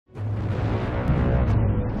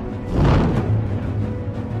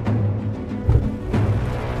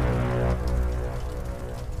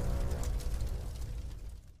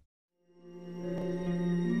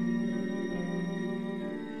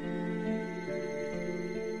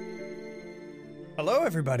Hello,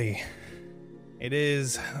 everybody. It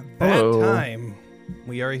is that time.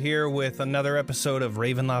 We are here with another episode of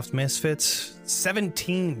Ravenloft Misfits.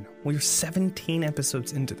 17. We're 17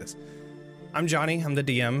 episodes into this. I'm Johnny. I'm the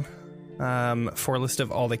DM. For a list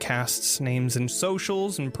of all the cast's names and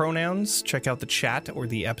socials and pronouns, check out the chat or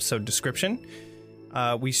the episode description.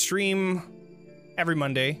 We stream every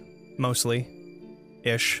Monday,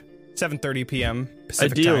 mostly-ish, 7:30 p.m.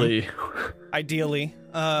 Pacific time. Ideally.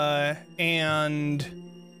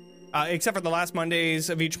 Except for the last Mondays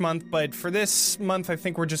of each month, but for this month, I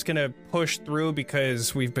think we're just going to push through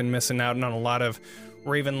because we've been missing out on a lot of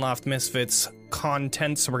Ravenloft Misfits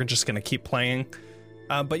content, so we're just going to keep playing.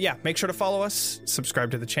 But yeah, make sure to follow us,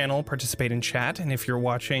 subscribe to the channel, participate in chat, and if you're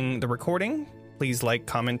watching the recording, please like,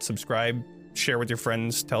 comment, subscribe, share with your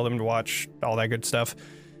friends, tell them to watch, all that good stuff.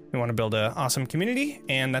 We want to build an awesome community,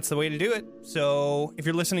 and that's the way to do it. So if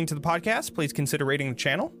you're listening to the podcast, please consider rating the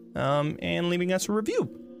channel and leaving us a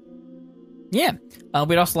review. Yeah.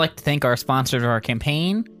 We'd also like to thank our sponsors of our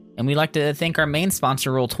campaign, and we'd like to thank our main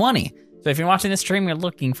sponsor, Roll20. So if you're watching this stream, you're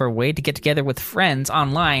looking for a way to get together with friends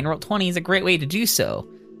online, Roll20 is a great way to do so.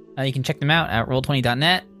 You can check them out at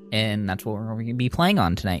roll20.net, and that's what we're going to be playing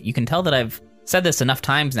on tonight. You can tell that I've said this enough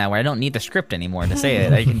times now where I don't need the script anymore to say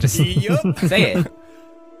it. I can just say it.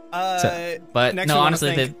 But no,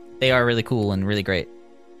 honestly, they are really cool and really great.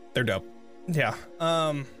 They're dope. Yeah.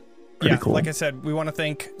 Cool. Like I said, we want to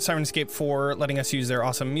thank Sirenscape for letting us use their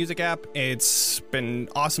awesome music app. It's been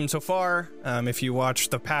awesome so far. If you watch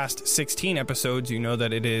the past 16 episodes, you know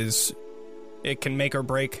that it can make or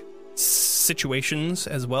break situations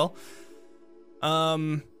as well.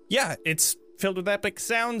 It's filled with epic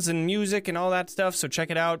sounds and music and all that stuff, so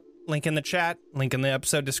check it out. Link in the chat, link in the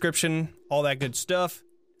episode description, all that good stuff.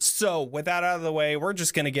 So, with that out of the way, we're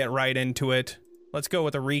just going to get right into it. Let's go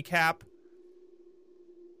with a recap.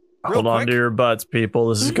 Hold on to your butts, people.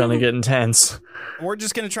 This is going to get intense. We're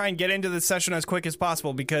just going to try and get into the session as quick as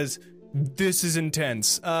possible because this is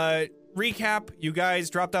intense. Recap, you guys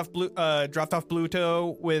dropped off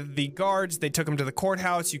Bluto with the guards. They took him to the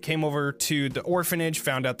courthouse. You came over to the orphanage,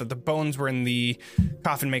 found out that the bones were in the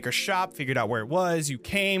coffin maker's shop, figured out where it was. You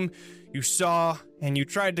came, you saw, and you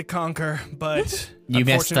tried to conquer, but you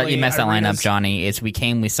messed that lineup, Johnny. It's we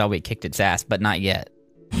came, we saw, we kicked its ass, but not yet.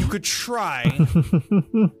 You could try.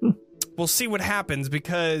 We'll see what happens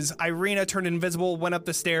because Irina turned invisible, went up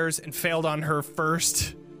the stairs, and failed on her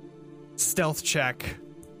first stealth check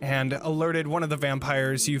and alerted one of the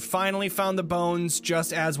vampires. You finally found the bones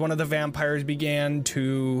just as one of the vampires began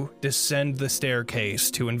to descend the staircase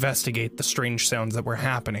to investigate the strange sounds that were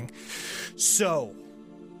happening. So,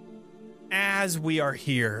 as we are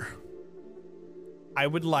here, I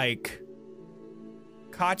would like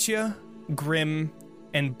Katya, Grim,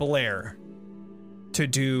 and Blair to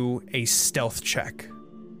do a stealth check.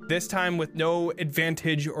 This time with no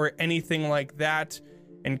advantage or anything like that.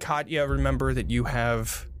 And Katya, remember that you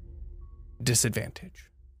have disadvantage.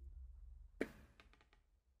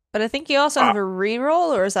 But I think you also have a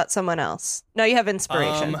reroll, or is that someone else? No, you have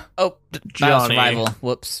inspiration. Battle survival.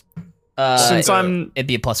 Whoops. It'd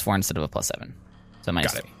be a +4 instead of a +7. So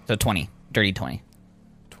 -3. So 20. Dirty 20.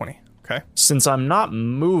 20. Okay. Since I'm not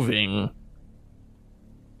moving,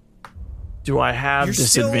 do I have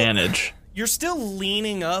disadvantage? You're still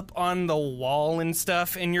leaning up on the wall and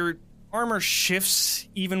stuff, and your armor shifts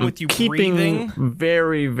even with you breathing.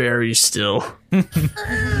 Very, very still. No,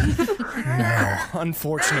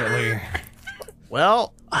 unfortunately.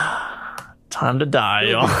 Well, time to die,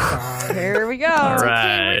 y'all. Here we go. All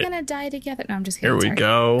right. Okay, we're gonna die together. No, I'm just kidding. Here we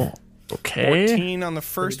go. Okay. 14 on the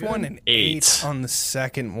first one and 8 on the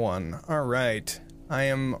second one. All right. I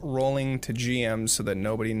am rolling to GM so that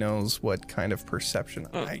nobody knows what kind of perception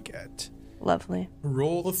I get. Lovely.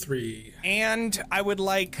 Roll the 3. And I would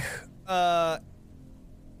like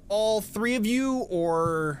all 3 of you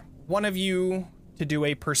or one of you to do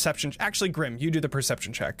a perception. Actually, Grim, you do the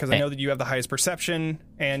perception check because I know that you have the highest perception.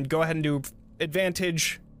 And go ahead and do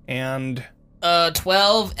advantage and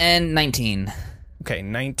 12 and 19. Okay,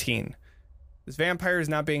 19. This vampire is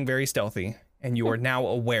not being very stealthy, and you are now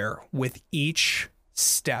aware with each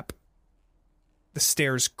step the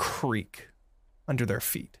stairs creak under their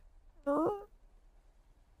feet.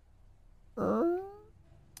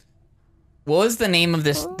 What was the name of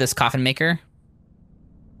this coffin maker?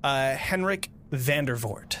 Henrik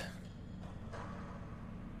Vandervoort.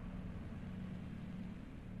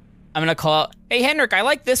 I'm gonna call out, hey Henrik, I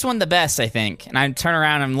like this one the best, I think. And I turn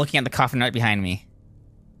around and I'm looking at the coffin right behind me.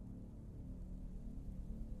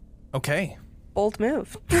 Okay. Bold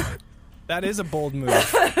move. That is a bold move.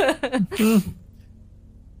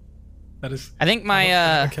 That is. I think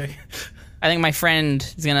my Okay. I think my friend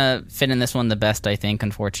is gonna fit in this one the best, I think,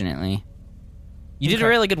 unfortunately. You did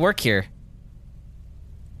really good work here.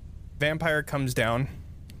 Vampire comes down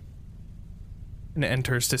and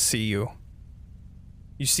enters to see you.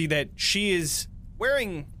 You see that she is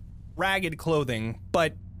wearing ragged clothing,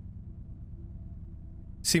 but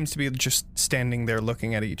seems to be just standing there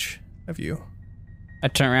looking at each of you. I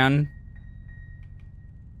turn around.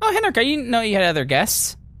 Oh, Henrik, I didn't know you had other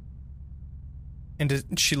guests. And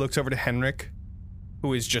she looks over to Henrik,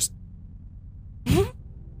 who is just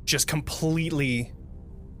completely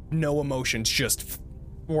no emotions,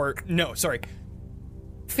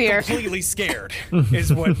 Fear. completely scared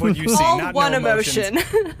is what you see. All Not one no emotion.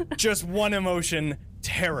 Just one emotion,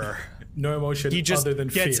 terror. No emotion He just other than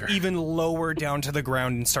gets fear. even lower down to the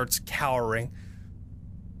ground and starts cowering.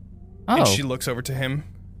 Oh, And she looks over to him.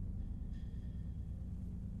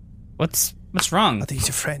 what's wrong? Are these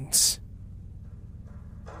your friends?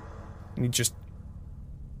 And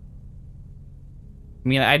I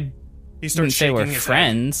mean, I he didn't starts say shaking we're his head,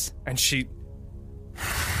 friends. and she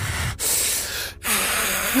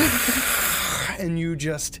and you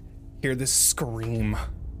just hear this scream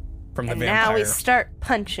from the And vampire. now we start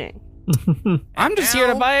punching. I'm just here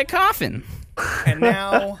to now- buy a coffin. And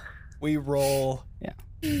now we roll Yeah.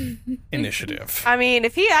 initiative. I mean,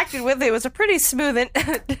 if he acted with it was a pretty smooth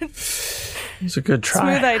It's a good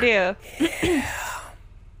try. smooth idea.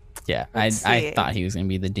 Yeah, Let's I see. thought he was gonna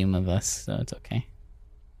be the doom of us, so it's okay.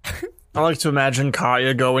 I like to imagine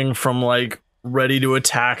Kaya going from like ready to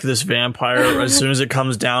attack this vampire as soon as it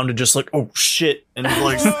comes down to just like, oh shit, and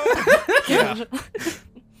like Yeah.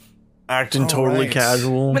 acting All totally right.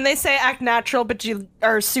 casual. When they say act natural, but you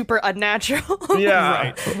are super unnatural.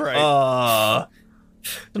 Yeah. Right.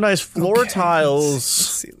 The nice floor Okay,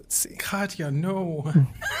 tiles. Let's see. Katya, no.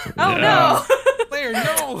 Oh no! Claire,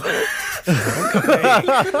 no.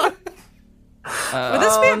 Would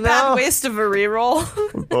this be a bad waste of a reroll?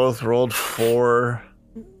 We both rolled 4.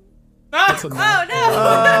 That's a no. Oh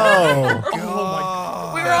no!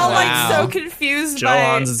 Oh, We were all like Wow. so confused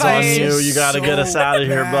Johans, it's by on you. You gotta get us out of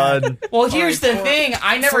here, bud. Well, here's the thing.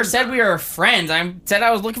 I never said we were friends. I said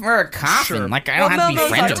I was looking for a coffin. Sure. Like, I don't Well, have to be Momo's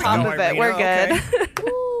friends on with top him. of it. We're Okay.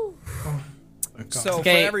 good. So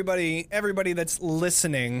Okay. for everybody that's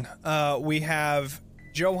listening, we have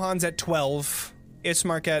Johans at 12,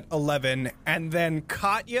 Ismark at 11, and then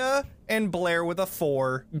Katya and Blair with a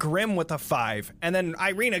 4, Grim with a 5, and then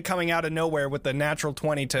Irina coming out of nowhere with the natural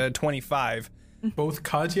 20 to 25. Both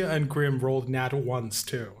Katya and Grim rolled nat ones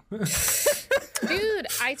too. Dude,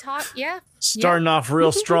 I taught. Yeah. Starting off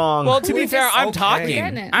real strong. Well, to be fair, I'm Okay. talking.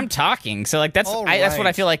 Getting it. I'm talking. So, like, that's All that's what I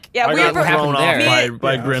right. feel like. Yeah, I we got were thrown off there.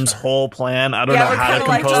 by Grim's whole plan. I don't Yeah, know we're how to kinda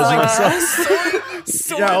like, compose myself.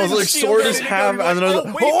 Sword Yeah, I was and like, shield sword ready is to go, half, you're and then I was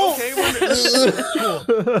like, like, oh, wait,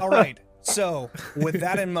 okay, cool. All right. So, with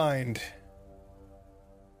that in mind,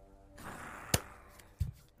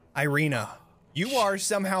 Irina, you are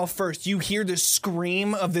somehow first. You hear the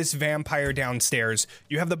scream of this vampire downstairs.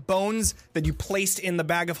 You have the bones that you placed in the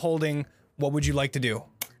bag of holding. What would you like to do?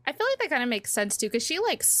 I feel like that kind of makes sense too, because she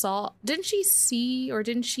like saw. Didn't she see or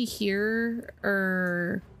didn't she hear?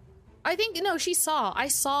 Or I think no, she saw. I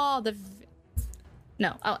saw the.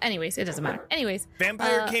 No. Oh, anyways, it doesn't matter. Anyways,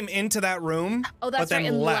 Vampire came into that room, Oh, that's but then right,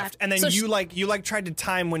 and left. left. And then So you she- tried to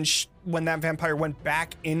time when that vampire went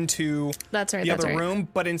back into That's right, the that's other right. room,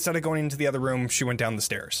 but instead of going into the other room, she went down the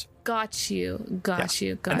stairs. got you, got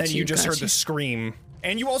you, got And then you just got heard the scream.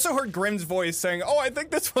 And you also heard Grim's voice saying, "Oh, I think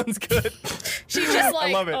this one's good." She's just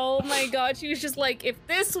like, love it. oh my god. She was just like, if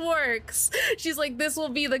this works, she's like, this will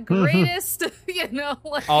be the greatest, you know.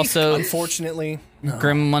 Like, Also, Unfortunately,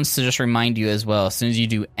 Grim wants to just remind you as well. As soon as you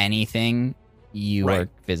do anything, you Right. are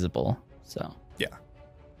visible. So yeah,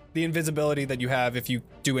 the invisibility that you have if you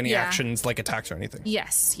do any Yeah. actions like attacks or anything.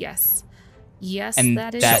 yes, and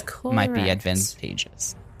that is that correct. might be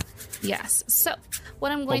advantageous. Yes. So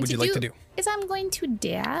what I'm going would to you do, like to do? is I'm going to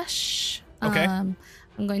dash. Okay. I'm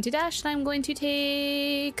going to dash, and I'm going to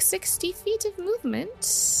take 60 feet of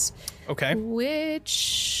movement. Okay.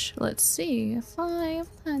 Which, let's see, 5,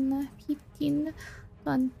 10, 15,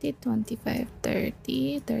 20, 25,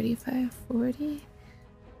 30, 35, 40,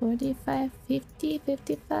 45, 50,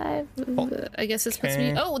 55. I guess this puts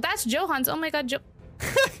me. Okay. Oh, that's Johan's. Oh my god,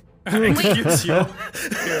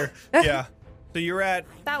 Here. Yeah. So you're at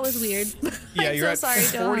that was weird. yeah, I'm you're so at sorry,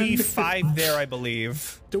 Johan. 45 there, I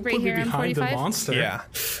believe. Don't Right put me here, I'm behind the 45. monster. Yeah.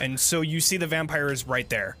 And so you see the vampire is right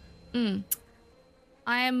there.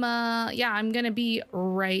 I'm gonna be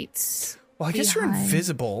right. Well, I guess you're behind.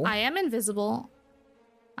 invisible. I am invisible.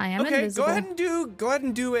 I am Okay, invisible. go ahead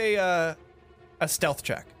and do a stealth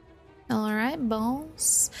check. All right,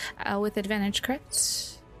 balls. With advantage crit.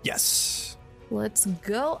 Yes. Let's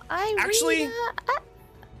go. Actually,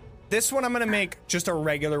 this one I'm going to make just a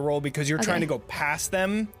regular roll because you're trying to go past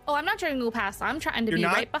them. Oh, I'm not trying to go past. I'm trying to be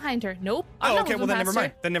not? right behind her. Nope. I'm not okay. Well, moving then past never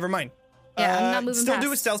mind. her. Then never mind. Yeah, I'm not moving Still past.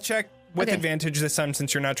 do a stealth check with Okay. advantage this time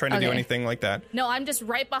since you're not trying to do Okay. anything like that. No, I'm just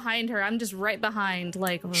right behind her. I'm just right behind,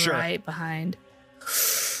 like Sure. right behind.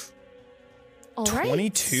 All right.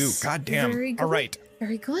 22. God damn. Very good. All right.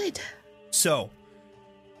 Very good. So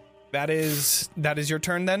that is your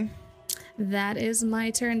turn then? That is my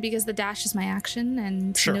turn because the dash is my action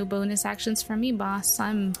and Sure. no bonus actions from me, boss.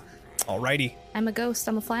 I'm Alrighty. a ghost.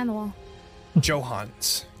 I'm a fly on the wall.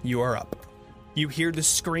 Johans, you are up. You hear the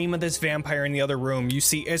scream of this vampire in the other room. You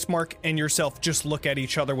see Ismark and yourself just look at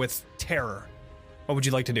each other with terror. What would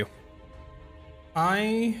you like to do?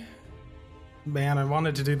 I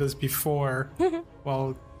wanted to do this before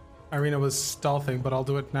while Irina was stealthing, but I'll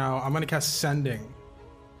do it now. I'm going to cast Sending.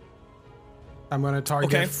 I'm going to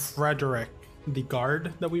target Okay. Frederick, the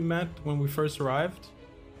guard that we met when we first arrived.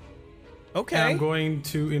 Okay. And I'm going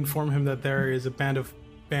to inform him that there is a band of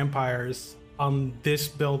vampires on this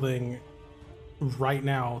building right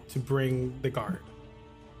now to bring the guard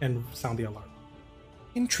and sound the alarm.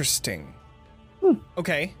 Interesting.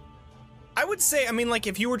 Okay. I would say, I mean, like,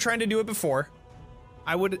 if you were trying to do it before,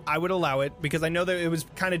 I would allow it because I know that it was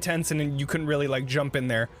kind of tense and you couldn't really, like, jump in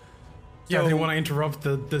there. Yeah, I So- didn't want to interrupt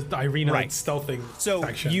the Irina Right. stealthing So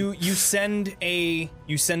section. you send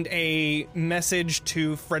a message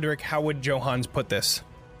to Frederick. How would Johans put this?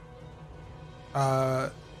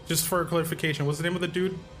 Just for clarification, what's the name of the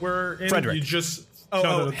dude we're in? Frederick. You just Oh,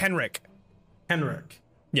 shouted Henrik. Henrik.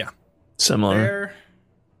 Yeah. Similar. There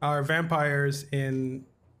are vampires in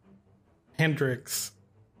Hendrix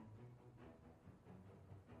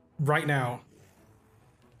right now.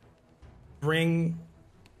 Bring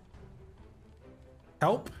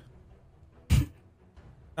help.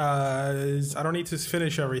 I don't need to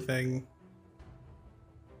finish everything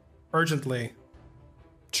urgently.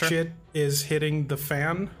 Sure. Shit is hitting the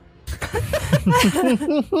fan.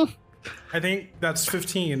 I think that's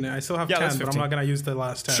 15. I still have Yeah, 10, that's but I'm 15. not gonna use the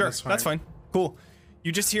last 10. Sure, That's fine. that's fine. Cool.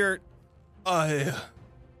 You just hear,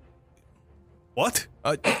 what?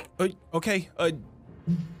 Okay.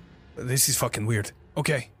 This is fucking weird.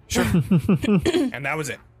 Okay, sure. And that was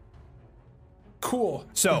it. Cool.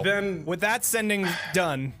 So, then, with that sending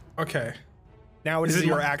done, okay, now it Is is it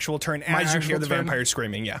your my- actual turn my as you actual hear the turn? vampire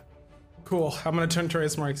screaming. Yeah. cool. I'm gonna turn to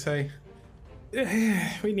Ismark and say,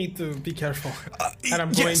 we need to be careful. And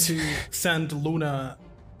I'm going yes. to send Luna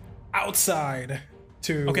outside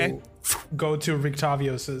to Okay. go to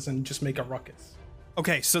Rictavios's and just make a ruckus.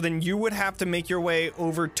 Okay, so then you would have to make your way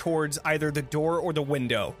over towards either the door or the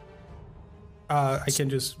window. I can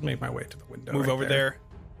just make my way to the window. Move right over there.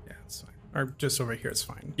 Yeah, it's fine. Or just over here, it's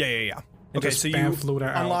fine. Yeah. And Okay, just so you bamf Luna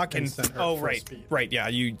out unlock and and send her oh full right, speed. right. Yeah,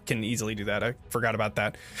 you can easily do that. I forgot about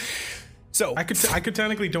that. So I could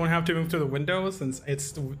technically don't have to move through the window since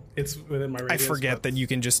it's within my I radius. forget but- that you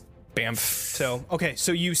can just bam. So okay,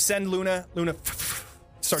 so you send Luna. Luna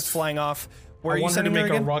starts flying off. Where I are you want her to sending her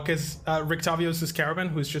make a again? ruckus. Rictavios's caravan,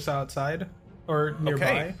 who's just outside or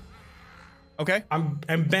nearby. Okay. I'm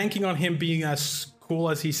banking on him being as cool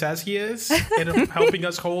as he says he is, and helping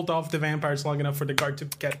us hold off the vampires long enough for the guard to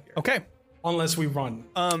get here. Okay. Unless we run.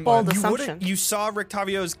 Bold You assumption. you saw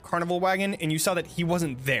Rictavio's carnival wagon, and you saw that he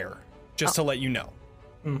wasn't there. Just to let you know.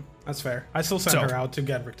 That's fair. I still send So, her out to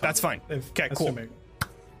get Rictavio. that's fine. Okay, cool. assuming.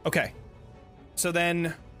 Okay. So then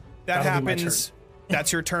that That'll be my happens.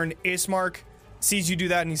 That's your turn. Ismark sees you do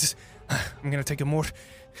that and he says, I'm going to take a more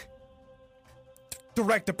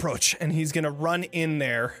direct approach. And he's going to run in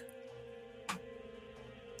there.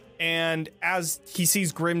 And as he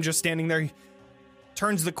sees Grim just standing there, he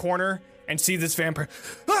turns the corner and sees this vampire.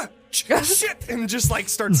 Ah, shit! And just like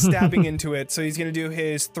starts stabbing into it. So he's going to do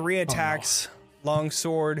his 3 attacks. Long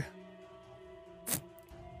sword.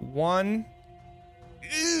 1.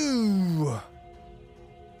 Ooh.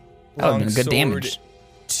 That would've been good Longsword, damage.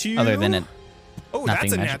 2. Other than it. Oh, not that's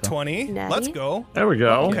being a nat magical. 20. Natty? Let's go. There we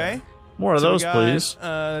go. Okay. More of So we those, got, please.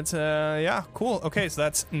 That's yeah, cool. Okay, so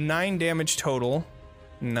that's 9 damage total.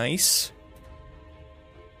 Nice.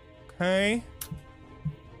 Okay.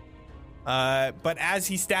 But as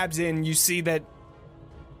he stabs in, you see that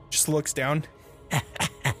just looks down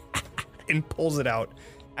and pulls it out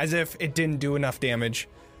as if it didn't do enough damage.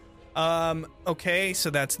 Okay, so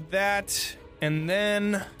that's that. And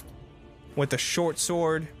then with the short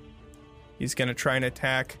sword, he's gonna try and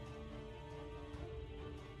attack.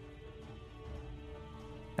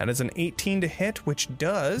 That is an 18 to hit, which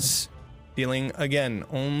does, dealing again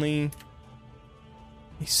only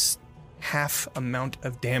half amount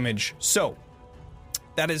of damage. So,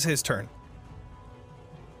 that is his turn.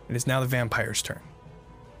 It is now the vampire's turn.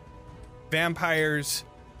 Vampires,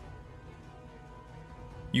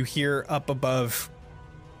 you hear up above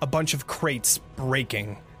a bunch of crates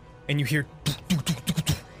breaking, and you hear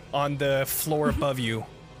on the floor above you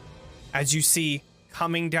as you see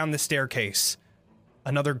coming down the staircase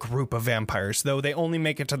another group of vampires, though they only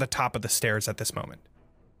make it to the top of the stairs at this moment.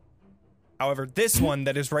 However, this one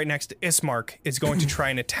that is right next to Ismark is going to try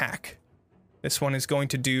and attack. This one is going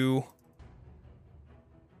to do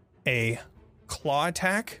a claw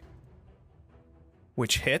attack,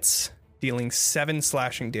 which hits, dealing 7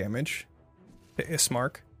 slashing damage to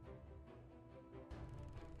Ismark.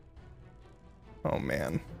 Oh,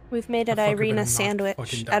 man. We've made an The fucker better Irina not sandwich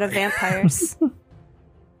fucking out of die. vampires.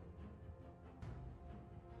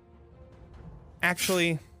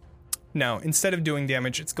 Actually, no. Instead of doing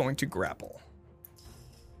damage, it's going to grapple.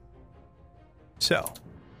 So,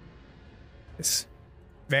 this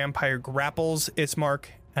vampire grapples Ismark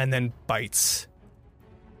and then bites,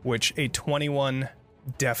 which a 21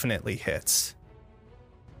 definitely hits.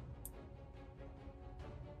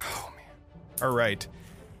 Oh, man. All right.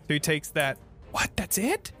 So he takes that. What? That's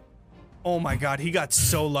it? Oh, my God. He got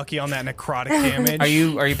so lucky on that necrotic damage.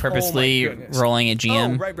 Are you purposely goodness. rolling a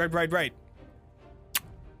GM? Oh, right.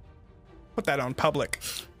 Put that on public.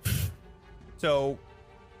 So,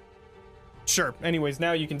 sure. Anyways,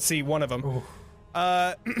 now you can see one of them.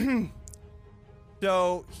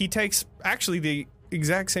 So he takes actually the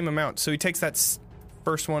exact same amount. So he takes that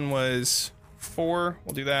first one was 4.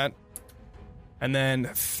 We'll do that. And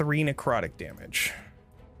then 3 necrotic damage.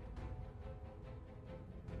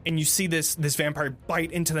 And you see this vampire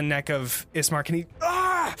bite into the neck of Ismark, and he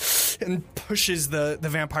and pushes the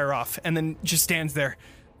vampire off, and then just stands there,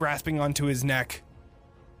 grasping onto his neck.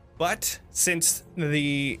 But since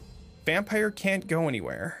the vampire can't go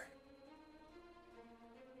anywhere,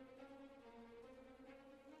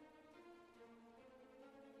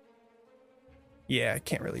 yeah, it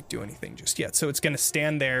can't really do anything just yet. So it's going to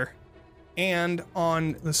stand there, and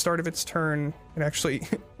on the start of its turn, it actually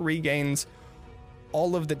regains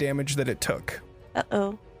all of the damage that it took.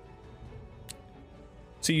 Uh-oh.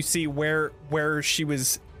 So you see where she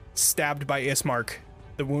was stabbed by Ismark,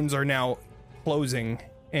 the wounds are now closing,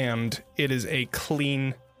 and it is a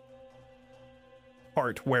clean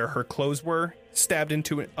part where her clothes were stabbed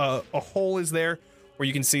into. A hole is there where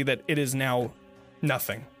you can see that it is now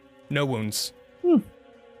nothing. No wounds.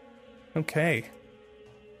 Okay.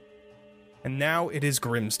 And now it is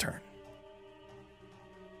Grimm's turn.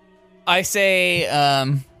 I say,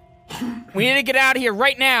 we need to get out of here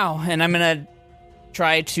right now. And I'm going to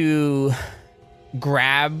try to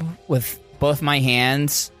grab with both my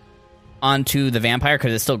hands onto the vampire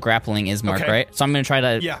because it's still grappling Ismark, Okay. right? So I'm going to try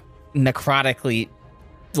to necrotically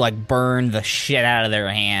like burn the shit out of their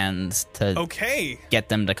hands to get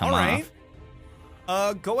them to come off.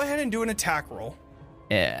 Go ahead and do an attack roll.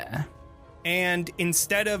 Yeah. And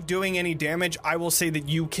instead of doing any damage, I will say that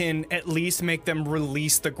you can at least make them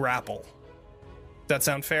release the grapple. Does that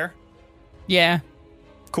sound fair? Yeah.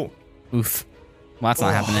 Cool. Oof. Well, that's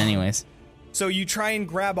not happening anyways. So you try and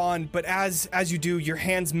grab on, but as you do, your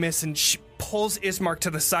hands miss, and she pulls Ismark to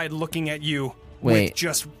the side, looking at you with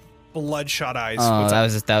just bloodshot eyes. Oh, that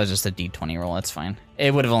was just a D20 roll. That's fine.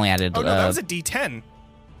 It would have only added. Oh no, that was a D10.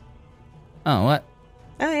 Oh, what?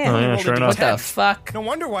 Oh, yeah. Oh, yeah, rolled a sure D10. enough. What the fuck? No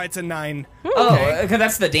wonder why it's a 9. Oh, because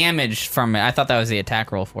that's the damage from it. I thought that was the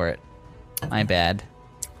attack roll for it. My bad.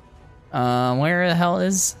 Where the hell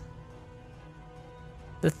is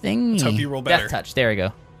the thingy? Let's hope you roll better. Death touch. There we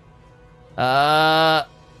go. Yeah,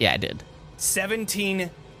 I did.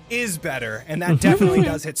 17 is better, and that definitely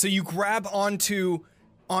does hit. So you grab onto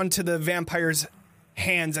the vampire's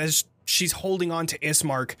hands as she's holding on to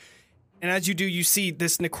Ismark, and as you do, you see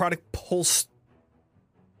this necrotic pulse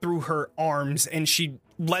through her arms, and she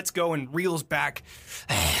lets go and reels back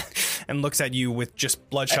and looks at you with just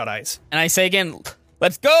bloodshot eyes. And I say again,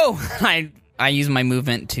 let's go! I use my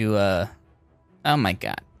movement to, oh my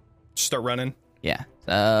god. Start running. Yeah.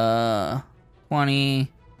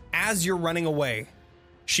 20. As you're running away,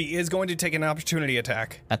 she is going to take an opportunity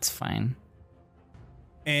attack, That's fine.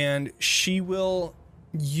 and she will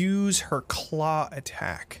use her claw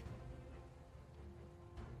attack.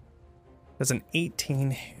 Does an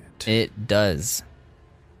 18 hit? It does.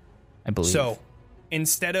 I believe. So,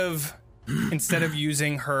 instead of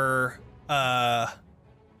using her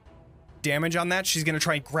damage on that, she's going to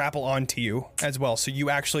try and grapple onto you as well, so you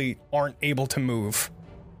actually aren't able to move.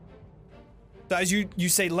 So as you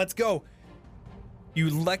say, let's go, you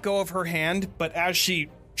let go of her hand, but as she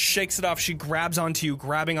shakes it off. She grabs onto you,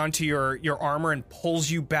 grabbing onto your armor and pulls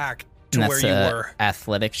you back to And where that's you a were.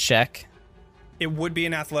 athletics check. It would be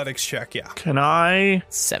an athletics check, yeah. Can I?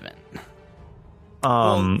 7.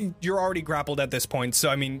 Well, you're already grappled at this point, so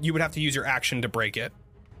I mean, you would have to use your action to break it.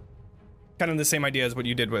 Kind of the same idea as what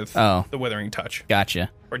you did with the Withering Touch. Gotcha.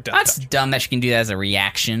 Or Death That's Touch. dumb that she can do that as a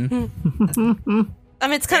reaction. I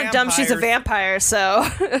mean, it's kind of dumb she's a vampire, so.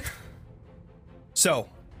 So,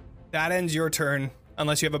 that ends your turn,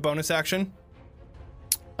 unless you have a bonus action.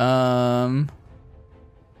 Yeah,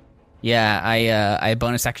 I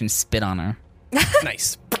bonus action spit on her.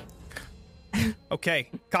 Nice. Okay,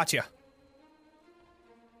 Katya.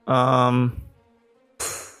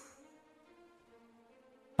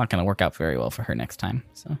 Not gonna work out very well for her next time.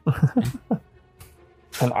 So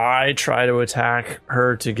Can I try to attack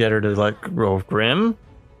her to get her to like roll Grim?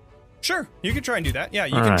 Sure, you can try and do that. Yeah,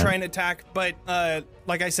 you All can right. try and attack, but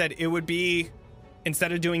like I said, it would be,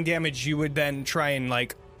 instead of doing damage, you would then try and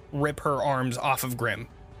like rip her arms off of Grim.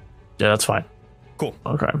 Yeah, that's fine. Cool.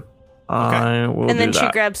 Okay. I will And then do she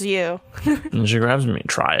that. grabs you. And she grabs me.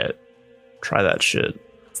 Try it. Try that shit.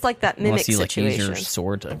 It's like that mimic unless you like use situation. your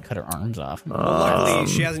sword to cut her arms off. Luckily,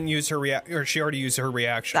 she hasn't used her or she already used her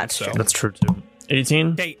reaction. That's so. true. That's true too.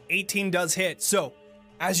 18? Okay, 18 does hit. So,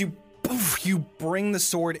 as you bring the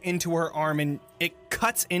sword into her arm and it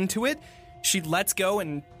cuts into it, she lets go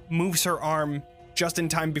and moves her arm just in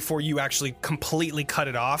time before you actually completely cut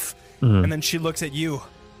it off. And then she looks at you,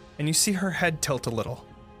 and you see her head tilt a little.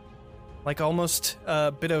 Like almost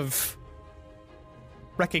a bit of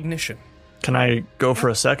recognition. Can I go for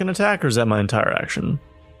a second attack, or is that my entire action?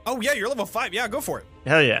 Oh, yeah, you're level 5. Yeah, go for it.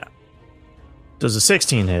 Hell yeah. Does a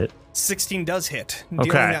 16 hit? 16 does hit, Okay.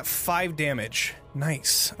 dealing that 5 damage.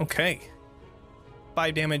 Nice. Okay.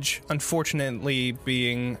 5 damage, unfortunately,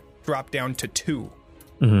 being dropped down to 2.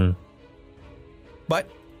 Mm-hmm. But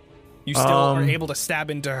you still are able to stab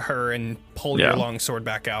into her and pull your Yeah. long sword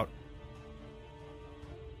back out.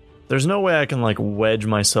 There's no way I can like wedge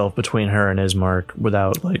myself between her and Ismark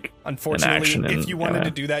without like Unfortunately, an action. if you wanted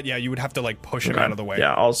to do that, yeah, you would have to like push him Okay. out of the way.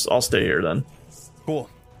 Yeah, I'll stay here then. Cool.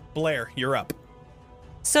 Blair, you're up.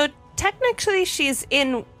 So technically, she's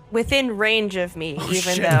within range of me, even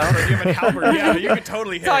Shit, though. you have a halberd. Yeah, you could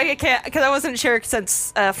totally hit. So I can't, because I wasn't sure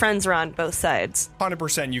since friends were on both sides.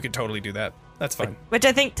 100%, you could totally do that. That's fine. Which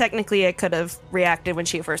I think technically I could have reacted when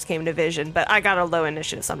she first came to vision, but I got a low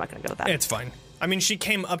initiative, so I'm not going to go with that. It's fine. I mean, she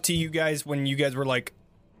came up to you guys when you guys were like,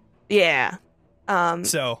 Yeah.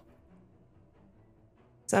 so.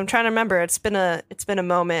 So I'm trying to remember. It's been a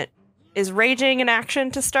moment. Is raging an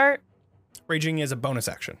action to start? Raging is a bonus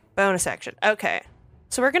action. Bonus action. Okay.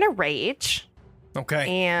 So we're gonna rage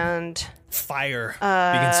Okay. and Fire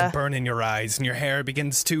begins to burn in your eyes, and your hair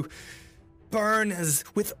begins to burn as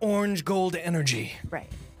with orange gold energy. right.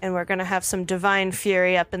 And we're gonna have some divine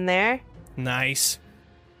fury up in there, Nice.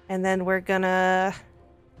 and then we're gonna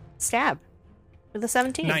stab with a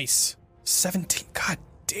 17. Nice. 17. God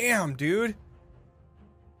damn, dude.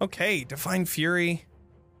 Okay, Divine Fury.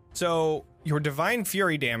 So, your Divine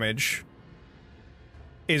Fury damage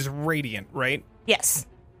is radiant, right? Yes.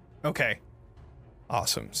 Okay.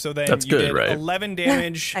 Awesome. So then That's you good, did right? 11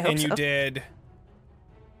 damage, I hope and you so. did...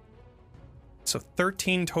 So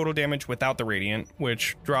 13 total damage without the radiant,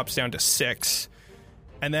 which drops down to 6.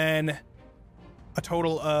 And then a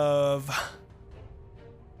total of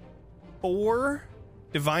 4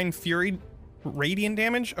 Divine Fury radiant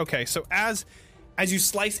damage. Okay, so as you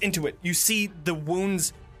slice into it, you see the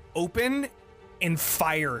wounds open and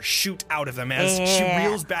fire shoot out of them as she Yeah.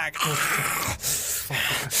 reels back.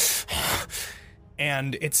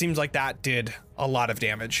 And it seems like that did a lot of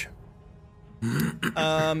damage.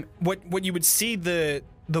 What you would see, the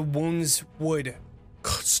wounds would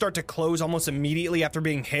start to close almost immediately after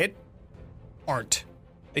being hit aren't.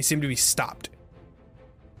 They seem to be stopped.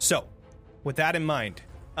 So, with that in mind,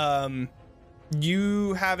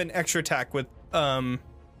 you have an extra attack with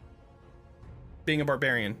being a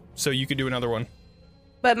barbarian, so you could do another one.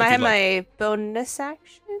 But I If have you'd like. my bonus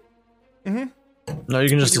action? No, you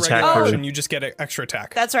can just With your attack regular her. action, you just get an extra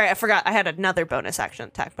attack. That's right. I forgot. I had another bonus action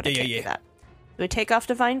attack, but I Yeah, can't yeah, do yeah. that. We take off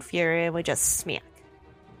Divine Fury and we just smack.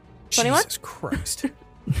 21? Jesus Christ.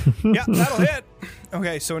 Yeah, that'll hit.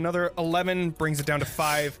 Okay, so another 11 brings it down to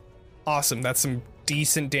 5. Awesome. That's some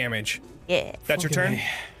decent damage. Yeah. That's your turn?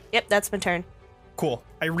 Yep, that's my turn. Cool.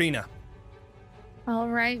 Irina. All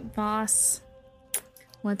right, boss.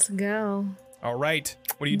 Let's go. All right.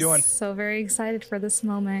 What are you doing? So very excited for this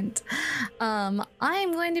moment. I'm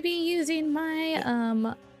going to be using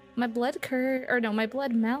my my blood my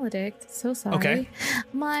blood maledict. So sorry. Okay.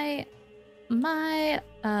 My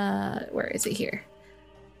where is it here?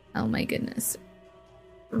 Oh my goodness.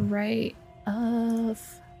 Right of...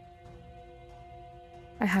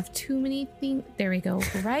 I have too many things. There we go.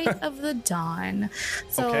 Right of the dawn.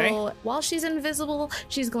 So Okay. while she's invisible,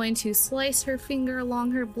 she's going to slice her finger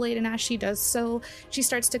along her blade. And as she does so, she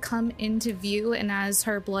starts to come into view. And as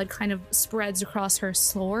her blood kind of spreads across her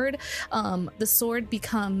sword, the sword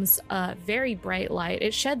becomes a very bright light.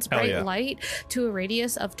 It sheds Hell bright yeah. light to a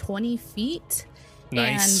radius of 20 feet.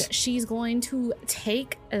 Nice. And she's going to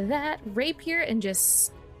take that rapier and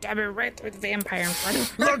just stab it right through the vampire in front of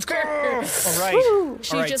her. Let's go! All right.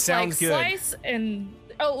 She All right, just sounds good. slice and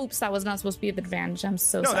oops, that was not supposed to be the advantage. I'm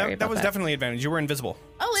so No, sorry that about was that. definitely advantage. You were invisible.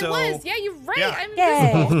 Oh, it So- was. Yeah, you're right. Yeah. I'm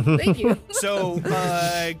Yay. invisible. Thank you. So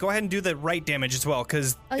go ahead and do the right damage as well,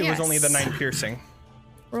 because Oh, it was yes. only the 9 piercing.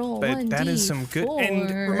 Roll But 1d4. that is some good- and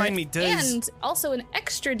remind me, does- and also an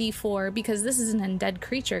extra d4 because this is an undead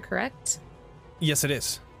creature, correct? Yes, it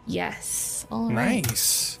is. Yes. All right.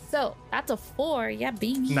 Nice. So that's a 4. Yeah,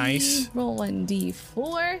 baby. Nice. Rolling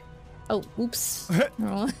d4. Oh, oops.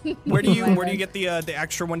 Rolling. Where do you get the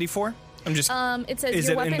extra 1d4? I'm just It says Is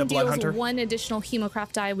your it in weapon the Blood deals Hunter? 1 additional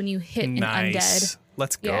hemocraft die when you hit an nice. undead.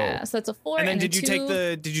 Let's go. Yeah, so that's a 4 And then a did you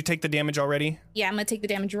 2. take the damage already? Yeah, I'm gonna take the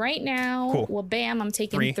damage right now. Cool. Well, bam, I'm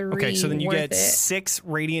taking 3. 3. Okay, so then you Worth get it. 6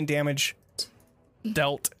 radiant damage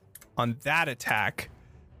dealt on that attack.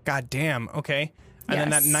 God damn. Okay. And then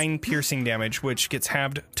that Yes. 9 piercing damage, which gets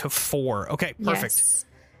halved to 4. Okay, perfect. Yes.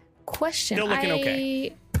 Question. Still looking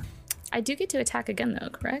okay. I do get to attack again, though,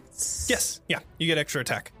 correct? Yes. Yeah, you get extra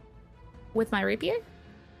attack. With my rapier?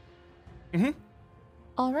 Mhm.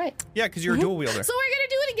 All right. Yeah, because you're a dual wielder. So we're going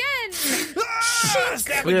to do it again. Ah,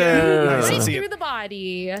 stab Yeah. again. Nice to Right see through it. the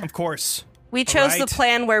body. Of course. We chose the right.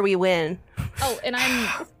 plan where we win. Oh, and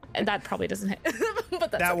that probably doesn't hit.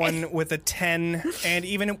 But that's That okay. one with a 10, and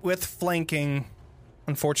even with flanking,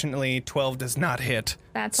 unfortunately, 12 does not hit.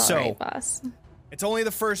 That's all so, right, boss. It's only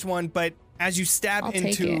the first one, but as you stab I'll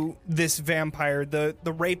take into this vampire, the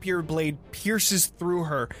rapier blade pierces through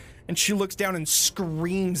her, and she looks down and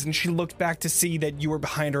screams, and she looks back to see that you were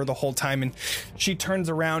behind her the whole time, and she turns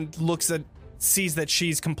around, sees that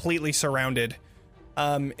she's completely surrounded.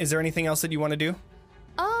 Is there anything else that you want to do?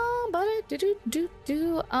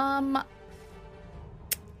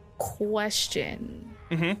 Question.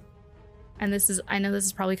 Mm-hmm. And I know this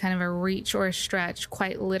is probably kind of a reach or a stretch,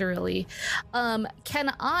 quite literally. Can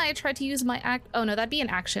I try to use my oh no, that'd be an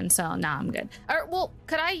action, so nah, I'm good. Or well,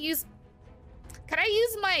 could I use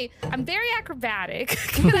my, I'm very acrobatic.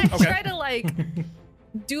 Can I try to like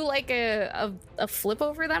do like a flip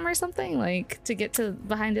over them or something, like to get to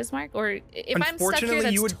behind Ismark? Or if I'm stuck here,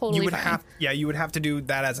 that's totally fine. you would have to do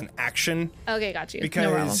that as an action. Okay, got you. Because-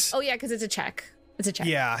 no problem. Oh yeah, because it's a check. It's a check.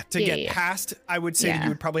 Yeah, to get past, I would say that Yeah. you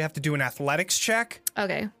would probably have to do an athletics check.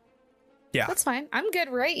 Okay, Yeah, that's fine. I'm good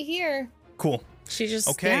right here. cool. She just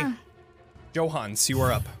Okay. Yeah. Johans, you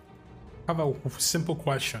are up. I have a simple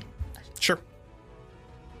question. Sure.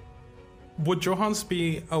 Would Johans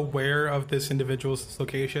be aware of this individual's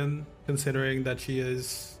location, considering that she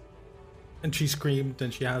screamed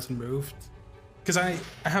and she hasn't moved? Because I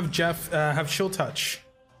have have chill touch,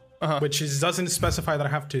 which doesn't specify that I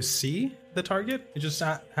have to see the target. It just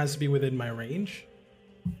has to be within my range.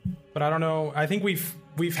 But I don't know. I think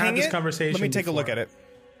we've had this conversation. Let me take a look at it.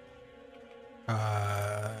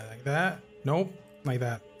 Like that? Nope. Like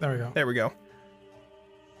that. There we go. There we go.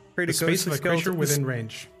 The Create space of a creature within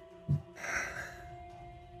range.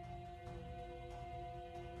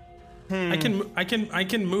 I can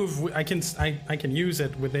move. I can use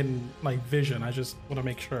it within like vision. I just want to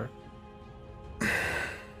make sure.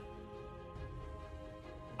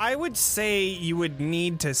 I would say you would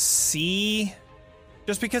need to see,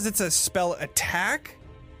 just because it's a spell attack.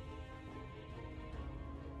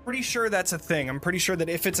 Pretty sure that's a thing. I'm pretty sure that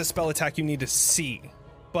if it's a spell attack, you need to see,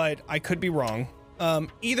 but I could be wrong.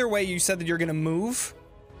 Either way, you said that you're gonna move.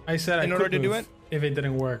 I said I in could order to do move it? if it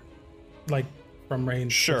didn't work, like from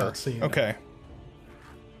range. Sure. without seeing it. Okay.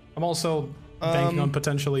 I'm also banking on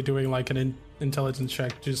potentially doing like an intelligence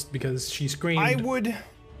check just because she screamed. I would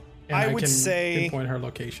and would can say- pinpoint her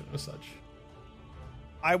location as such.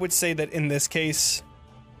 I would say that in this case,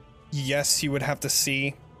 yes, you would have to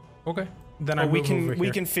see. Okay, then I But we move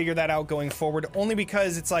over can here. figure that out going forward. Only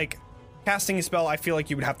because it's like casting a spell. I feel like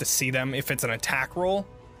you would have to see them if it's an attack roll.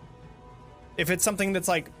 If it's something that's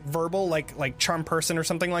like verbal, like charm person or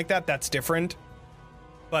something like that, that's different.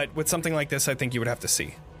 But with something like this, I think you would have to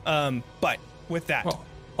see. But with that, Well,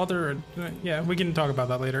 yeah, we can talk about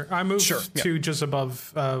that later. I moved Sure, yeah. to just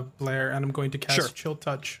above Blair, and I'm going to cast Sure. Chill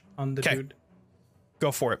Touch on the 'Kay. dude.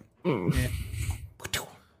 go for it. Yeah.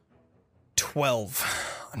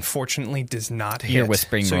 12. unfortunately does not hit. You're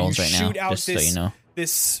whispering so rolls you right shoot now, out just so you know.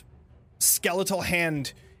 this skeletal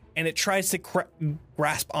hand, and it tries to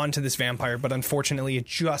grasp onto this vampire, but unfortunately it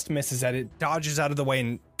just misses at it, dodges out of the way,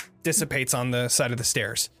 and dissipates on the side of the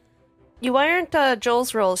stairs. You aren't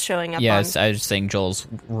Joel's rolls showing up Yes, on... I was just saying Joel's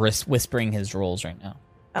whispering his rolls right now.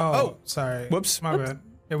 Oh, sorry. Whoops. My bad.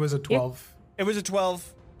 It was a 12. It was a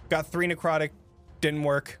 12, got 3 necrotic, didn't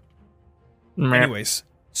work. Meh. Anyways,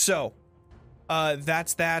 so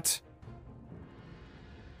that's that.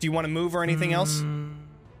 Do you want to move or anything else?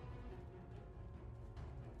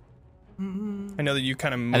 I know that you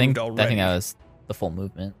kind of moved already. I think that was the full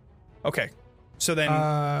movement. Okay. So then,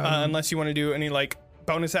 unless you want to do any, like,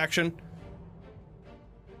 bonus action.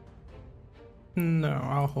 No,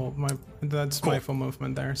 I'll hold my... That's my full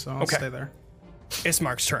movement there, so I'll stay there.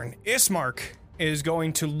 Ismark's turn. Ismark is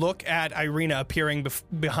going to look at Irina appearing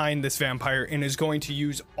behind this vampire and is going to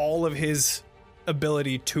use all of his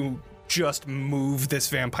ability to just move this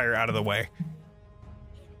vampire out of the way.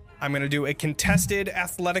 I'm going to do a contested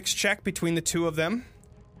athletics check between the two of them.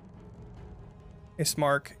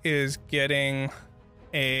 Ismark is getting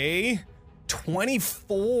a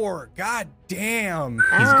 24. God damn.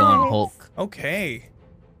 He's going Hulk. Okay.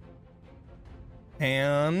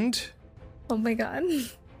 And Oh my god.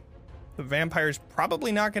 the vampire's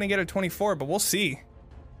probably not going to get a 24, but we'll see.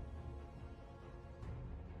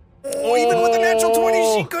 Oh, even with the natural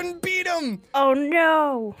 20, she couldn't beat him. Oh,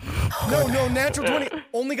 no. No, natural 20.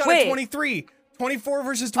 Only got a 23. 24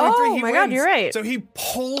 versus 23. Oh, he my wins. God, you're right. So he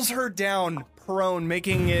pulls her down prone,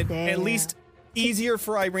 making it at least easier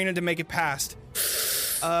for Irina to make it past.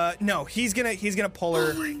 No, he's gonna pull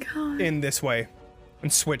her in this way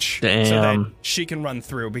and switch so that she can run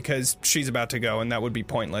through because she's about to go, and that would be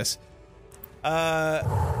pointless.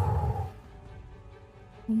 Oh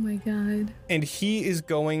my god. And he is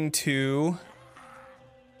going to...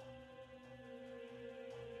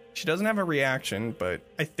 She doesn't have a reaction, but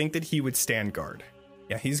I think that he would stand guard.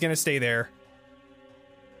 Yeah, he's going to stay there.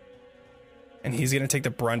 And he's going to take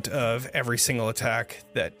the brunt of every single attack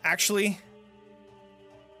that actually...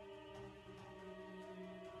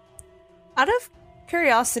 Out of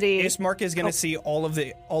curiosity... Ismark is going to see all of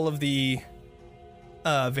the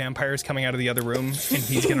vampires coming out of the other room, and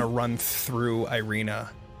he's going to run through Irina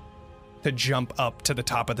to jump up to the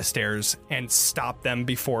top of the stairs and stop them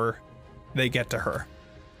before they get to her.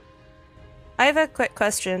 I have a quick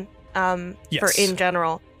question for in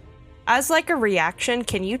general. As like a reaction,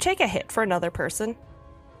 can you take a hit for another person?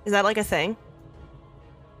 Is that like a thing?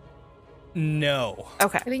 No.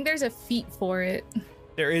 Okay. I think there's a feat for it.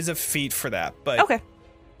 There is a feat for that, but Okay.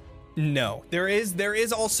 No. There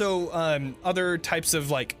is also other types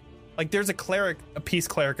of like there's a cleric, a peace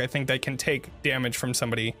cleric, I think, that can take damage from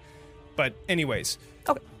somebody. But anyways.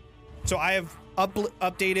 Okay. So I have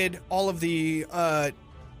updated all of the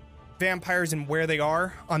vampires and where they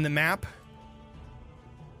are on the map.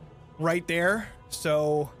 Right there.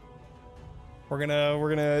 So we're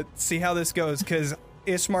gonna see how this goes, because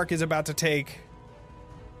Ismark is about to take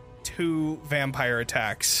 2 vampire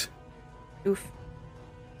attacks. Oof.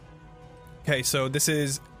 Okay, so this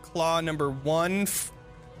is claw number 1,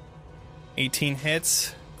 18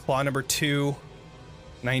 hits. Claw number 2,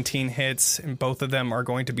 19 hits, and both of them are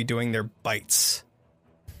going to be doing their bites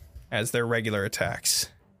as their regular attacks.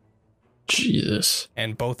 Jesus.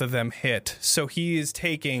 And both of them hit. So he is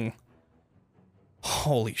taking...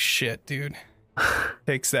 Holy shit, dude.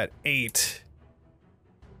 Takes that 8.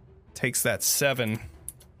 Takes that 7.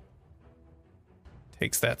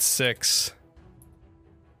 Takes that 6.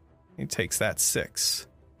 He takes that 6.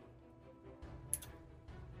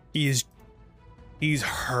 He's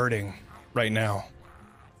hurting right now.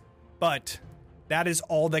 But that is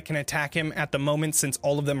all that can attack him at the moment, since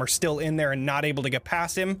all of them are still in there and not able to get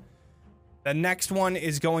past him. The next one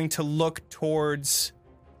is going to look towards...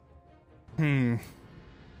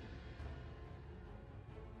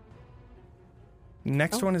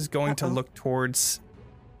 Next one is going to look towards...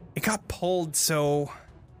 It got pulled, so...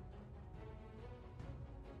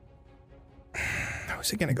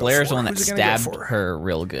 Who's it gonna go Blair's for? the one that Who's it gonna go stabbed for? her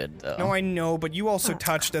real good, though. No, I know, but you also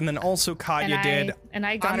touched, and then also Katya did. And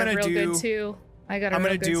I got it real good too. I'm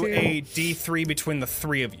gonna do a D3 between the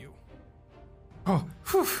 3 of you. Oh,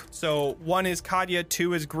 whew. So 1 is Katya,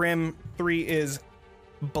 2 is Grim, 3 is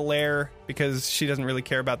Blair, because she doesn't really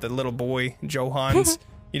care about the little boy, Johans.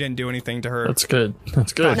 You didn't do anything to her. That's good.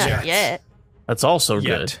 That's good. Gotcha. Not yet. That's also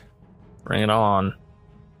Yet. good. Bring it on.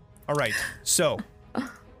 All right, so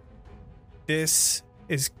this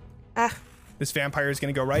vampire is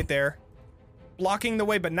going to go right there, blocking the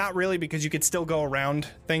way, but not really, because you could still go around,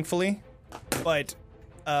 thankfully. But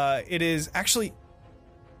it is actually...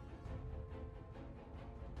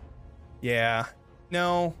 Yeah.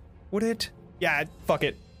 No. Would it? Yeah, fuck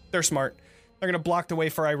it. They're smart. They're going to block the way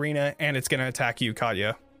for Irina, and it's going to attack you,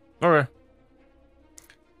 Katya. Okay.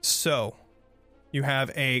 So, you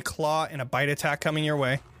have a claw and a bite attack coming your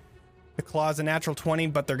way. The claw is a natural 20,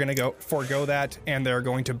 but they're going to forego that, and they're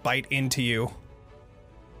going to bite into you,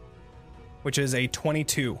 which is a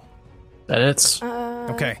 22. That hits.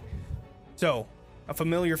 Okay. So, a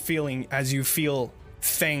familiar feeling as you feel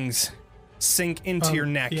fangs sink into your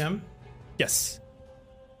neck. PM? Yes.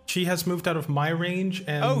 She has moved out of my range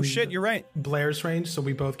and Oh, shit, you're right. Blair's range, so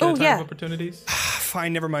we both get attack opportunities.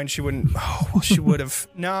 Fine, never mind. She wouldn't. Oh, well, she would have.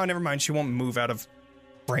 No, never mind. She won't move out of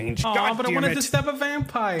range. Oh, God but I damn wanted it. to stab a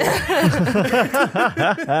vampire.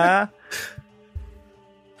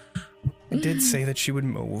 I did say that she would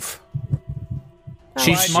move.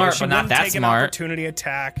 She's But smart, she but not wouldn't that take an smart. opportunity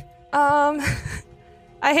attack.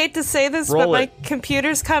 I hate to say this, Roll but my it.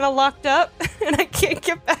 computer's kind of locked up, and I can't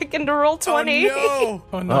get back into roll 20. Oh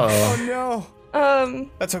Oh no. no! Oh no!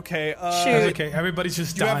 That's okay. Shoot. That's okay, everybody's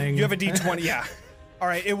just dying. You have a D20. Yeah. All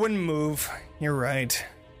right. It wouldn't move. You're right.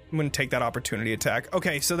 It wouldn't take that opportunity attack.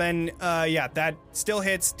 Okay. So then, yeah, that still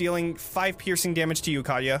hits, dealing 5 piercing damage to you,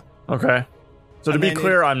 Katya. Okay. So to And be then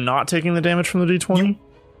clear, I'm not taking the damage from the D20?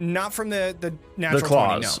 Not from the The natural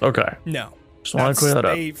claws. 20, Okay. no. Just want to clear that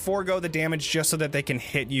up. They forego the damage just so that they can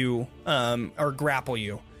hit you, or grapple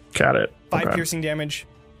you. Got it. 5 Okay. piercing damage,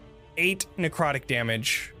 8 necrotic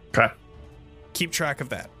damage. Okay. Keep track of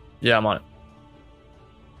that. Yeah, I'm on it.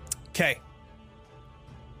 Okay.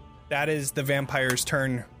 That is the vampire's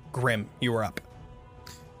turn. Grim, you were up.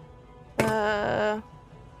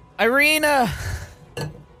 Irina!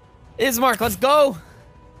 Ismark, let's go!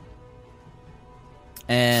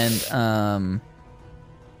 And,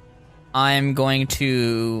 I'm going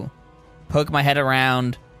to poke my head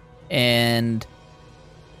around, and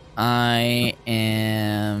I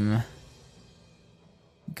am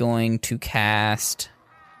going to cast...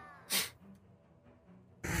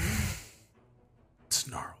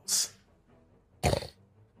 Snarls.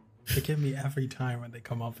 They get me every time when they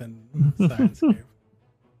come up in Sirenscape.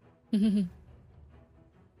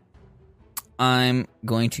 I'm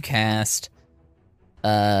going to cast...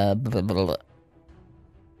 blah, blah, blah, blah.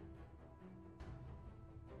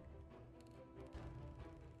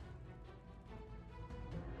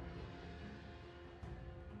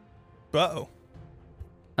 Uh-oh.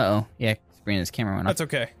 Uh-oh. Yeah, Sabrina's camera went off. That's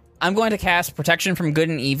okay. I'm going to cast Protection from Good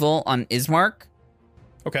and Evil on Ismark,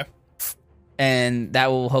 Okay. and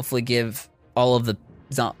that will hopefully give all of the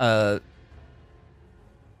no, I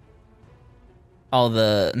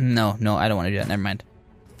don't want to do that. Never mind.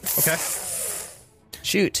 Okay.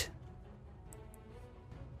 Shoot.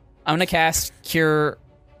 I'm gonna cast Cure.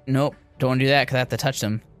 Nope, don't want to do that because I have to touch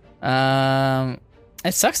them.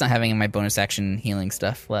 It sucks not having my bonus action healing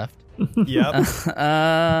stuff left. Yep.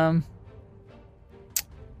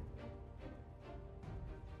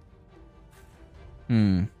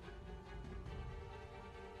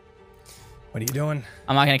 What are you doing?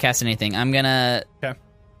 I'm not gonna cast anything. I'm gonna Okay.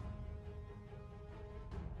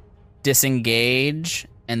 disengage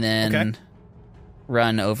and then Okay.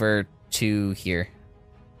 run over to here.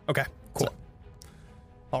 Okay, cool.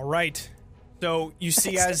 All right. So you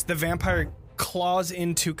see as the vampire claws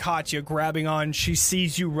into Katya, grabbing on, she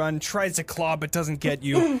sees you run, tries to claw but doesn't get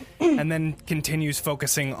you, and then continues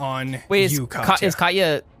focusing on Wait, you, Katya. is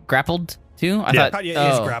Katya grappled too? I Yeah. thought Katya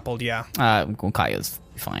is grappled, yeah. Well, Katya's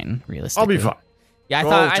fine, realistically. I'll be fine. Yeah, I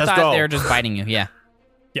Roll, thought just go. they were just biting you. Yeah.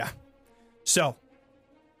 Yeah. So,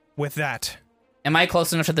 with that, Am I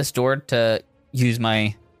close enough to this door to use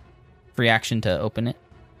my free action to open it?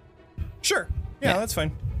 sure. Yeah, Yeah. that's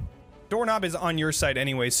fine. Doorknob is on your side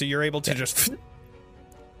anyway, so you're able to just...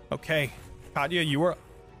 Okay. Katya, you were...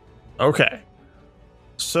 Okay.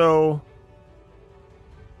 So,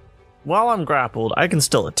 while I'm grappled, I can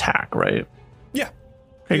still attack, right? Yeah.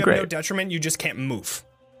 Okay, You have great. no detriment, you just can't move.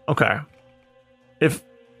 Okay. If...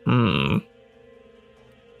 Oh,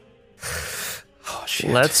 shit.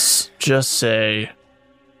 Let's just say,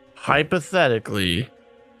 hypothetically,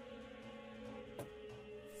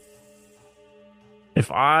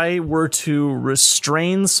 if I were to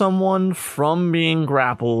restrain someone from being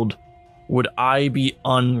grappled, would I be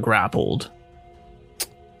ungrappled?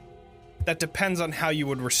 That depends on how you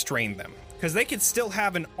would restrain them. Because they could still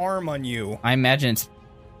have an arm on you. I imagine it's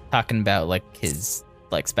talking about like his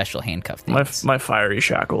like special handcuff things. My fiery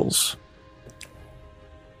shackles.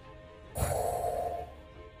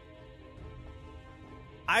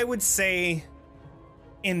 I would say,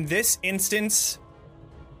 in this instance,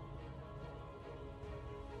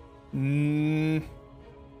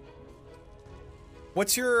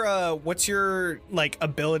 What's your like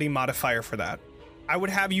ability modifier for that? I would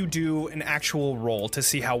have you do an actual roll to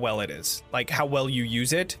see how well it is, like how well you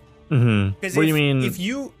use it. Mm-hmm. What do you mean? If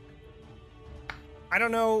you, I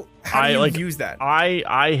don't know how do you use that.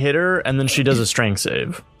 I hit her and then she does a strength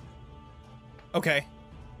save. Okay.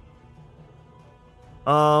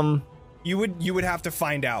 You would have to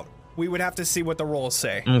find out. We would have to see what the rolls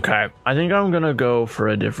say. Okay. I think I'm gonna go for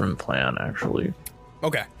a different plan, actually.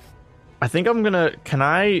 Okay. I think I'm gonna. Can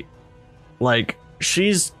I, like,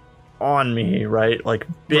 she's on me, right? Like,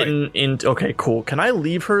 bitten into. Okay, cool. Can I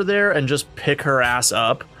leave her there and just pick her ass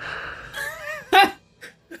up?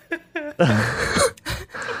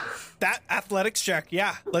 That athletics check,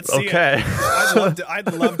 yeah. Let's see. Okay. It.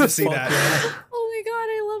 I'd love to see that. Oh my god,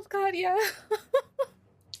 I love Katya.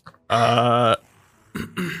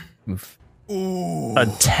 Ooh. A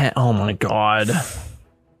 10. Oh my god.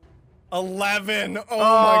 11. Oh my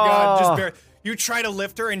god. Just barely. You try to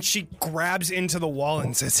lift her and she grabs into the wall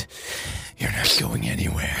and says, "You're not going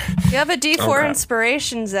anywhere." You have a D4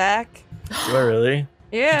 inspiration, Zach. Do I really?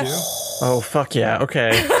 Yeah. Oh, fuck yeah.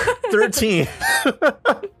 Okay. 13.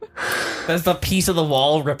 Does the piece of the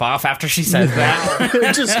wall rip off after she says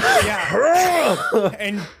that? Just. Yeah.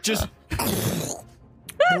 And just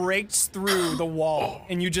breaks through the wall.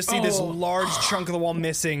 And you just see this large chunk of the wall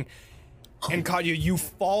missing. And Katya, you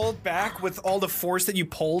fall back with all the force that you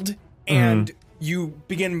pulled. And you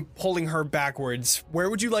begin pulling her backwards. Where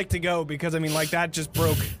would you like to go? Because, I mean, like, that just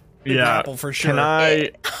broke the grapple for sure. Can I,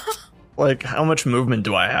 like, how much movement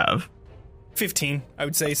do I have? 15, I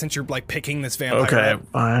would say, since you're, like, picking this vampire up.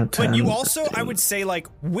 5, 10, But you also, 15. I would say, like,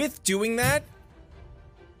 with doing that,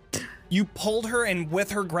 you pulled her, and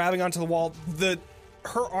with her grabbing onto the wall,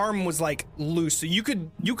 her arm was, like, loose. So you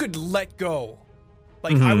could let go.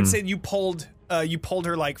 Like, I would say you pulled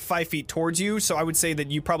her like 5 feet towards you, so I would say that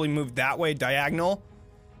you probably moved that way, diagonal.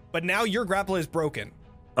 But now your grapple is broken.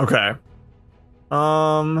 Okay.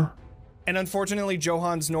 And unfortunately,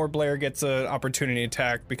 Johans nor Blair gets an opportunity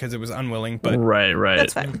attack because it was unwilling. But Right.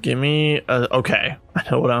 That's fine. Give me okay. I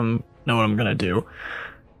know what I'm gonna do.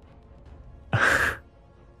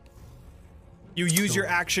 you use your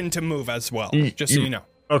action to move as well, just so you know.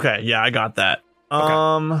 Okay, yeah, I got that.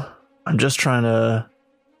 Okay. I'm just trying to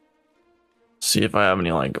see if I have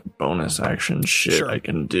any like bonus action shit I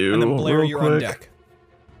can do. And then Blair, real you're quick. on deck.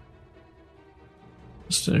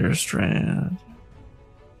 Steer strand.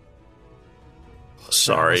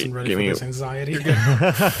 Sorry, wasn't ready give for me. this anxiety.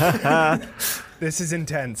 This is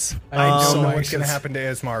intense. I'm I don't so know what's gonna anxious. happen to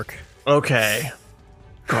Ismark. Okay.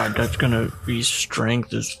 God, that's gonna be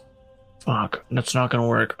strength as fuck. That's not gonna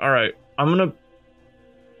work. All right, I'm gonna.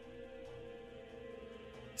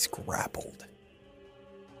 He's grappled.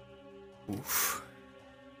 Oof.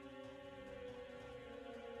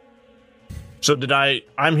 So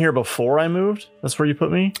I'm here before I moved? That's where you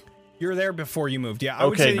put me? You're there before you moved. Yeah, I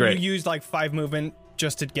would Okay, say great. you used like 5 movement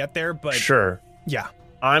just to get there, but Sure. yeah.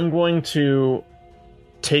 I'm going to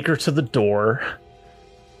take her to the door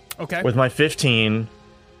Okay. with my 15,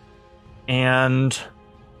 and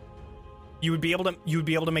You would be able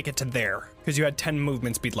to make it to there because you had 10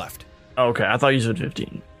 movement speed left. okay, I thought you said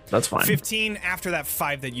 15. That's fine. 15 after that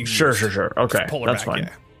 5 that you Sure. used. Okay, Just pull her that's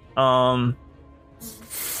back, fine.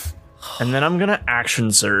 And then I'm gonna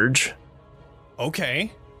action surge, yeah.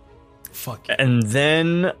 Okay. Fuck. and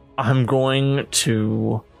then I'm going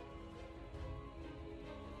to.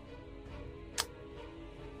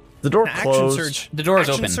 The door Action closed. surge. The door is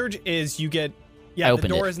action open. surge is you get. I Yeah, the opened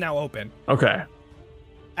door it. is now open. Okay.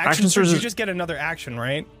 Action surge surge, you is- just get another action,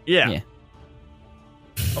 right? Yeah. Yeah.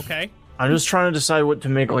 Okay. I'm just trying to decide what to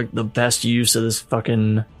make like the best use of this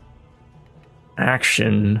fucking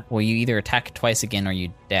action. Well, you either attack twice again or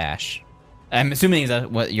you dash. I'm assuming that's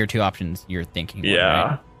what your 2 options you're thinking. Yeah.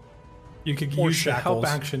 Right? You could Or use the help shackles.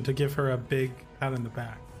 action to give her a big pat in the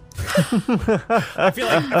back. I feel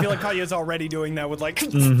like Katya's already doing that with like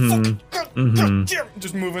just moving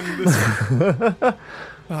this.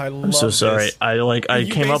 I love I'm so sorry. this. I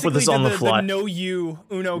You came up with this basically on the did fly. The no you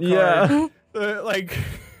Uno card. Yeah. Like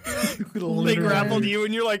they grappled you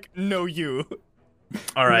and you're like no you.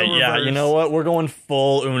 All right, Uno yeah, reverse. you know what? We're going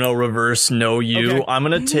full Uno reverse, no you. Okay. I'm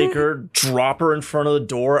going to take her, drop her in front of the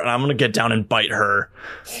door, and I'm going to get down and bite her.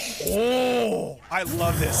 Oh, I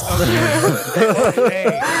love this.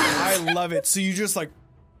 Okay. I love it. So you just like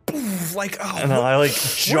And I like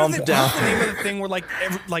jump down. What's the name of the thing where like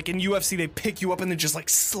in UFC they pick you up and then just like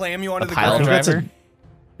slam you onto the Pile ground? driver.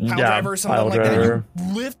 Pile Yeah, driver or something pile like driver. that.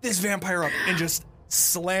 You lift this vampire up and just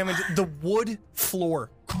slam it. The wood floor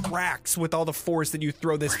cracks with all the force that you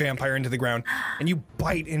throw this vampire into the ground, and you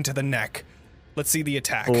bite into the neck. Let's see the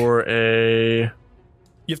attack. For a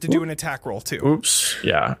You have to do an attack roll too. Oops.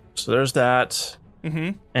 Yeah. So there's that.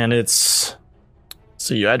 Mm-hmm. And it's...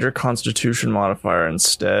 So you add your Constitution modifier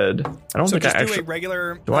instead. I don't think I actually... do a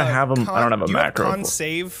regular... Do I have them? I don't have a macro. Do you have con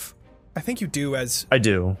save? I think you do as... I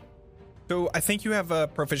do. So I think you have a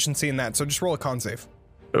proficiency in that, so just roll a con save.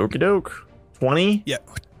 Okie doke. 20? Yeah.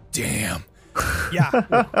 Damn.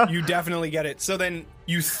 Yeah, you definitely get it. So then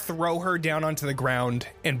you throw her down onto the ground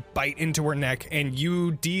and bite into her neck, and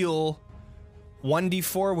you deal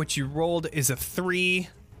 1d4, which you rolled is a 3.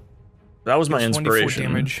 That was my It's 1d4 inspiration.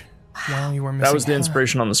 damage. Well, you were missing. That was the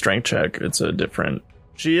inspiration on the strength check. It's a different...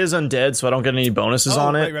 She is undead, so I don't get any bonuses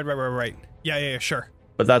on it. Right. Yeah, sure.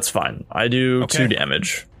 But that's fine. I do 2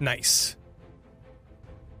 damage. Nice.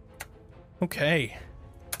 Okay.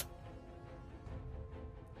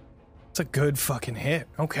 It's a good fucking hit.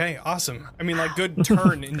 Okay, awesome. I mean, like, good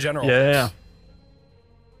turn in general. Yeah.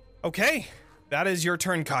 Okay, that is your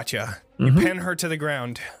turn, Katya. You pin her to the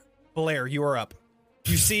ground. Blair, you are up.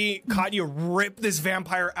 You see Katya rip this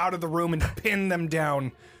vampire out of the room and pin them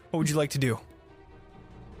down. What would you like to do?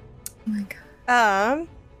 Oh my god.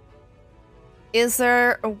 Is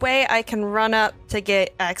there a way I can run up to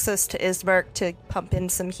get access to Ismark to pump in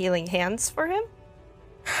some healing hands for him?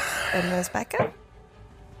 And those back up?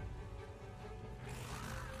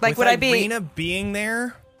 Like, With would I be... Irina being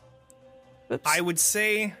there, Oops. I would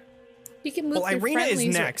say... You can move Well, Irina is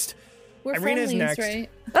next. We're Irina is friendlies, next.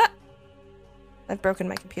 right? I've broken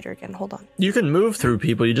my computer again. Hold on. You can move through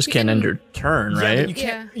people, you just can't end your turn, Yeah, right? you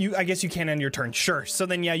can't. I guess you can't end your turn. Sure. So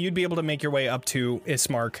then, yeah, you'd be able to make your way up to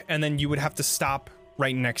Ismark, and then you would have to stop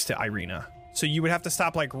right next to Irina. So you would have to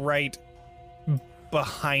stop like right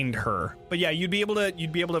behind her. But yeah, you'd be able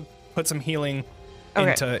to put some healing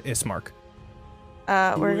into Ismark.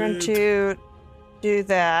 We're going to do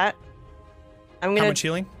that. How much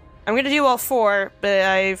healing? I'm going to do all 4, but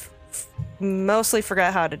I've mostly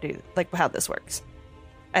forgot how to do how this works.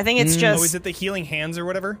 I think it's just... Oh, is it the healing hands or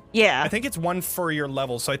whatever? Yeah. I think it's 1 for your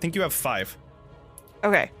level, so I think you have 5.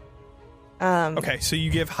 Okay. Okay, so you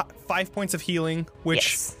give 5 points of healing,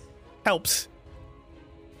 which helps.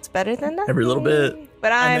 It's better than nothing. Every little bit.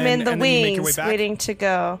 But I'm in the and then you make your way wings back? waiting to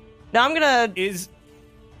go. No, I'm going to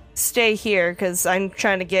stay here because I'm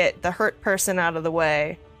trying to get the hurt person out of the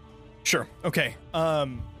way. Sure. Okay.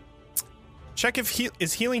 Check if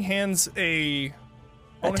is healing hands a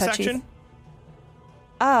bonus action?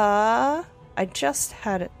 I just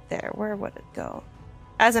had it there. Where would it go?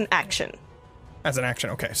 As an action. As an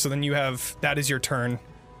action. Okay. So then you have that is your turn.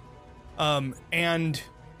 And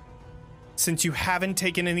since you haven't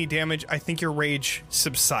taken any damage, I think your rage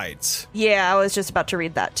subsides. Yeah, I was just about to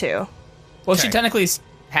read that too. Well, she technically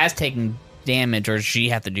has taken damage, or she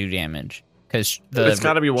have to do damage. Because it's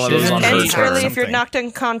got to be one of those on her ends turn. early if you're knocked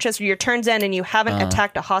unconscious, your turn's end, and you haven't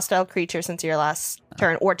attacked a hostile creature since your last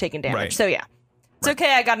turn or taken damage. Right. So yeah, it's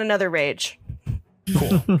okay. I got another rage.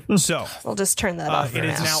 Cool. So we'll just turn that off. It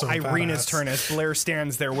is now So Irina's badass. turn as Blair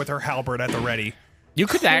stands there with her halberd at the ready. You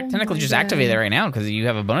could technically just activate it right now because you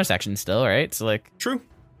have a bonus action still, right? So like, True.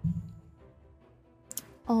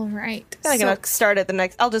 All right. I'm gonna start at the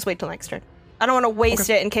next. I'll just wait till next turn. I don't want to waste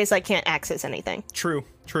it in case I can't access anything. True.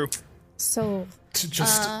 So To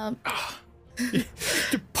just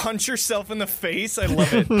To punch yourself in the face, I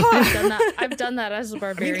love it. I've done that as a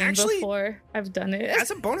barbarian actually, before. I've done it.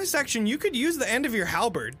 As a bonus action, you could use the end of your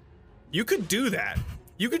halberd. You could do that.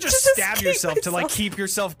 You could just Just stab keep yourself to like myself. keep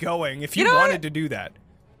yourself going if you, You know wanted what? to do that.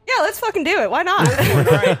 Yeah, let's fucking do it. Why not? All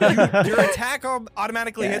right, your attack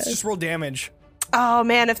automatically hits. Just roll damage. Oh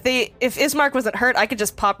man, if Ismark wasn't hurt, I could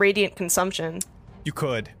just pop radiant consumption. You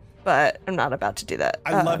could. But I'm not about to do that.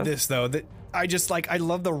 I love this though. That I just I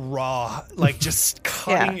love the raw, like just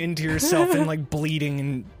cutting into yourself and like bleeding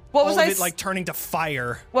and What was all I of it like turning to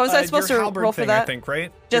fire. What was I supposed your to halberd roll for thing, that? I think,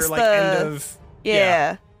 right? Just your, end the- of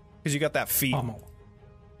Yeah. because you got that feat. pummel.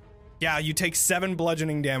 Yeah, you take 7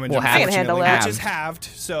 bludgeoning damage. Well, half. I can handle unfortunately, it. which is halved,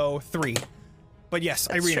 so 3. But yes,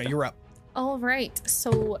 That's Irina, true. you're up. All right.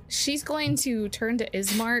 So she's going to turn to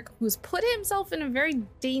Ismark, who's put himself in a very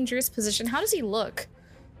dangerous position. How does he look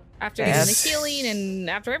after getting the healing and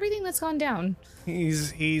after everything that's gone down?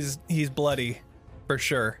 He's bloody, for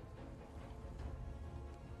sure.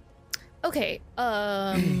 Okay.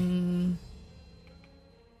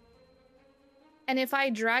 And if I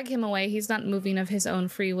drag him away, he's not moving of his own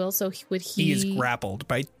free will. So would he? He is grappled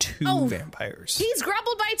by 2 Oh. vampires. He's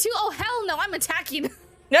grappled by 2. Oh hell no! I'm attacking.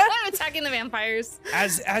 Yeah. I'm attacking the vampires.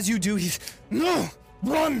 As you do, he's no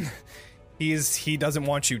run. He doesn't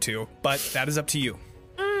want you to, but that is up to you.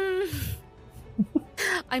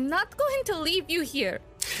 I'm not going to leave you here.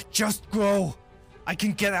 Just go. I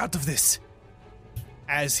can get out of this.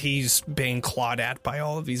 as he's being clawed at by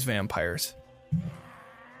all of these vampires.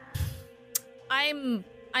 I'm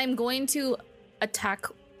going to attack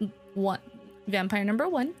vampire number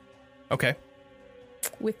 1. Okay.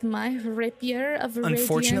 With my rapier of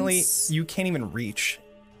Unfortunately, radiance. you can't even reach.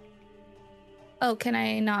 Oh, can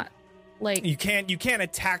I not? Like you can't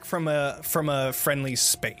attack from a friendly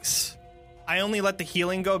space. I only let the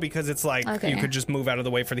healing go because it's like you could just move out of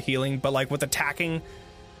the way for the healing, but like with attacking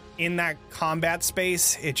in that combat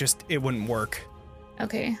space, it wouldn't work.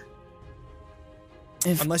 Okay.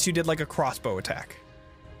 Unless you did like a crossbow attack.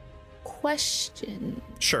 Question.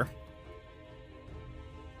 Sure.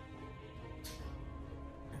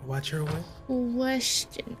 Watch your way.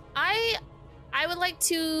 Question. I would like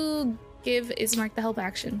to give Ismark the help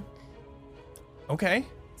action. Okay.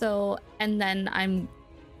 So, and then I'm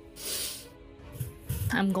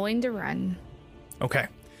going to run. Okay.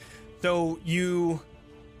 So you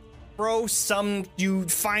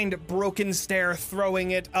find a broken stair,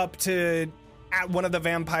 throwing it up at one of the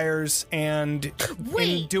vampires, and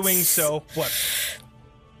in doing so, what?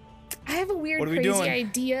 I have a weird, crazy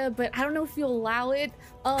idea, but I don't know if you'll allow it.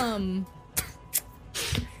 Could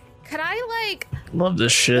I love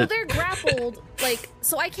this shit. Well, they're grappled,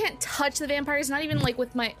 so I can't touch the vampires, not even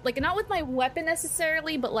with my not with my weapon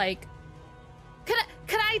necessarily, but could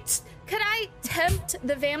I tempt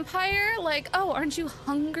the vampire? Oh, aren't you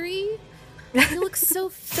hungry? You look so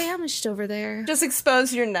famished over there. Just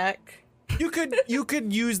expose your neck. You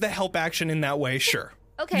could use the help action in that way, sure.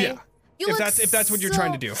 Okay. Yeah. If that's what you're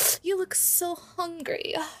trying to do. You look so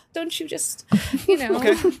hungry. Don't you just,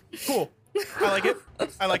 Okay, cool.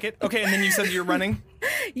 I like it. Okay, and then you said you're running?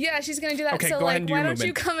 Yeah, she's gonna do that. Okay, so go ahead and do why your don't you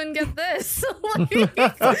movement. come and get this?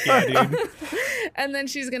 Fuck yeah, dude. And then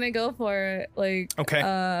she's gonna go for it. Okay.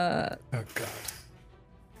 Oh god.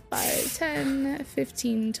 5, 10,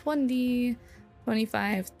 15, 20,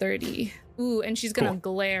 25, 30. Ooh, and she's gonna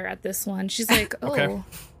glare at this one. She's like, oh. Okay.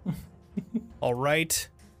 All right.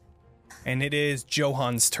 And it is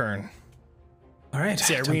Johan's turn. All right.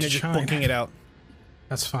 See, time Irina to just shine. booking it out.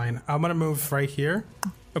 That's fine. I'm gonna move right here.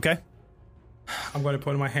 Okay. I'm going to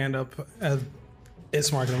put my hand up at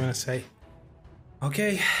Ismark and I'm going to say,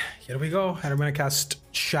 okay, here we go. And I'm going to cast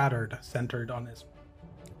Shattered, centered on Ismark.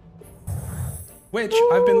 Which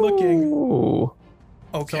I've been looking. Ooh.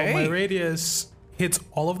 Okay. So my radius hits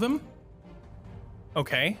all of them.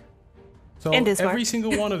 Okay. So And Ismark. every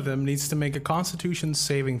single one of them needs to make a Constitution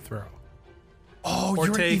saving throw. Oh, Or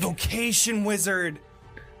you're an take- evocation wizard.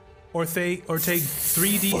 Or take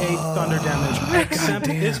 3d8 thunder damage, except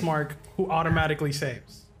Ismark, who automatically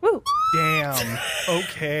saves. Woo. Damn.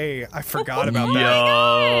 Okay. I forgot about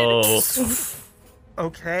that. Yo.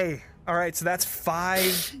 Okay. All right. So that's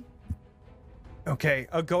 5. Okay.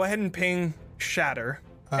 Go ahead and ping Shatter.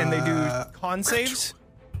 And they do con saves?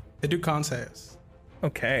 They do con saves.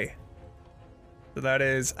 Okay. So that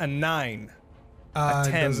is a 9. A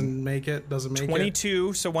 10. Doesn't make it.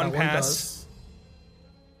 22. So one That pass. does.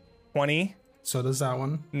 20. So does that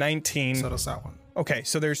one. 19. So does that one. Okay,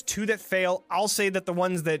 so there's 2 that fail. I'll say that the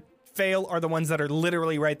ones that fail are the ones that are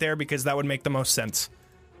literally right there because that would make the most sense.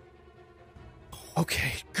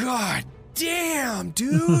 Okay, god damn,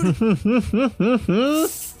 dude.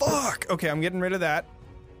 Fuck. Okay, I'm getting rid of that.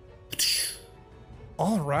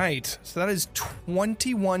 All right, so that is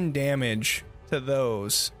 21 damage to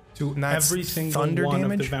those. To And that's every single thunder one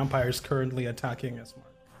damage? of the vampires currently attacking Ismark.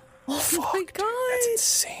 Oh Fuck, my dude, god. that's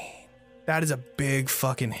insane. That is a big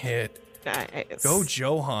fucking hit. Nice. Go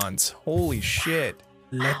Johans. Holy shit.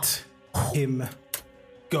 Let him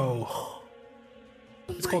go.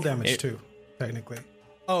 It's cold damage too, technically.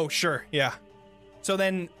 Oh, sure, yeah. So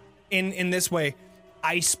then, in this way,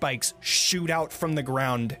 ice spikes shoot out from the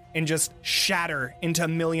ground and just shatter into a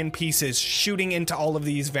million pieces, shooting into all of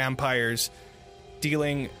these vampires,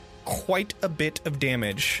 dealing quite a bit of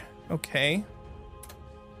damage. Okay.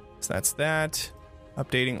 So that's that.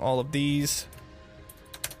 Updating all of these.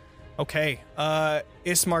 Okay,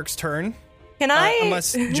 Ismark's turn. Can I?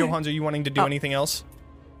 Unless, Johans, are you wanting to do anything else?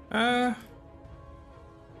 No,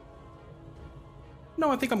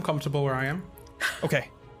 I think I'm comfortable where I am. Okay.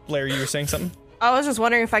 Blair, you were saying something? I was just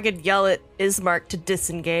wondering if I could yell at Ismark to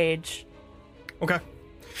disengage. Okay.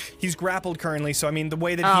 He's grappled currently, so I mean the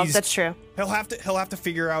way that he's that's true. he'll have to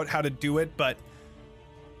figure out how to do it, but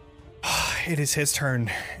it is his turn.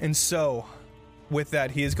 And so with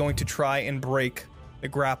that, he is going to try and break the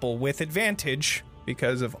grapple with advantage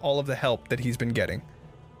because of all of the help that he's been getting.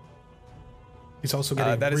 He's also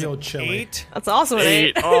getting That is real an chilly. 8 That's also an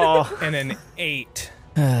 8. Oh. and an 8.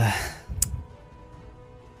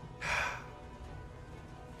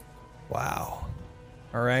 Wow.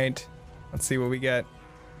 All right. Let's see what we get.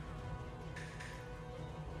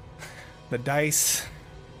 The dice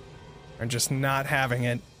are just not having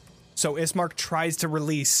it. So Ismark tries to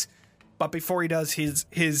release, but before he does,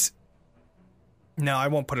 his no, I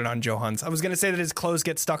won't put it on Johans. I was going to say that his clothes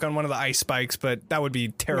get stuck on one of the ice spikes, but that would be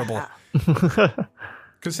terrible. Yeah.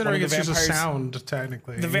 Considering it's just a sound,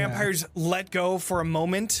 technically. The vampires let go for a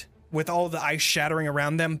moment with all the ice shattering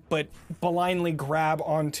around them, but blindly grab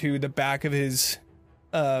onto the back of his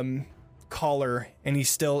collar, and he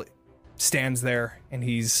still stands there, and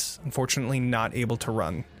he's unfortunately not able to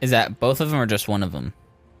run. Is that both of them or just one of them?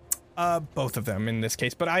 Both of them in this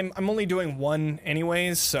case, but I'm only doing one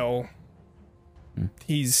anyways, so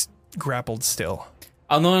he's grappled still.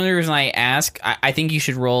 The only reason I ask, I think you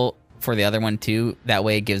should roll for the other one too. That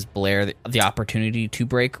way it gives Blair the opportunity to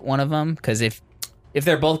break one of them, because if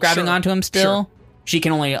they're both grabbing onto him still, she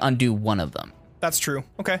can only undo one of them. That's true.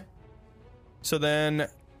 Okay. So then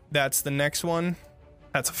that's the next one.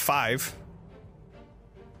 That's a 5.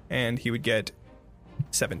 And he would get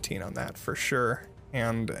 17 on that for sure.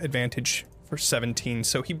 And advantage for 17.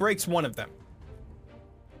 So he breaks one of them.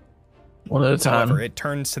 One at a time. However, it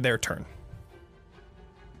turns to their turn.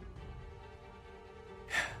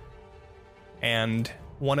 And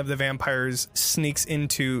one of the vampires sneaks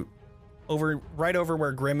into right over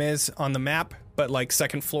where Grim is on the map, but like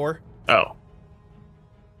second floor. Oh.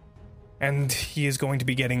 And he is going to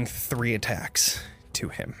be getting 3 attacks to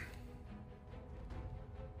him.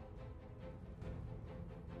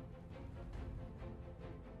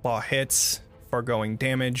 Claw hits, foregoing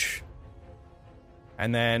damage.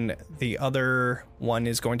 And then the other one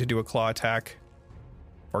is going to do a claw attack,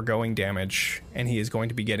 foregoing damage. And he is going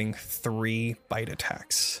to be getting 3 bite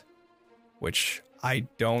attacks, which I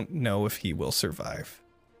don't know if he will survive.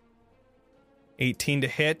 18 to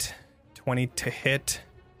hit, 20 to hit,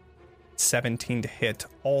 17 to hit,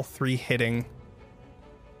 all 3 hitting.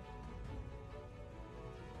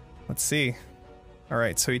 Let's see. All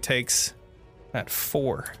right, so he takes that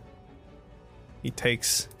 4. He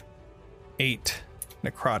takes 8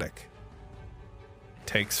 necrotic. He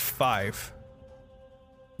takes 5.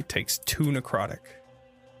 He takes 2 necrotic.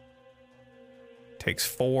 Takes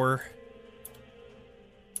 4.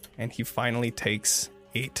 And he finally takes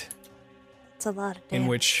 8. That's a lot of damage. In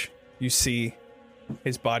which you see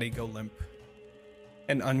his body go limp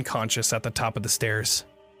and unconscious at the top of the stairs.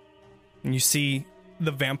 And you see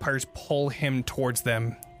the vampires pull him towards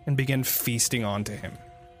them and begin feasting onto him.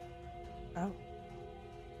 Oh.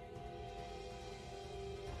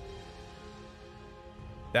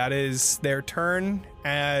 That is their turn,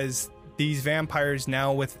 as these vampires,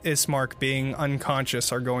 now with Ismark being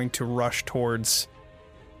unconscious, are going to rush towards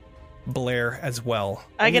Blair as well.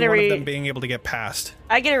 I get one of them being able to get past.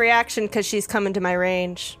 I get a reaction because she's coming to my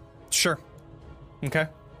range. Sure. Okay.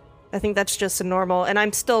 I think that's just a normal, and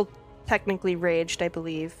I'm still technically raged, I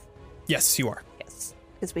believe. Yes, you are. Yes,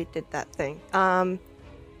 because we did that thing.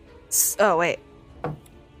 Oh, wait.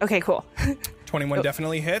 Okay, cool. 21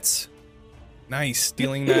 definitely hits. Nice.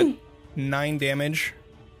 Dealing that 9 damage.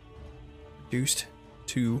 Reduced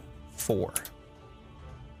to 4.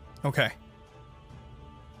 Okay.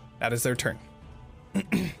 That is their turn.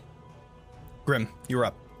 Grim, you're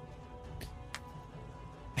up.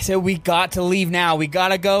 I said we got to leave now. We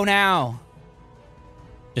gotta go now.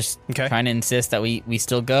 Just Okay. trying to insist that we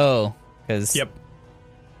still go, because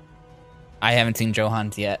I haven't seen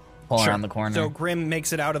Johans yet. Pulling around the corner. So Grim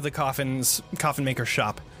makes it out of the coffin maker's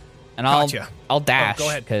shop. And I'll Gotcha. dash. Go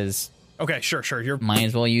ahead. Because Okay, sure. You're might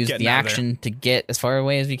as well use getting the out of there. action to get as far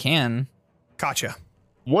away as we can. Gotcha.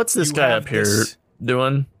 What's this You guy have up here this-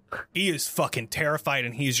 doing? He is fucking terrified,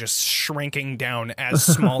 and he's just shrinking down as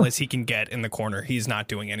small as he can get in the corner. He's not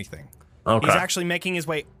doing anything. Okay. He's actually making his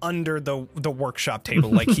way under the workshop table,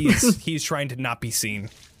 like he's trying to not be seen.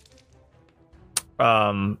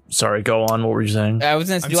 Sorry, go on. What were you saying? I was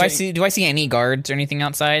gonna, do I see any guards or anything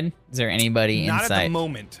outside? Is there anybody Not inside? at the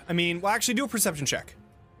moment. I mean, well, actually, do a perception check.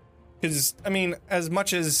 Because I mean, as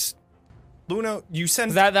much as Luna, you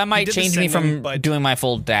sent That might you did change send me from them, but doing my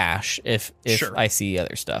full dash if Sure. I see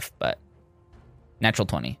other stuff. But natural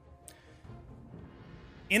 20.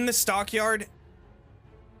 in the stockyard,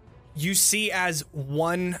 you see as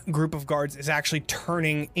one group of guards is actually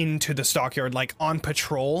turning into the stockyard, like on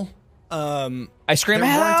patrol. I scream, There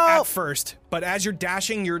weren't at help! first, but as you're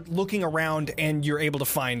dashing, you're looking around and you're able to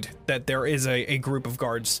find that there is a group of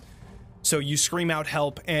guards. So you scream out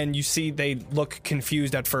help, and you see they look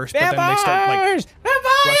confused at first, but then they start like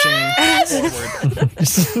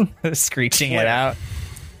rushing forward. Screeching it out.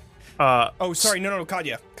 Oh, sorry, no,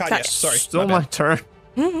 Kadya, sorry, Still my my bad. turn.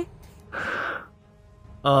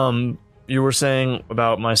 You were saying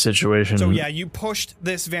about my situation. So yeah, you pushed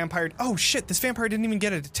this vampire. Oh shit, this vampire didn't even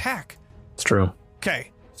get an attack. It's true. Okay,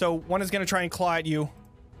 so one is going to try and claw at you.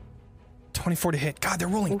 24 to hit. God, they're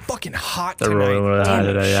rolling fucking hot They're tonight. rolling hot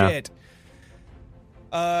today, yeah. Shit.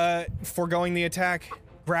 Foregoing the attack,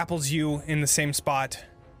 grapples you in the same spot.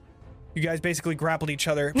 You guys basically grappled each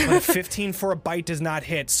other, but 15 for a bite does not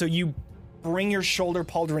hit, so you bring your shoulder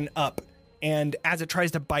pauldron up, and as it tries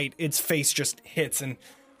to bite, its face just hits and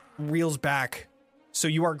reels back. So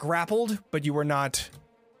you are grappled, but you are not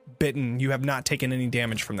bitten. You have not taken any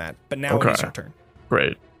damage from that. But now it is your turn.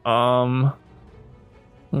 Great. I'm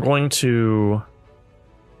going to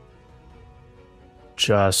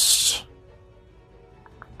just...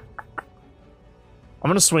 I'm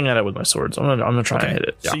going to swing at it with my swords. I'm going to try and hit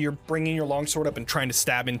it. Yeah. So you're bringing your longsword up and trying to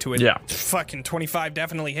stab into it. Yeah. Fucking 25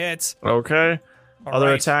 definitely hits. Okay. All Other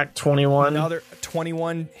right. attack, 21. Another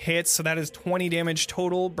 21 hits, so that is 20 damage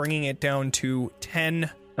total, bringing it down to 10.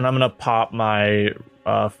 And I'm going to pop my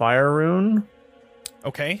fire rune.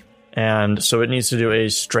 Okay. And so it needs to do a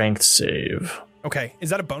strength save. Okay. Is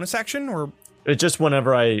that a bonus action or? It's just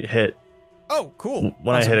whenever I hit. Oh, cool.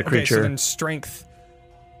 When I hit a creature. Okay, so then strength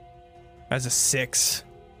as a 6.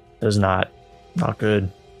 Is not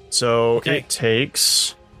good. So Okay. it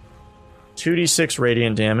takes 2d6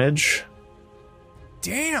 radiant damage.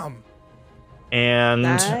 Damn. And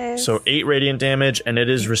Nice. so 8 radiant damage, and it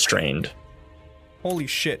is restrained. Holy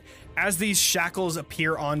shit. As these shackles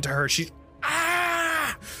appear onto her, she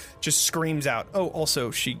just screams out. Oh, also,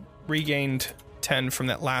 she regained 10 from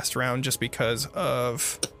that last round just because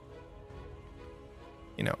of,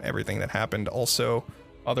 everything that happened. Also,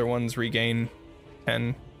 other ones regain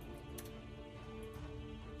 10.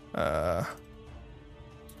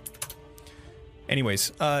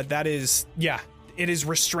 Anyways, that is, it is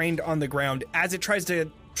restrained on the ground. As it tries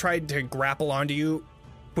to grapple onto you,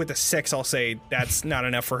 with a 6, I'll say that's not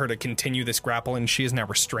enough for her to continue this grapple, and she is now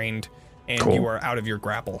restrained, and Cool. you are out of your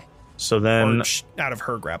grapple. So then... Or out of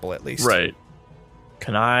her grapple, at least. Right.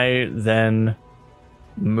 Can I then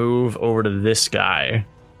move over to this guy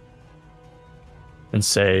and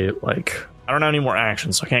say, like, I don't have any more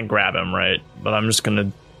actions, so I can't grab him, right? But I'm just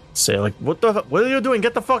gonna say, like, what are you doing?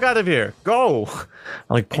 Get the fuck out of here! Go!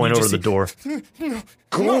 I like point over to the door.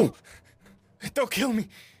 Go! No. They'll kill me.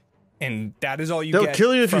 And that is all you They'll get.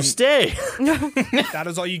 kill you if you stay. That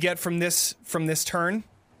is all you get from this turn.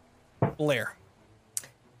 Blair.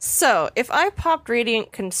 So, if I popped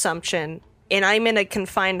Radiant Consumption and I'm in a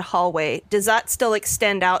confined hallway, does that still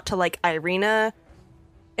extend out to, like, Irina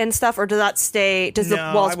and stuff, or does that stay... Does the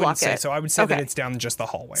walls I wouldn't block say it? so. I would say that Okay. it's down just the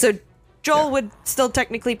hallway. So, Joel would still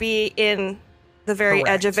technically be in the very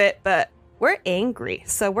edge of it, but we're angry,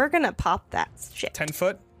 so we're gonna pop that shit. 10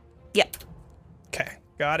 foot? Yep. Okay,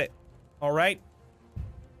 got it. All right.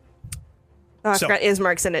 Oh, I So- forgot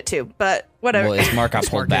Ismark's in it too, but whatever. Well, Ismark got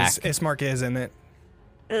pulled back. Ismark is in it.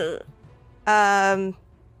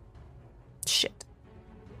 Shit.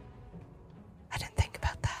 I didn't think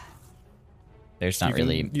about that. There's not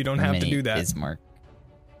really. You don't have to many do that. Ismark.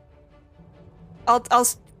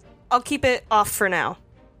 I'll keep it off for now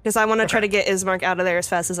because I want to try to get Ismark out of there as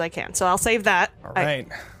fast as I can. So I'll save that. All right.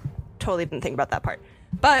 I totally didn't think about that part.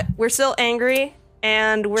 But we're still angry,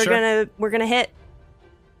 and we're Sure. gonna hit.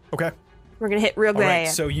 Okay. We're gonna hit real All right,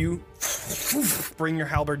 good. so you bring your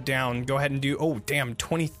halberd down. Go ahead and do,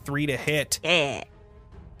 23 to hit. Yeah.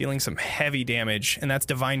 Dealing some heavy damage, and that's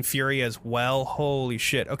Divine Fury as well. Holy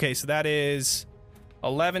shit. Okay, so that is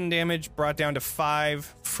 11 damage, brought down to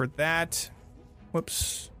 5 for that.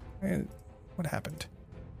 Whoops. What happened?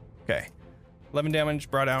 Okay. 11 damage,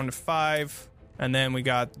 brought down to 5. And then we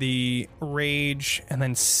got the Rage, and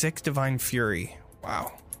then 6 Divine Fury.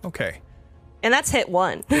 Wow. Okay. And that's hit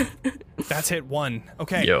 1. That's hit 1.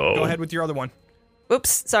 Okay. Yo. Go ahead with your other one.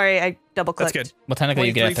 Oops, sorry, I double clicked. That's good. Well, technically,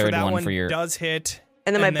 you get a 23 third that one for your. does hit.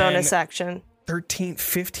 And then my bonus action.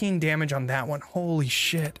 15 damage on that one. Holy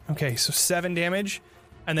shit. Okay, so 7 damage.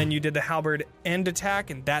 And then you did the halberd end attack,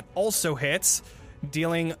 and that also hits,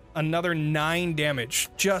 dealing another 9 damage.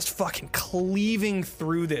 Just fucking cleaving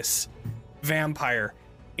through this vampire.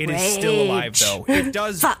 It is still alive, though. It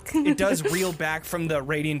does it does reel back from the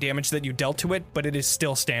radiant damage that you dealt to it, but it is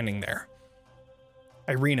still standing there.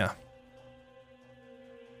 Irina.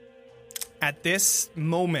 At this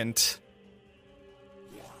moment,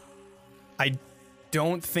 I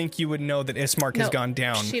don't think you would know that Ismark has gone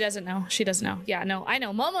down. She doesn't know. She doesn't know. Yeah, no, I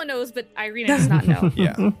know. Momo knows, but Irina does not know.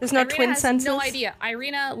 Yeah. There's no Irina twin has senses. no idea.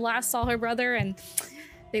 Irina last saw her brother, and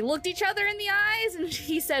they looked each other in the eyes, and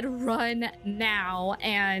he said, "Run now,"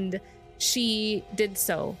 and she did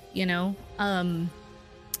so.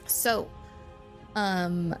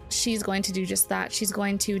 She's going to do just that. She's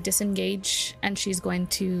going to disengage, and she's going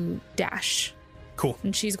to dash. Cool.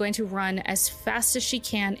 And she's going to run as fast as she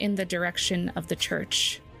can in the direction of the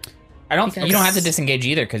church. You don't Because- have to disengage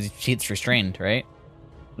either because she's restrained, right?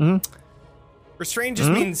 Restrain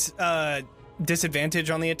just means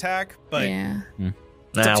disadvantage on the attack, but Yeah.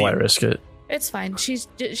 Nah, to why you. risk it? It's fine. She's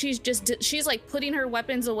like putting her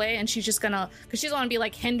weapons away, and she's just gonna, because she doesn't want to be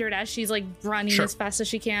like hindered as she's like running Sure. as fast as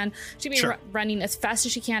she can. She'd be Sure. running as fast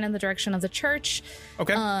as she can in the direction of the church.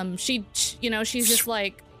 okay. She's just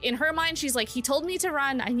like, in her mind, she's like, he told me to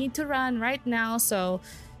run. I need to run right now. So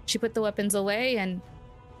she put the weapons away, and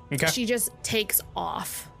Okay. she just takes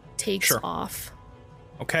off. Sure.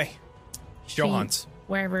 Okay. She- Johans.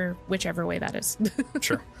 whichever way that is.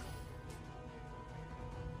 Sure.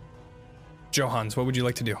 Johans, what would you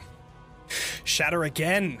like to do? Shatter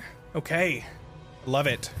again. Okay. Love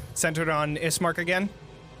it. Centered on Ismark again?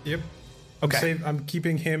 Yep. Okay. I'm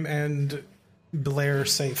keeping him and Blair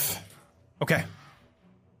safe. Okay.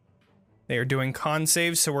 They are doing con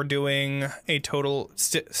saves, so we're doing a total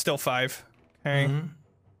still 5. Okay.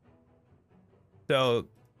 So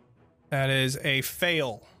that is a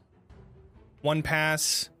fail. 1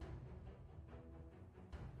 pass.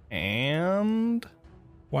 And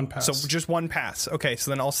One pass. so just 1 pass. Okay,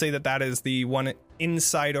 so then I'll say that is the one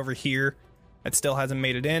inside over here that still hasn't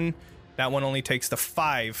made it in. That one only takes the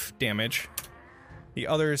 5 damage. The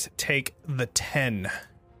others take the 10.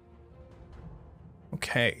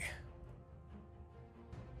 Okay.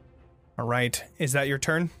 All right. Is that your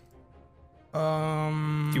turn? Do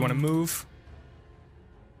you want to move?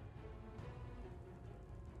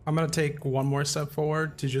 I'm gonna take one more step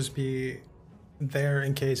forward to just be there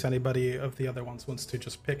in case anybody of the other ones wants to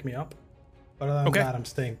just pick me up. But other than Okay. that, I'm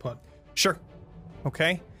staying put. Sure.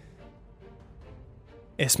 Okay.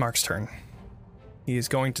 Ismark's turn. He is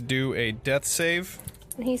going to do a death save.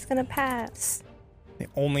 And he's gonna pass. The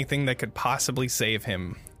only thing that could possibly save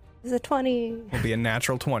him It's a 20. will be a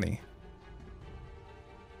natural 20.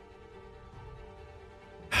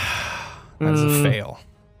 That is a fail.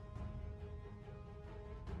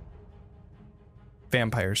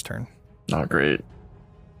 Vampire's turn. Not great.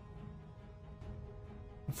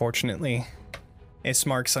 Unfortunately,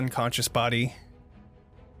 Ismark's unconscious body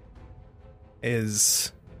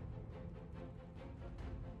is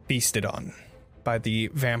feasted on by the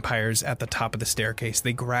vampires at the top of the staircase.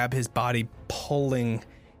 They grab his body, pulling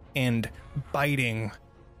and biting.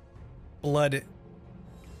 Blood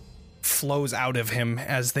flows out of him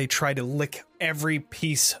as they try to lick every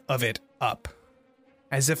piece of it up,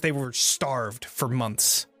 as if they were starved for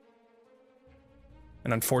months.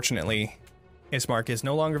 And unfortunately, Ismark is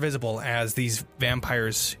no longer visible as these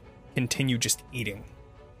vampires continue just eating.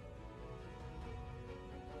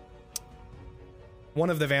 One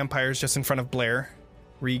of the vampires just in front of Blair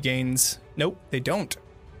regains... Nope, they don't.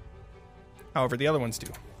 However, the other ones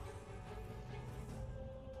do.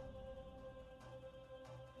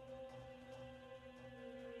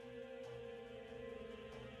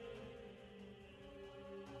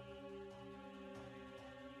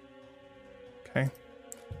 Okay.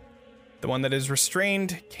 The one that is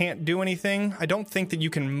restrained can't do anything. I don't think that you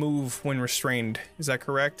can move when restrained. Is that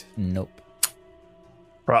correct? Nope.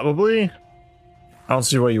 Probably. I don't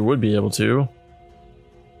see why you would be able to.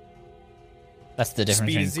 That's the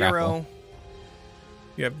difference Speed between 0. grapple.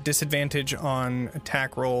 You have disadvantage on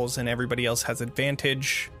attack rolls, and everybody else has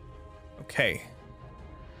advantage. Okay.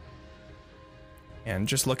 And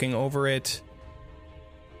just looking over it.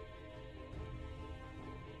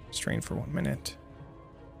 Restrained for 1 minute.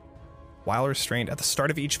 While restrained, at the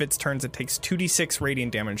start of each of its turns, it takes 2d6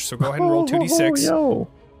 radiant damage. So go ahead and roll 2d6. Yo.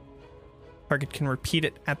 Target can repeat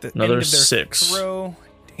it at the Another end of their 6. throw.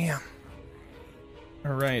 Damn.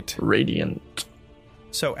 All right. Radiant.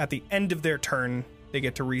 So at the end of their turn, they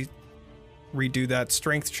get to redo that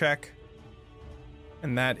strength check.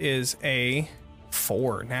 And that is a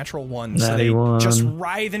 4, natural 1. So Natty they one. just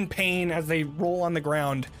writhe in pain as they roll on the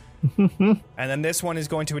ground. And then this one is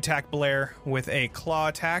going to attack Blair with a claw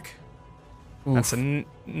attack. That's a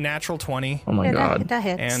natural 20. Oh my Yeah, god. that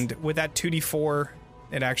hits. And with that 2d4,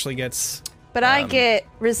 it actually gets... But I get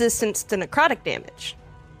resistance to necrotic damage.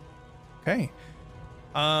 Okay.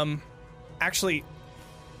 Actually,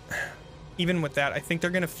 even with that, I think they're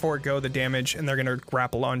going to forego the damage and they're going to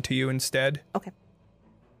grapple onto you instead. Okay.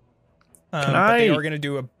 But they are going to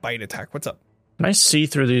do a bite attack. What's up? Can I see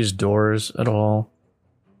through these doors at all?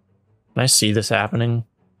 Can I see this happening?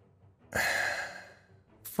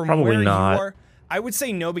 From Probably where not. you are, I would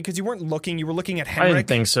say no because you weren't looking. You were looking at I Henrik. didn't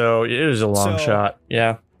think so. It was a long So- shot.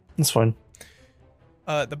 Yeah, that's fine.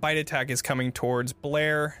 The bite attack is coming towards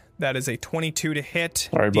Blair. That is a 22 to hit,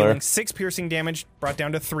 Sorry, Blair. dealing 6 piercing damage, brought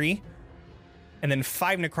down to 3. and then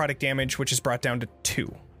 5 necrotic damage, which is brought down to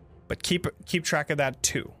 2. But keep track of that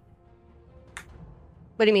too.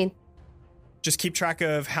 What do you mean? Just keep track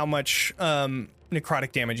of how much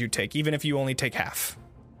necrotic damage you take, even if you only take half.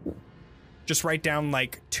 Just write down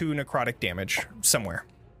like 2 necrotic damage somewhere.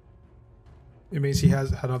 It means he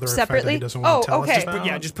has another effect that Separately? he doesn't want to tell okay. us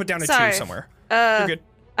about. Just put down a Sorry. 2 somewhere. You're good.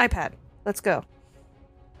 iPad. Let's go.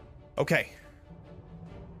 Okay.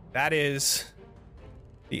 That is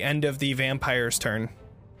the end of the vampire's turn.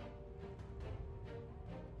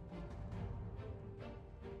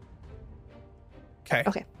 Okay.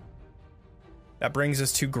 Okay. That brings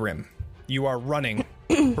us to Grim. You are running,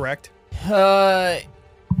 correct?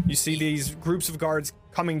 You see these groups of guards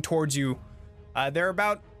coming towards you. They're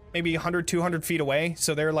about maybe 100, 200 feet away,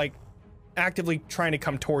 so they're like actively trying to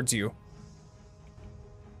come towards you.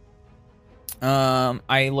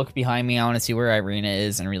 I look behind me. I want to see where Irina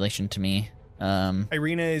is in relation to me.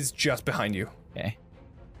 Irina is just behind you. Okay.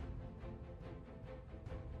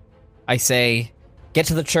 I say, get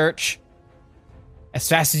to the church as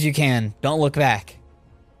fast as you can. Don't look back.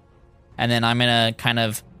 And then I'm gonna kind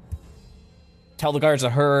of tell the guards to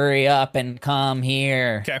hurry up and come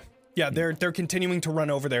here. Okay. Yeah, they're continuing to run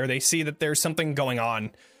over there. They see that there's something going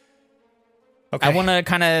on. Okay. I want to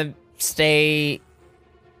kind of stay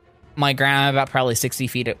my ground about probably 60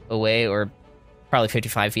 feet away, or probably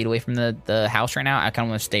 55 feet away from the house right now. I kind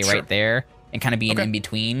of want to stay right there and kind of be in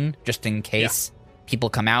between, just in case people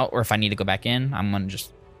come out, or if I need to go back in, I'm going to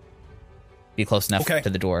just be close enough to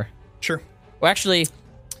the door. Sure. Well, actually,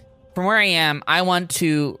 from where I am, I want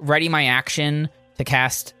to ready my action to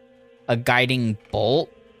cast a guiding bolt.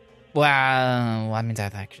 Well, that means I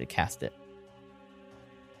have to actually cast it.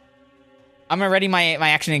 I'm going to ready my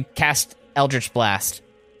action to cast Eldritch Blast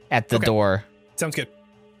at the door. Sounds good.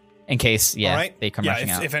 In case, All right. they come rushing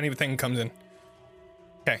out. If anything comes in.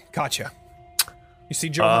 Okay, gotcha. You see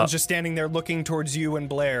Johan's just standing there looking towards you and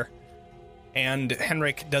Blair. And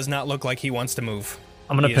Henrik does not look like he wants to move.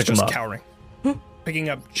 I'm going to pick him up. Cowering. Picking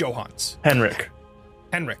up Johans. Henrik.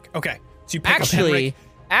 Okay. So you pick up Henrik.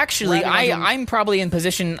 Actually, I'm probably in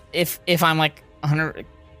position, if I'm like 100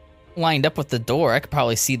 lined up with the door, I could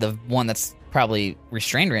probably see the one that's probably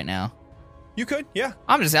restrained right now. You could, yeah.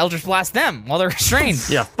 I'm just Eldritch Blast them while they're restrained.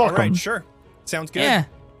 Yeah, fuck All right, them. sure. Sounds good. Yeah.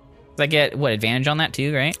 Does I get, advantage on that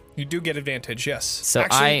too, right? You do get advantage, yes. So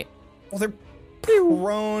actually, well, they're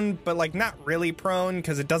prone, but like not really prone,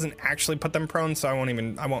 because it doesn't actually put them prone, so I won't.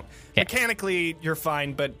 Okay. Mechanically, you're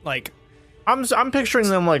fine, but like... I'm picturing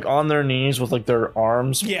them like on their knees with like their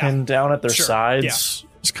arms pinned down at their sides.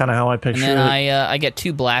 It's kind of how I picture and then it. I get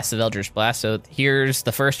 2 blasts of Eldritch Blast. So here's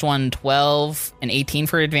the first one, 12 and 18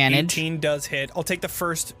 for advantage. 18 does hit. I'll take the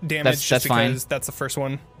first damage That's fine. because that's the first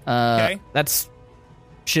one. Okay. That's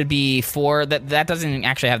should be 4. That doesn't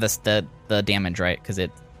actually have the damage, right? Because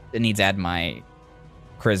it needs to add my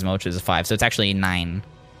charisma, which is a 5. So it's actually 9.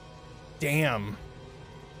 Damn.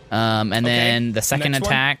 And then the second Next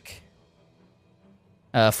one? attack,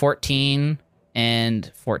 14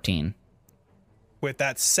 and 14. With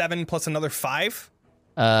that 7 plus another 5?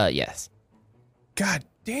 Yes. God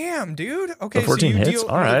damn, dude. Okay, The 14 so you hits? deal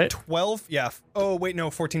All right. 12. Yeah. Oh, wait,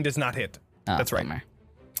 no, 14 does not hit. That's right. Bummer.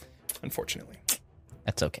 Unfortunately.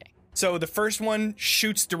 That's okay. So the first one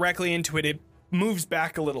shoots directly into it. It moves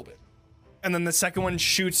back a little bit. And then the second one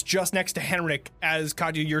shoots just next to Henrik as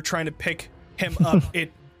Kaji, you're trying to pick him up.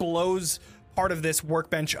 It blows part of this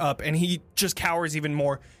workbench up, and he just cowers even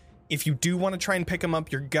more. If you do want to try and pick him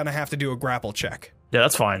up, you're going to have to do a grapple check. Yeah,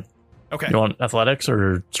 that's fine. Okay. You want athletics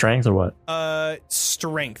or strength or what?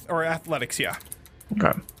 Strength or athletics, yeah.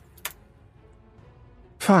 Okay.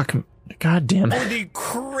 Fuck. God damn For it. the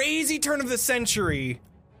crazy turn of the century.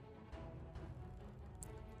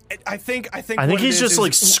 I think what he's it just is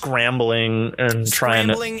like scrambling and trying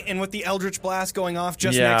to. scrambling, and with the Eldritch Blast going off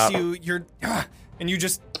just next to you, you're and you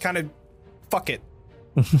just kind of fuck it.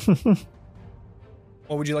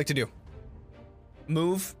 What would you like to do?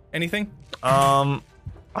 Move? Anything? I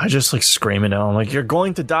just like screaming out. I'm like, you're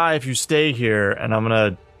going to die if you stay here, and I'm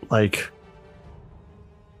gonna like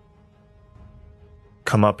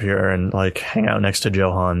come up here and like hang out next to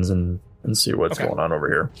Johans and see what's going on over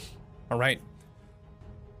here. All right.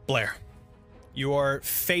 Blair, you are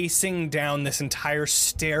facing down this entire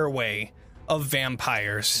stairway of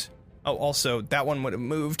vampires. Oh, also, that one would have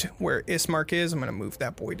moved where Ismark is. I'm going to move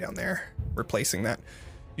that boy down there, replacing that.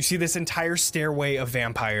 You see this entire stairway of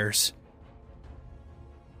vampires.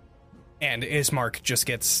 And Ismark just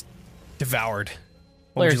gets devoured.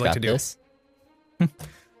 What would you like to do? This.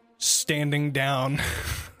 Standing down.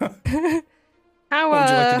 How, What would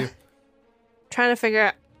you like to do? Trying to figure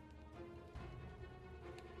out.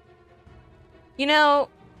 You know,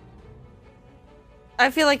 I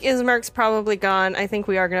feel like Ismark's probably gone. I think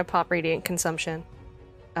we are going to pop Radiant Consumption.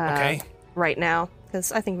 Okay. Right now,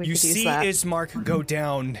 because I think we You could use see that. Ismark go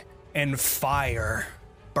down, and fire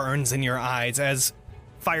burns in your eyes as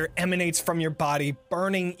fire emanates from your body,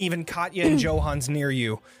 burning even Katya and Johans near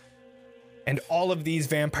you. And all of these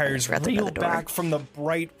vampires Right by reel the door. back from the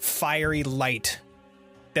bright, fiery light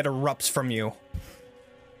that erupts from you.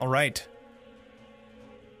 All right.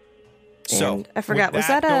 So, And I forgot, with was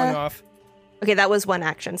that going a- off? Okay, that was one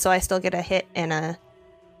action, so I still get a hit and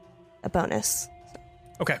a bonus.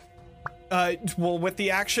 Okay. Well, with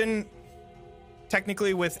the action,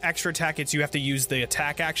 technically with extra attack, it's you have to use the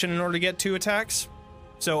attack action in order to get 2 attacks.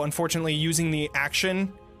 So, unfortunately, using the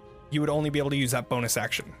action, you would only be able to use that bonus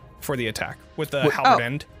action for the attack with the halberd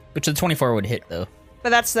end. Which the 24 would hit, though.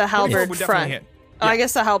 But that's the 24 halberd would front. definitely hit. Oh, I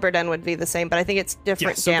guess the halberd end would be the same, but I think it's Yeah,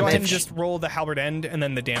 different so go ahead and damage. just roll the halberd end, and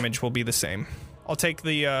then the damage will be the same. I'll take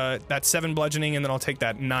the that 7 bludgeoning, and then I'll take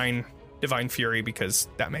that 9 divine fury because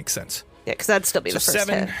that makes sense. Yeah, because that'd still be So the first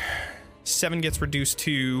 7, hit. 7 gets reduced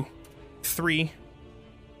to 3,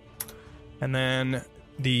 and then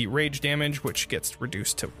the rage damage, which gets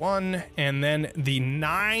reduced to 1, and then the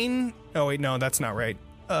 9. Oh wait, no, that's not right.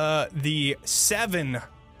 The 7.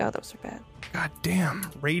 Oh, those are bad. God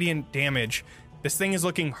damn, radiant damage. This thing is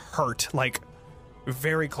looking hurt, like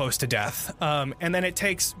very close to death. And then it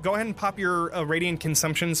takes. Go ahead and pop your radiant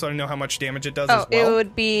consumption, so I know how much damage it does Oh, as well. it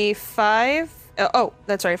would be 5. Oh,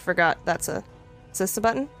 that's right. I forgot. Is this the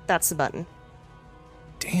button? That's the button.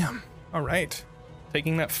 Damn. All right.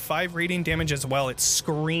 Taking that 5 radiant damage as well. It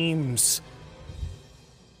screams.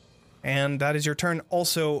 And that is your turn.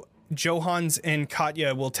 Also, Johans and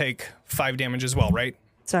Katya will take 5 damage as well, right?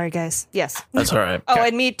 Sorry, guys. Yes. That's all right. Oh,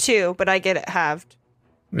 and me too, but I get it halved.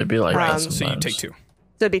 It'd be like that So you sometimes. take 2. So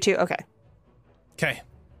it'd be 2. Okay. Okay.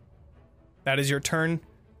 That is your turn.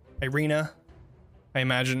 Irina, I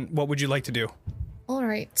imagine. What would you like to do? All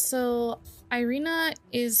right, so Irina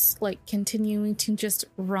is like continuing to just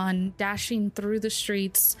run, dashing through the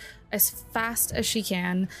streets as fast as she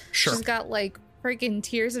can. Sure. She's got like freaking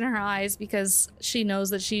tears in her eyes because she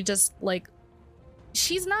knows that she just like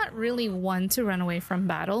she's not really one to run away from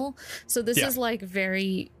battle. So this Yeah. is like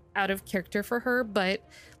very out of character for her, but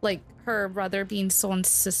like her brother being so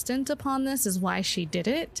insistent upon this is why she did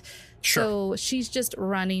it. Sure. So she's just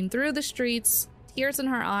running through the streets, tears in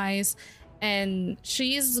her eyes, and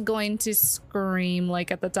she's going to scream like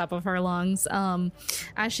at the top of her lungs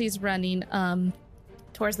as she's running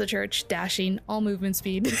towards the church, dashing all movement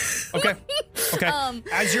speed. Okay. Okay.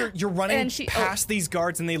 As you're running and she- past these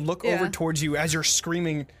guards and they look Yeah. over towards you as you're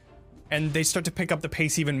screaming and they start to pick up the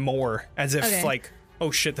pace even more as if Okay. like, oh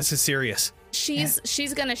shit, this is serious. She's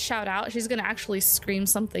gonna shout out. She's gonna actually scream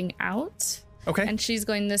something out. Okay. And she's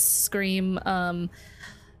going to scream,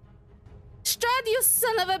 Strahd, you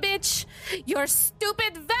son of a bitch! Your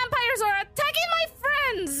stupid vampires are attacking my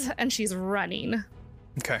friends! And she's running.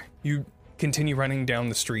 Okay. You continue running down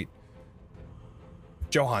the street.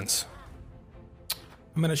 Johans.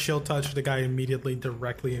 I'm gonna shield touch the guy immediately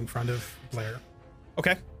directly in front of Blair.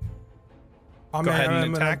 Okay. I'm Go ahead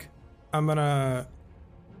and gonna- attack. I'm gonna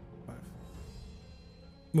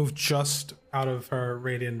move just out of her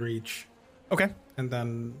radiant reach, Okay. and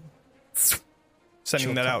then Sending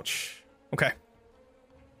shield that out. touch. Okay.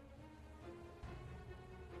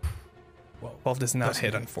 12 does not Doesn't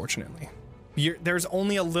hit, hit. unfortunately. There's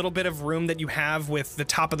only a little bit of room that you have with the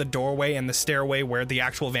top of the doorway and the stairway where the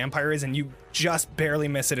actual vampire is, and you just barely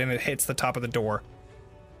miss it, and it hits the top of the door.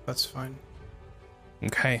 That's fine.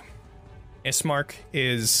 Okay. Ismark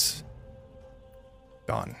is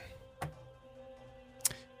gone.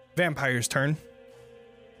 Vampire's turn.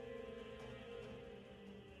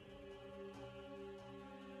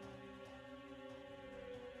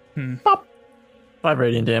 Pop. 5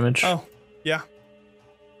 radiant damage. Oh, yeah.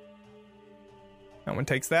 That one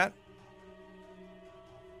takes that.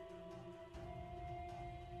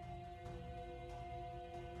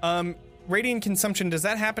 Radiant consumption, does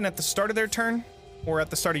that happen at the start of their turn or at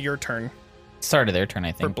the start of your turn Start of their turn,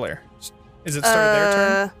 I for think. Blair? Is it start of their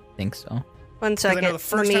turn? I think so. 1 Because I second. know the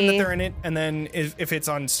first Let time that me- they're in it, and then if it's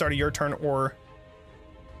on start of your turn or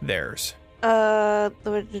theirs.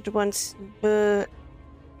 Once. You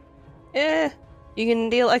can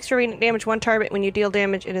deal extra radiant damage 1 target. When you deal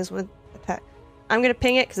damage, it is with attack. I'm gonna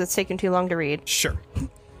ping it because it's taking too long to read. Sure.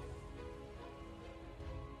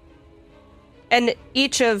 And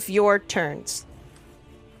each of your turns.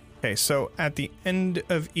 Okay, so at the end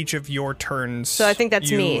of each of your turns, So I think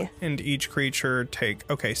that's you me. and each creature take.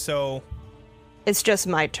 Okay, so It's just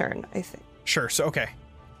my turn, I think. sure. So okay.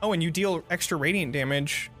 Oh, and you deal extra radiant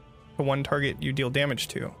damage. to one target you deal damage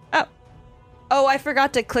to. Oh, I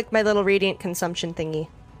forgot to click my little radiant consumption thingy.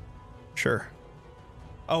 Sure.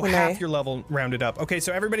 Oh, When half I- your level rounded up. Okay,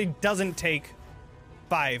 so everybody doesn't take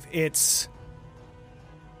 5. It's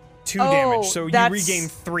 2 Oh, damage. So you that's- regain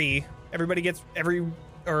 3. Everybody gets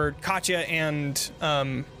Katya and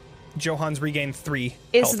Johans regain 3.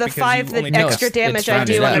 Is health the because 5 you the only No, took- extra it's damage I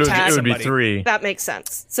rounded do up. on It attack? would be Somebody. 3. That makes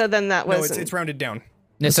sense. So then that No, was it's rounded down.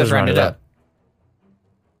 This is is rounded rounded up.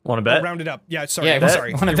 Want to Oh, bet? rounded up. Yeah, sorry. Yeah, I'm bet.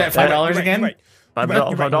 sorry. Wanna You're bet right. $5 You're right. again? You're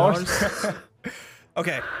right. $5?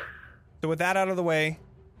 Okay. So with that out of the way,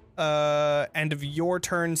 end of your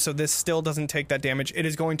turn, so this still doesn't take that damage. It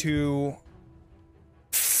is going to...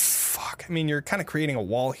 Fuck. I mean, you're kind of creating a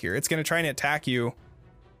wall here. It's going to try and attack you.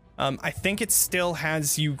 I think it still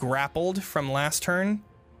has you grappled from last turn.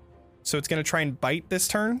 So it's going to try and bite this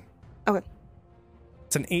turn. Okay.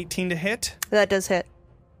 It's an 18 to hit. That does hit.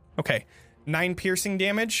 Okay. 9 piercing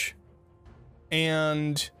damage.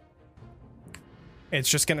 And it's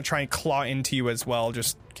just going to try and claw into you as well.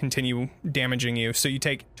 Just continue damaging you. So you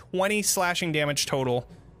take 20 slashing damage total.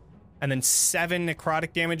 And then 7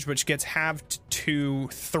 necrotic damage, which gets halved to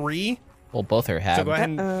 3. Well, both are So halved. go ahead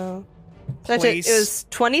and Oh. It place... was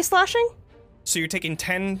 20 slashing? So you're taking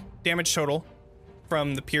 10 damage total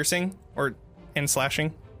from the piercing and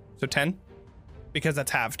slashing. So 10. Because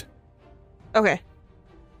that's halved. Okay.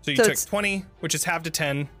 So you So took it's- 20, which is halved to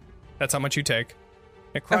 10. That's how much you take.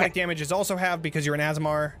 Necrotic Okay. damage is also halved because you're an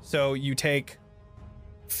Azamar, so you take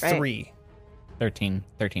 3. 13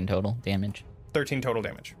 total damage. 13 total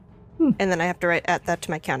damage. And then I have to add that to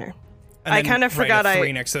my counter. And I then kind of write a forgot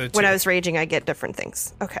 3 next to the 2. when I was raging, I get different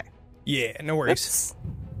things. Okay. Yeah, no worries. Oops.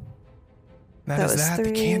 That That is was that. They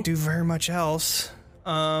 3. can't do very much else.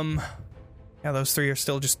 Yeah, those 3 are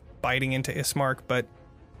still just biting into Ismark, but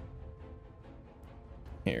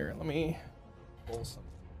here, let me pull something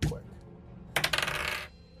quick.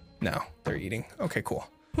 No, they're eating. Okay, cool.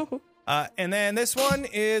 And then this one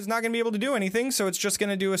is not going to be able to do anything, so it's just going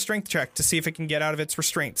to do a strength check to see if it can get out of its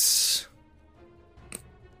restraints.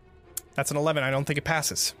 That's an 11. I don't think it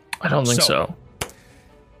passes. I don't think so.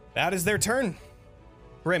 That is their turn.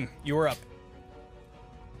 Grim, you are up.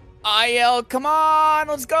 I yell, come on,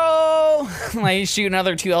 let's go! I shoot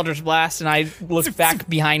another 2 Eldritch Blasts, and I look back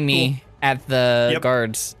behind me at the Yep.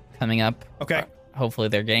 guards coming up. Okay. Hopefully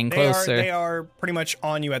they're getting closer. They are pretty much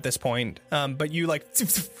on you at this point. But you like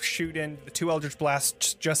shoot in the 2 Eldritch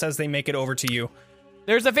Blasts just as they make it over to you.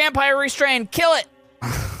 There's a vampire restrained, kill it!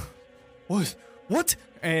 What?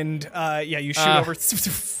 And yeah, you shoot over.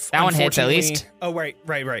 That one hits at least. Oh, right.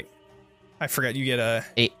 I forgot you get a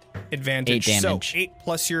 8. advantage. 8 damage. So 8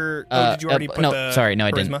 plus your. Did you already put no, the sorry, no,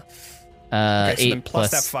 I didn't. charisma? Okay, so 8 then plus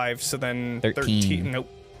plus that 5, so then 13. Nope,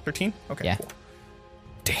 13. Okay, Yeah. cool.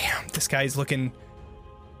 Damn, this guy's looking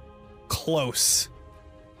close,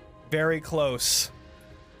 very close.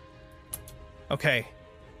 Okay,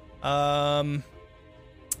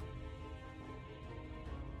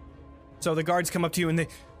 so the guards come up to you and they,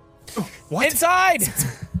 what? Inside!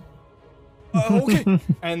 Okay,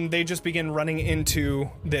 and they just begin running into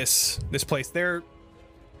this place. They're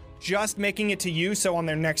just making it to you, so on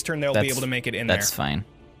their next turn they'll be able to make it in there. That's fine.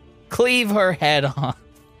 Cleave her head off.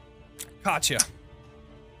 Gotcha.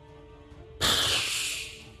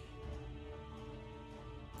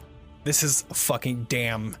 This is a fucking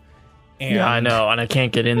dam. And Yeah, I know, and I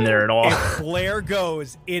can't get in there at all. if Blair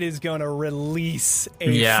goes, it is gonna release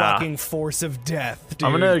a Yeah. fucking force of death,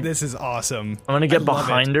 dude. This is awesome. I'm gonna get I love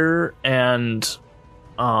behind her and,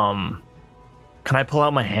 can I pull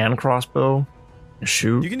out my hand crossbow and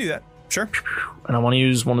shoot? You can do that. Sure. And I want to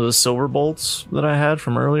use one of the silver bolts that I had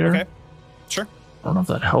from earlier. Okay. Sure. I don't know if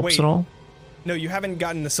that helps Wait. at all, No, you haven't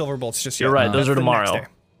gotten the silver bolts just yet. You're right, those That's are the next tomorrow. day.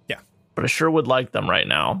 Yeah. but I sure would like them right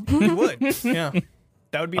now. You would. Yeah.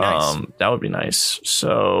 That would be nice. That would be nice.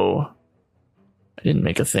 So I didn't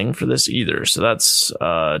make a thing for this either. So that's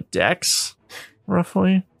Dex,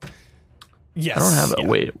 roughly. Yes. I don't have it. Yeah.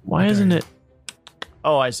 Wait, why Okay. isn't it?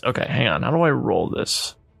 Oh, okay. Hang on. How do I roll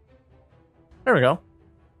this? There we go.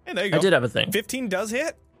 Hey, there you go. I did have a thing. 15 does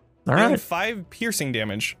hit. All Dealing right. 5 piercing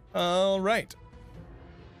damage. All right.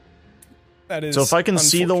 That is. So if I can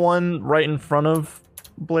see the one right in front of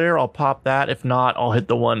Blair, I'll pop that. If not, I'll hit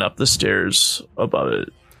the one up the stairs above it.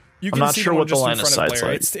 You I'm can not see sure one what the just in line of front sight's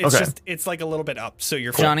Blair. like. It's Okay. just it's like a little bit up, so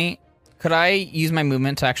you're fine. Johnny, could I use my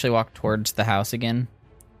movement to actually walk towards the house again?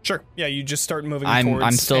 Sure. Yeah, you just start moving towards.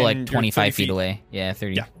 I'm still and like you're 25 30 feet away. Yeah,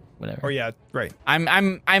 30. Yeah. Whatever. Or yeah, right.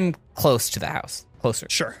 I'm close to the house. Closer.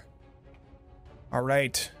 Sure. All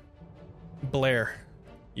right. Blair,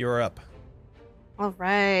 you're up. All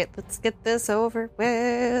right, let's get this over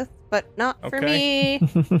with, but not for Okay. me.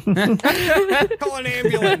 Call an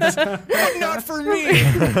ambulance. But not for me.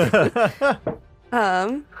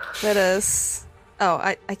 Let us. Oh,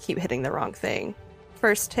 I keep hitting the wrong thing.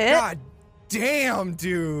 First hit. God damn,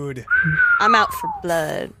 dude. I'm out for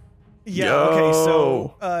blood. Yeah, Yo. okay,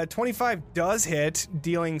 so 25 does hit,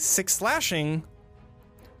 dealing 6 slashing,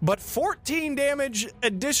 but 14 damage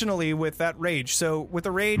additionally with that rage. So with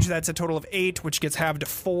the rage, that's a total of 8, which gets halved to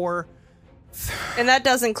 4. And that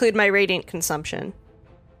does include my radiant consumption.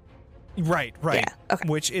 Right. Yeah, okay.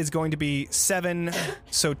 Which is going to be 7,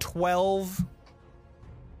 so 12.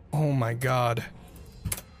 Oh my god.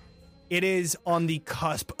 It is on the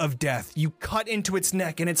cusp of death. You cut into its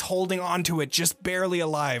neck and it's holding onto it, just barely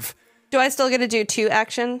alive. Do I still get to do 2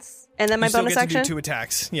 actions and then my You still bonus get action? to do 2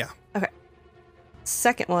 attacks. Yeah. Okay.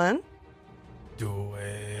 Second one Do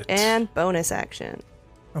it. and bonus action.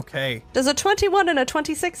 Okay. Does a 21 and a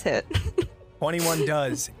 26 hit? 21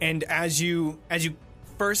 does. And as you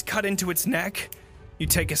first cut into its neck, you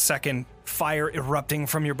take a second, fire erupting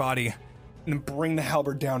from your body, and then bring the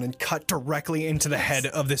halberd down and cut directly into the head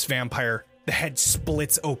of this vampire. The head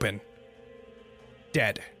splits open.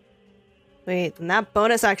 Dead. Wait, and that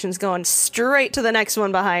bonus action's going straight to the next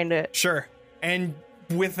one behind it. Sure. And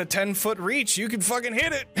with a 10-foot reach, you can fucking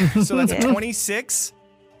hit it. So that's a 26.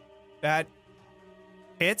 That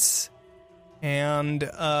hits. And,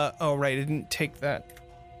 oh, right, it didn't take that.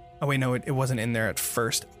 Oh, wait, no, it wasn't in there at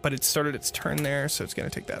first. But it started its turn there, so it's going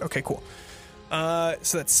to take that. Okay, cool.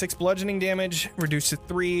 So that's 6 bludgeoning damage, reduced to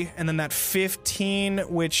 3. And then that 15,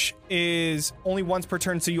 which is only once per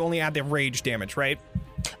turn, so you only add the rage damage, right?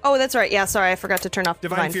 Oh, that's right. Yeah, sorry, I forgot to turn off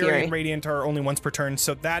Divine Fury and Radiant are only once per turn,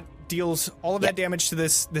 so that deals all of that damage to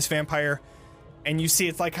this vampire, and you see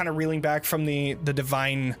it's like kind of reeling back from the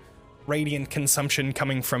Divine Radiant consumption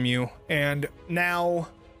coming from you, and now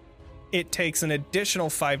it takes an additional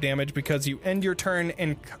 5 damage because you end your turn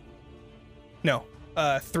and... No,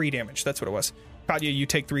 3 damage, that's what it was. Katya, you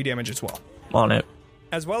take 3 damage as well. On it.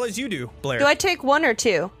 As well as you do, Blair. Do I take 1 or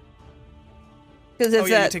 2? Because Oh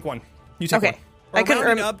yeah, you take 1. You take Okay. 1. Or I couldn't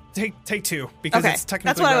rounding up, take 2, because Okay. it's technically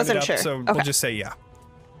That's what I rounded wasn't up, sure. so Okay. we'll just say yeah.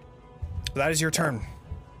 So that is your turn.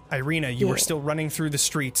 Irina, you are still running through the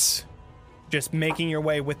streets, just making your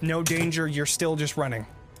way with no danger. You're still just running.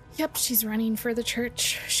 Yep, she's running for the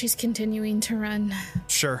church. She's continuing to run.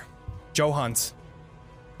 Sure. Johans.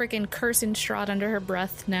 Freaking cursing Strahd under her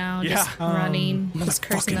breath now. Yeah. Just running. Just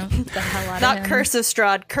cursing the hell out Not of him. Curse of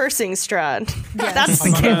Strahd, Cursing Strahd. Yes. That's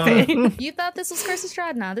the campaign. You thought this was Curse of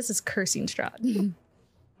Strahd? No, this is cursing Strahd. I'm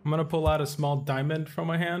gonna pull out a small diamond from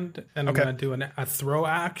my hand, and I'm Okay. gonna do a throw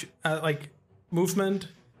action, like movement,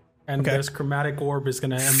 and Okay. this chromatic orb is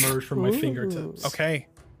gonna emerge from my fingertips. Okay.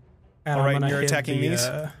 And All right, I'm gonna you're hit attacking these?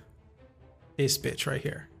 This bitch right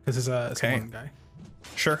here, because it's Okay. a one guy.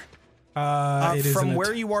 Sure. It is From an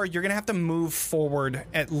where you are, you're going to have to move forward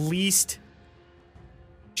at least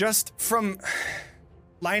just from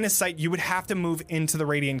line of sight. You would have to move into the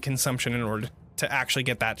radiant consumption in order to actually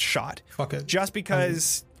get that shot. Fuck it. Just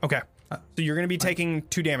because. Okay. So you're going to be taking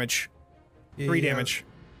 2 damage, 3 Yeah. damage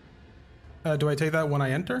Do I take that when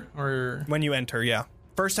I enter, or when you enter. Yeah.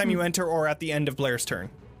 First time you enter or at the end of Blair's turn,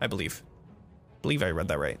 I believe. I read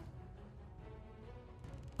that right.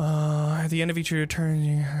 At the end of each of your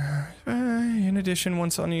turns, in addition,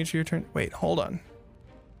 once on each of your turn. Wait, hold on.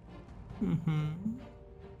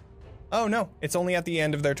 Oh no, it's only at the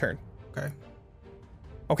end of their turn. okay?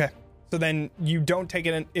 Okay, so then you don't take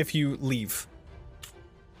it if you leave.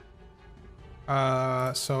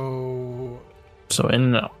 So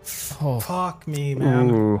in now. fuck me, man.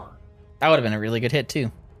 Ooh. That would have been a really good hit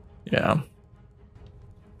too. Yeah.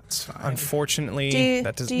 That's fine. Unfortunately,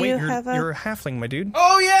 that does. do Wait, you you're have a- you're a halfling, my dude.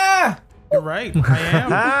 Oh yeah. You're right. I am.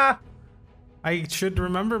 Ah! I should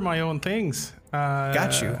remember my own things.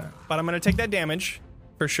 Got you. But I'm gonna take that damage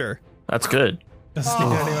for sure. That's good.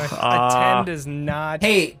 Anyway. A 10 does not.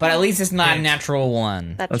 Hey, but at least it's not a Hit. natural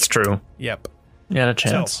one. That's true. Yep. You had a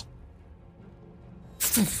chance.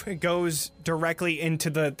 It goes directly into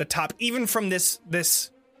the top, even from this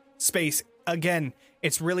space. Again,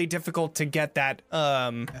 it's really difficult to get that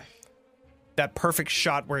that perfect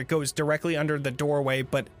shot where it goes directly under the doorway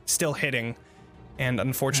but still hitting, and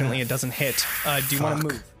unfortunately it doesn't hit. Do you want to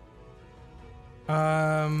move?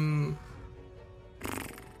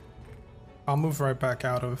 I'll move right back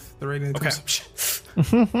out of the radiant Okay.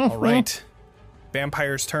 consumption. All right.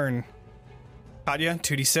 Vampire's turn. Katya,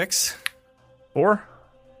 2d6. 4?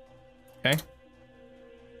 Okay.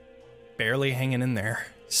 Barely hanging in there.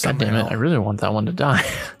 God damn it. I really want that one to die.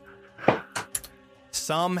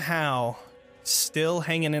 Somehow, still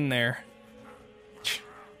hanging in there.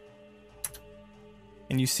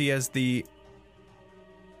 And you see as the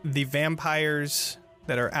vampires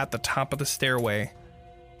that are at the top of the stairway,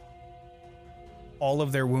 all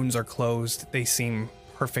of their wounds are closed. They seem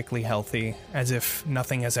perfectly healthy, as if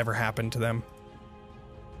nothing has ever happened to them.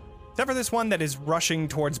 Except for this one that is rushing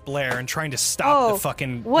towards Blair and trying to stop the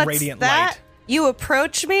fucking what's radiant that? light. You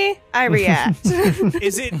approach me, I react.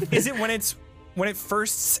 Is it when it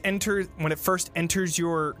first enters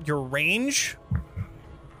your range?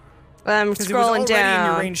 I'm Because it was scrolling already in down.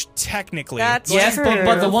 your range technically. That's Yes, true.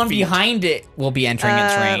 but the one Feet. behind it will be entering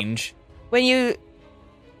its range. When you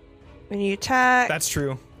attack, That's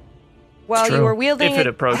true. while true. you were wielding If it a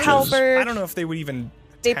approaches. halberd, I don't know if they would even.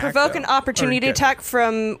 they attack, provoke though. an opportunity Or get- attack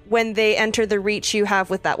from when they enter the reach you have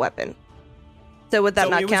with that weapon. So would that So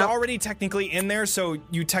not it count? was already technically in there, so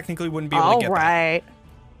you technically wouldn't be able All to get right.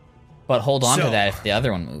 But hold on So- to that if the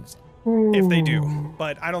other one moves. that if they do.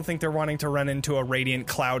 But I don't think they're wanting to run into a radiant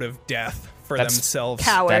cloud of death for That's- themselves.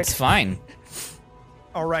 Coward. That's fine.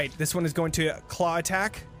 All right, this one is going to claw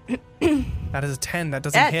attack. That is a 10. That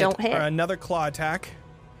doesn't That hit. don't hit. Another claw attack.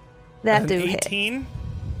 That That's do an hit. 18.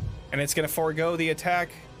 And it's going to forego the attack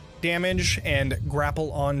damage and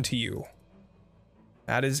grapple onto you.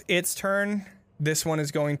 That is its turn. This one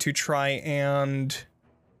is going to try and...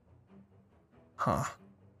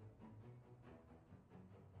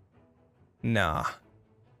 Nah.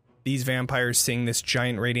 These vampires seeing this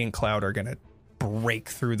giant radiant cloud are going to break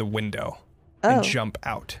through the window Oh, and jump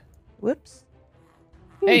out. whoops.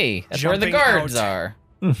 Hey, that's where the Jumping guards out.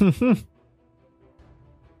 are.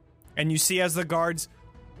 And you see as the guards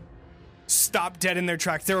stop dead in their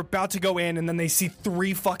tracks, they're about to go in, and then they see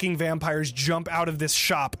 3 fucking vampires jump out of this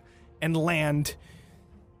shop and land.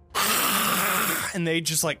 And they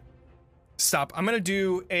just like stop. I'm gonna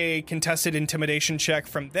do a contested intimidation check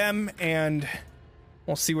from them, and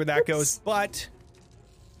we'll see where that goes. But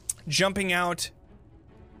jumping out,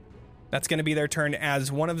 that's gonna be their turn,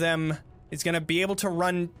 as one of them is gonna be able to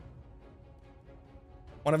run.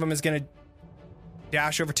 One of them is gonna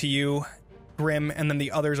dash over to you, Grim, and then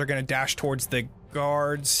the others are going to dash towards the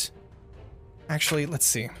guards. Actually, let's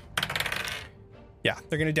see. Yeah,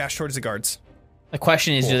 they're going to dash towards the guards. The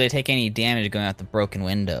question is, Cool. do they take any damage going out the broken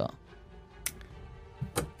window?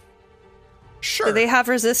 Sure. Do they have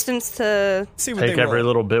resistance to see what Take they every roll.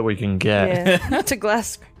 little bit we can get. to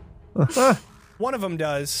glass? One of them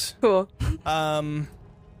does. Cool.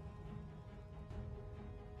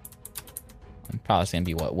 Probably going to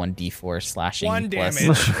be, what, 1d4 slashing? 1 plus-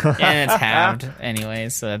 damage. And it's halved anyway,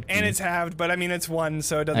 so that'd And be- it's halved, but I mean, it's 1,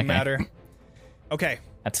 so it doesn't Okay. matter. Okay.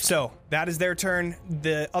 That's fine. So that is their turn.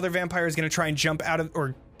 The other vampire is going to try and jump out of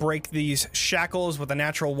or break these shackles with a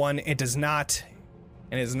natural 1. It does not.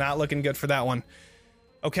 And it is not looking good for that one.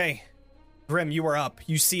 Okay. Grim, you are up.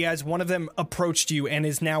 You see as one of them approached you and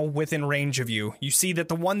is now within range of you. You see that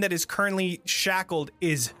the one that is currently shackled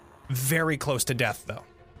is very close to death, though.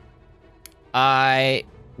 I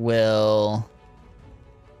will...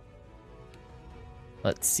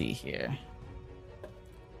 Let's see here.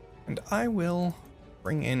 And I will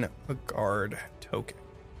bring in a guard token.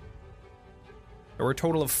 There were a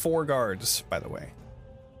total of 4 guards, by the way.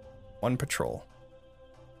 1 patrol.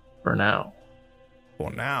 For now.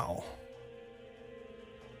 Well, now.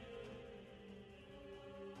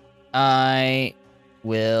 I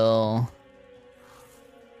will...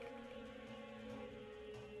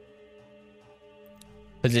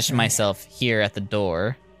 position myself here at the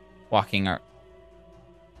door, walking our...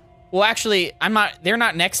 Well, actually, I'm not... They're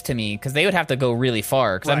not next to me, because they would have to go really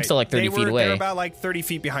far, because I'm Right. still like 30 feet They're away. about like 30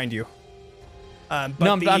 feet behind you. But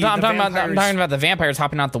No, I'm talking about vampires- the vampires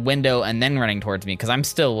hopping out the window and then running towards me, because I'm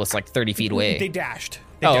still was like 30 feet away. They dashed.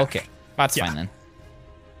 They Oh, dashed. okay. That's Yeah. fine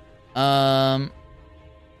then.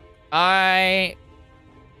 I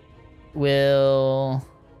will.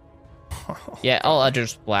 Yeah, I'll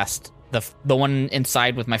just blast the one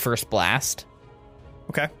inside with my first blast.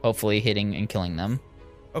 Okay. Hopefully, hitting and killing them.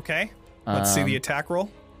 Okay. Let's see the attack roll.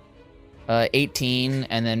 18,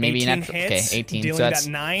 and then maybe 18 not. hits, Okay, 18. dealing So that's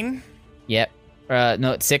that 9. yep.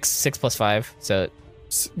 No, it's 6 plus 5. So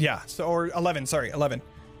Yeah. So or 11. Sorry, 11.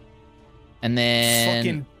 and then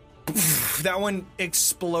Fucking. That one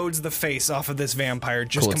explodes the face off of this vampire,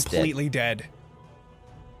 just Cool, it's dead. completely dead.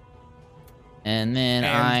 and then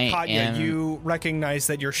And I Katya, am. you recognize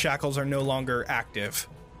that your shackles are no longer active.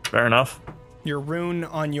 Fair enough. Your rune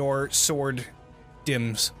on your sword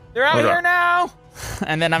dims. They're out Okay. here now.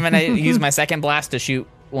 And then I'm gonna use my second blast to shoot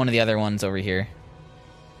one of the other ones over here.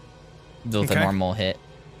 With a Okay. normal hit.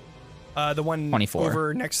 The one 24.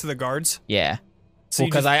 over next to the guards. Yeah. So Well,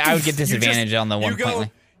 you because just- I would get you just- disadvantage on the one you go,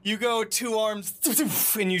 point. You go 2 arms,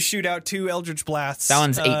 and you shoot out 2 Eldritch Blasts. That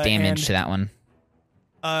one's 8 damage and to that one.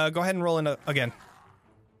 Go ahead and roll again.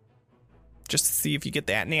 Just to see if you get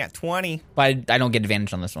that nat 20. But I don't get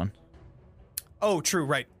advantage on this one. Oh, true,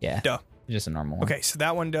 right. Yeah. Duh. Just a normal one. Okay, so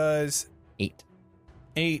that one does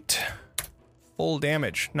 8 full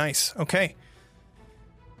damage. Nice. Okay.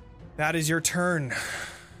 That is your turn.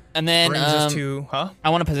 And then Brings us to, I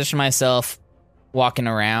want to position myself walking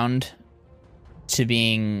around to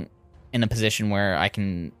being in a position where I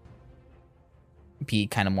can be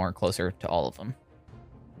kind of more closer to all of them.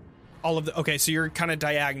 all of the. Okay, so you're kind of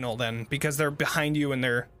diagonal then because they're behind you and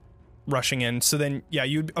they're rushing in. So then, yeah,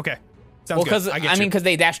 you'd. Okay. Sounds Well, good. because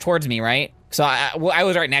they dashed towards me, right? So I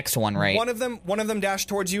was right next to one, right? One of them dashed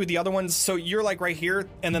towards you. The other ones, so you're like right here,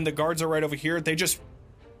 and then the guards are right over here. They just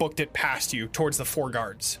booked it past you towards the 4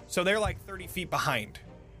 guards. So they're like 30 feet behind.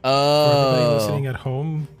 For everybody Oh. listening at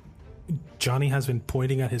home, Johnny has been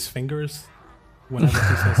pointing at his fingers whenever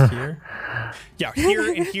he says here. Yeah,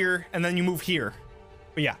 here and here, and then you move here.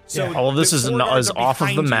 But yeah, so Yeah. All of this the is 4 guards are off of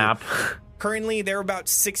behind the you. map. Currently, they're about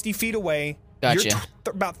 60 feet away. Gotcha.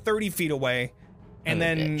 You're about 30 feet away. And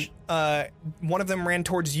then one of them ran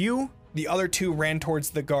towards you. The other 2 ran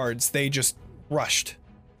towards the guards. They just rushed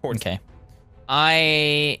towards Okay.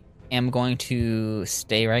 I am going to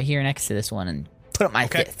stay right here next to this one and put up my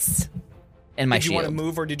Okay. fists and my Did you shield. want to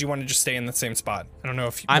move or did you want to just stay in the same spot? I don't know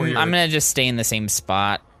if I'm gonna just stay in the same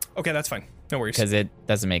spot Okay, that's fine. No worries. because it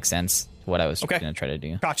doesn't make sense to what I was Okay. gonna try to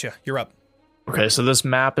do. Gotcha. You're up. Okay, so this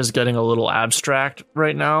map is getting a little abstract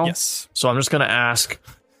right now. Yes. So I'm just gonna ask,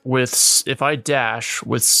 if I dash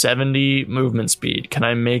with 70 movement speed, can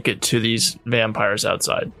I make it to these vampires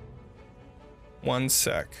outside? 1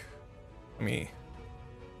 sec. Let me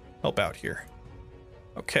help out here.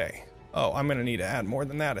 Okay. Oh, I'm gonna need to add more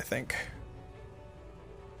than that, I think.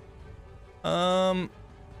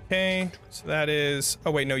 Okay. So that is.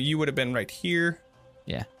 Oh wait, no, you would have been right here.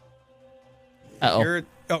 Yeah. Uh-oh. You're.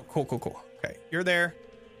 Oh, cool. Okay, you're there.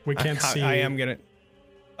 We can't see. I am gonna.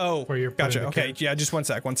 Oh, where you're gotcha. putting the Okay, character. yeah, just 1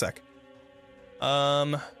 sec.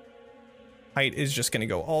 Height is just gonna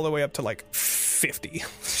go all the way up to like 50.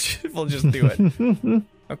 We'll just do it.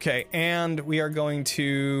 Okay, and we are going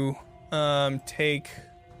to take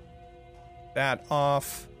that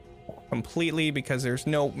off completely because there's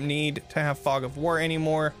no need to have Fog of War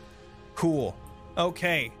anymore. Cool.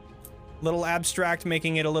 Okay. Little abstract,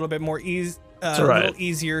 making it a little bit more all right. little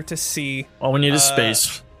easier to see. All we need is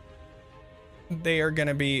space. They are going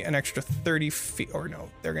to be an extra 30 feet, or no,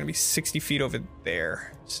 they're going to be 60 feet over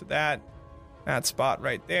there. So that spot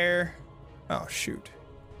right there. Oh, shoot.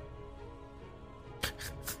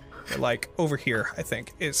 They're like over here, I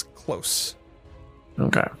think, is close.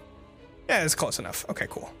 Okay. Yeah, it's close enough. Okay,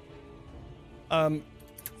 cool.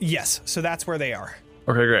 Yes, so that's where they are.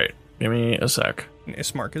 Okay, great. Give me a sec. And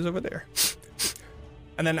Ismark is over there.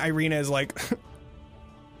 And then Irina is like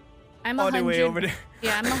I'm all the way over there.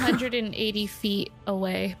 Yeah, I'm 180 feet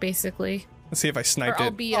away, basically. Let's see if I sniped Or I'll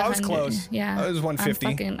it. be Oh, I was 100. close. Yeah. I was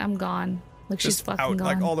 150. I'm gone. Like she's Just fucking out, gone.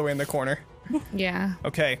 like all the way in the corner. Yeah.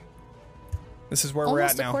 Okay. This is where we're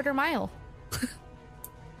Almost at now. a quarter mile.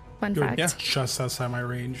 Fun You're fact. Yeah. just outside my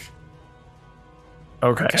range.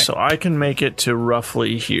 Okay, so I can make it to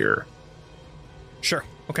roughly here. Sure.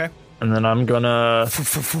 Okay. And then I'm gonna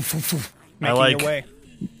Making like- your way.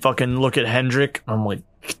 fucking look at Hendrik. I'm like,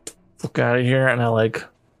 get the fuck out of here. And I like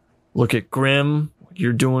look at Grim.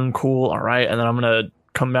 You're doing cool. All right. And then I'm gonna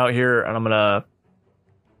come out here and I'm gonna.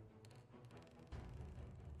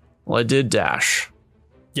 Well, I did dash.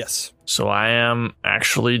 Yes. So I am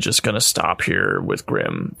actually just gonna stop here with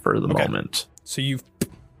Grim for the Okay. moment. So you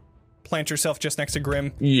plant yourself just next to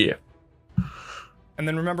Grim. Yeah. And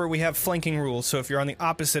then remember, we have flanking rules. So if you're on the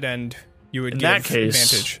opposite end, you would In give that case,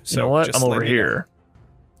 advantage. So you know what? just I'm over let me know. here.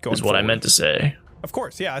 Going Is what I forward. meant to say. Of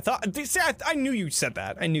course. Yeah. I knew you said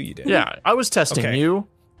that. I knew you did. Yeah, I was testing Okay. you.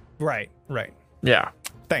 Right. Yeah,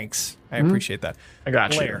 Thanks. I appreciate that. I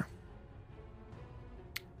got Blair,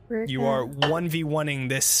 We're you good. are 1v1ing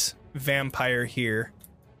this vampire here.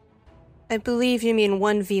 I believe you mean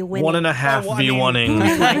 1v you. winning. 1.5 Well, I mean-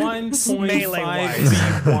 v1ing. 1.5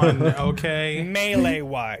 v1, okay? Melee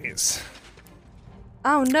wise,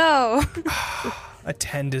 Oh no. a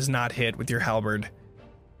 10 does not hit with your halberd.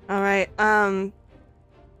 All right.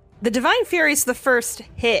 The Divine Fury's the first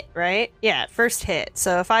hit, right? Yeah, first hit.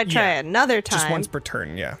 So if I try Yeah. another time, Just once per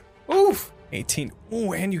turn, yeah. Oof. 18.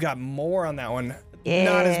 Ooh, and you got more on that one.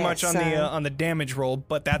 Not as much on Yeah, on the damage roll,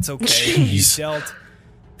 but that's okay. You dealt 5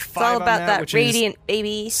 it's all on about that which radiant,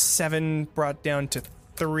 baby. is 7 brought down to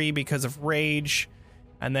 3 because of rage,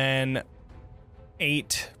 and then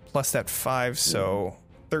 8 plus that 5, so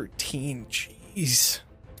 13. Jeez.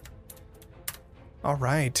 All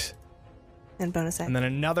right. And bonus action. And then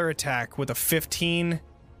another attack with a 15,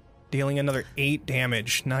 dealing another 8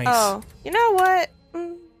 damage. Nice. Oh, you know what?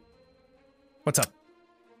 What's up?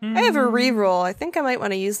 I have a reroll. I think I might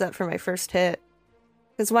want to use that for my first hit.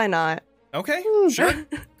 Because why not? Okay, sure.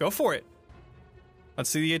 Go for it. Let's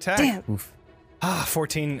see the attack. Damn.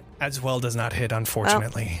 14 as well does not hit,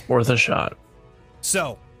 unfortunately. Worth a shot.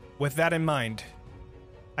 So, with that in mind,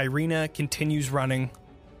 Irina continues running.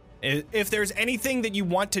 If there's anything that you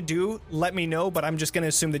want to do, let me know, but I'm just going to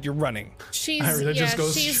assume that you're running. Irina just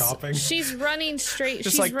goes shopping. She's running straight.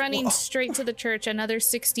 Just She's running straight to the church. Another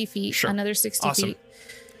 60 feet. Sure. Another 60 Awesome. feet.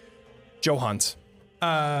 Johans.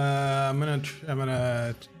 I'm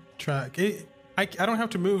gonna try. I don't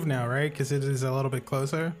have to move now, right? Because it is a little bit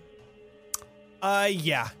closer.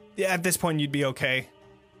 Yeah. At this point, you'd be okay.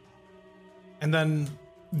 And then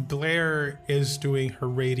Blair is doing her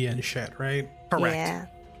radiant shit, right? Correct. Yeah.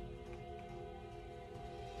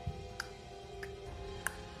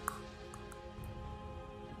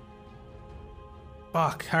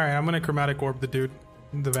 Fuck. All right, I'm gonna chromatic orb the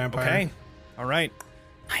vampire. Okay. All right.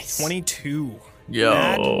 Nice. 22.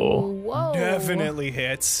 Yo. Whoa. Definitely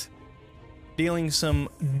hits. Dealing some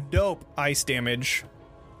dope ice damage.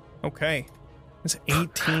 Okay. That's 18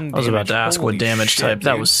 damage. I was about to ask Holy what damage shit, type.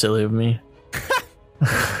 That dude. was silly of me.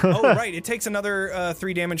 Oh, right. It takes another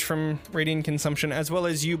 3 damage from radiant consumption, as well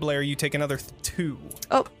as you, Blair. You take another 2.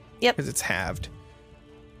 Oh, yep. Because it's halved.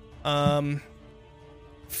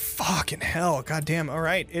 Fucking hell. Goddamn. All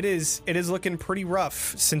right. It is looking pretty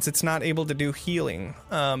rough since it's not able to do healing.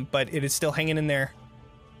 But it is still hanging in there.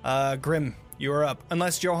 Grim, you are up.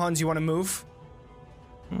 Unless, Johans, you want to move?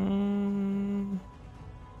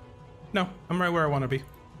 No, I'm right where I want to be.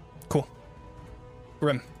 Cool.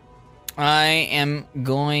 Grim. I am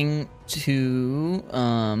going to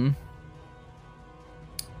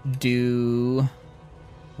do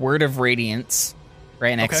Word of Radiance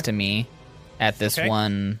right next Okay. to me at this Okay.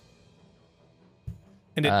 one.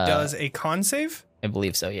 And it does a con save? I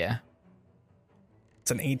believe so, yeah.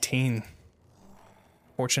 It's an 18.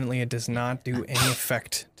 Fortunately, it does not do any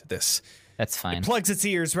effect to this. That's fine. Plugs its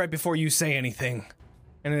ears right before you say anything.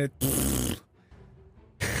 And it...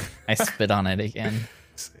 I spit on it again.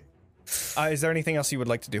 is there anything else you would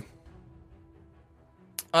like to do?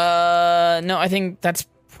 No, I think that's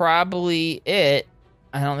probably it.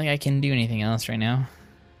 I don't think I can do anything else right now.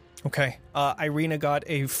 Okay. Irina got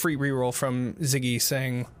a free reroll from Ziggy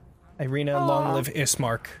saying, Irina, long live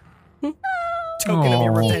Ismark. Token of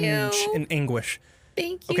your revenge and anguish.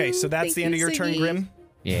 Thank you. Okay, so that's Thank the end of you, your turn, Ziggy. Grim.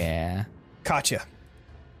 Yeah. Katya.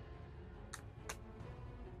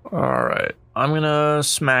 All right. I'm going to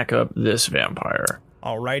smack up this vampire.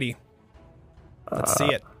 Alrighty. Let's see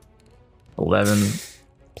it. 11.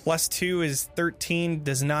 Plus 2 is 13,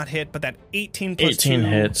 does not hit, but that 18 plus 18 2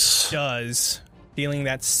 hits. does. Dealing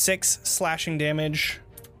that 6 slashing damage,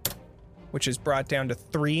 which is brought down to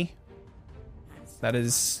 3. That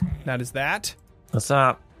is that. What's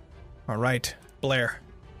that? All right, Blair.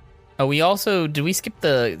 Oh, did we skip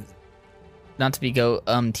the, not to be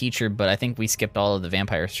teacher, but I think we skipped all of the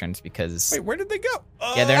vampires' turns because Wait, where did they go?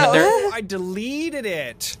 Yeah, they're- I deleted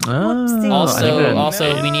it. Oh, Whoopsie. I think that-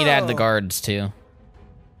 also we need to add the No. guards too.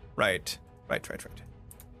 Right. Oh,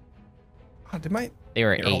 did my... They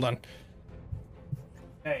were Here, 8. hold on.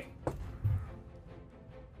 Hey.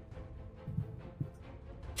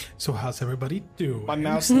 So how's everybody doing? My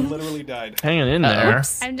mouse literally died. Hanging in there.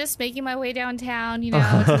 I'm just making my way downtown, to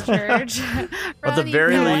the church. At the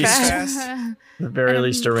very Running least- fast. At the very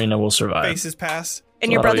least, Arena will survive. Faces pass.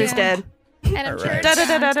 And your Oh, brother's yeah. dead. And I'm Alright. church.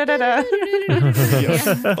 Da-da-da-da-da-da. Yeah,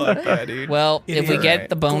 fuck yeah, dude. Well, if we get Alright.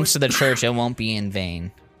 the bones to the church, it won't be in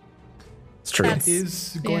vain. It's true. That's- It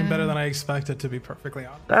is going Yeah. better than I expected, to be perfectly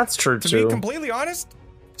honest. That's true, To too. be completely honest,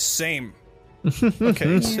 same.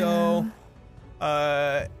 Okay, so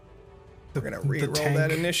we're gonna re-roll tank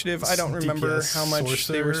that initiative. I don't remember DPS how much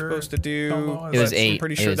they were sorcerer supposed to do. combo. It was but I'm 8.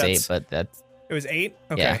 pretty sure it was that's 8, but that's it was 8.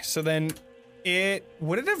 Okay, Yeah. so then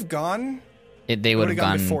would it have gone? they would have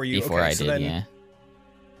gone before you. before Okay, I so did. then- Yeah,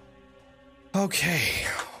 Okay,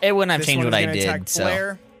 it wouldn't have this changed one what is I gonna attack did. So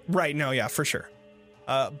Blair. Right? No, yeah, for sure.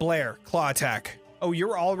 Blair, claw attack. Oh,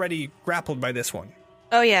 you're already grappled by this one,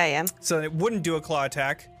 Oh, yeah, I am. so it wouldn't do a claw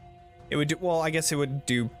attack. It would do. Well, I guess it would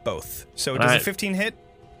do both. So does a Alright. 15 hit?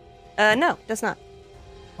 No, does not.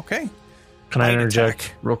 Okay. Can I Light interject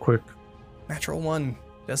attack. real quick? Natural 1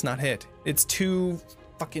 does not hit. It's too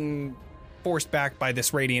fucking forced back by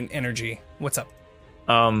this radiant energy. What's up?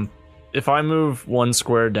 If I move 1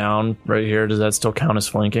 square down right here, does that still count as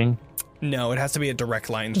flanking? No, it has to be a direct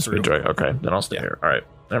line through. Okay, then I'll stay here. All right,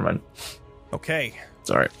 never mind. Okay. It's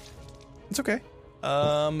all right. It's okay.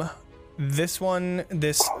 this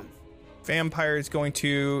vampire is going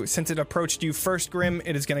to, since it approached you first, Grim,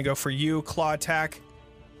 it is going to go for you. Claw attack.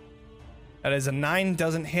 That is a 9,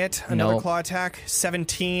 doesn't hit. Another Nope. claw attack.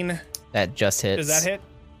 17. That just hits. Does that hit?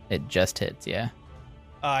 It just hits, yeah.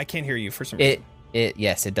 I can't hear you for some reason.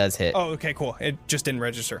 Yes, it does hit. Oh, okay, cool. It just didn't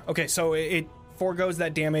register. Okay, so it foregoes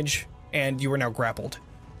that damage, and you are now grappled.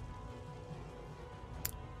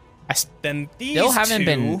 Then these Still haven't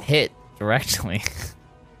been two- hit directly.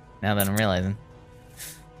 Now that I'm realizing.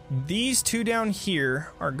 These two down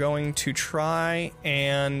here are going to try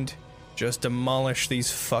and just demolish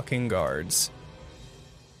these fucking guards.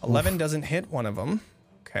 11 doesn't hit one of them.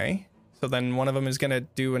 Okay. So then one of them is going to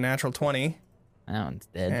do a natural 20. That one's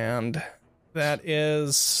dead. And that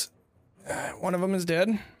is... one of them is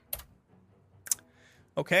dead.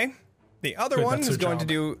 Okay. The other Good, one that's is their going to job.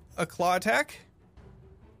 do a claw attack.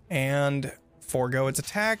 And forego its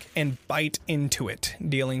attack and bite into it,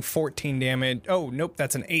 dealing 14 damage. Oh, nope,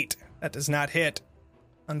 that's an 8. That does not hit,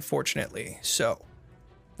 unfortunately. So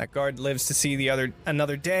that guard lives to see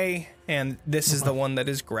another day, and this is the one that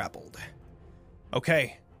is grappled.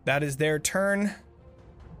 Okay, that is their turn.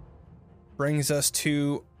 Brings us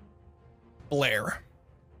to Blair.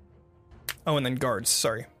 Oh, and then guards.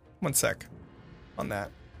 Sorry. One sec on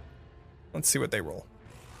that. Let's see what they roll.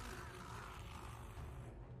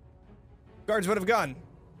 Guards would have gone.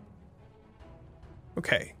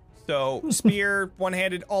 Okay, so spear,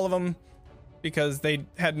 one-handed, all of them, because they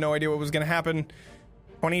had no idea what was going to happen.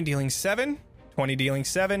 20 dealing 7, 20 dealing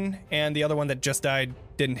 7, and the other one that just died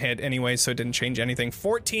didn't hit anyway, so it didn't change anything.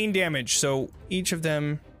 14 damage, so each of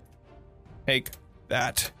them take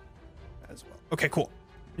that as well. Okay, cool.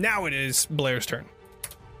 Now it is Blair's turn.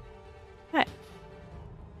 Alright.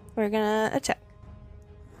 We're gonna attack.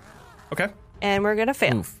 Okay. And we're gonna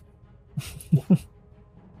fail. Oof.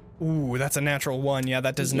 Ooh, that's a natural 1. Yeah,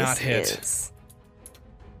 that does not hit. Is.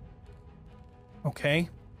 Okay.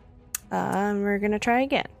 We're gonna try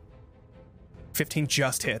again. 15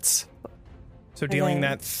 just hits. So dealing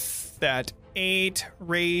then- that 8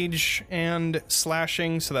 rage and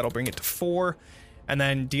slashing, so that'll bring it to 4. And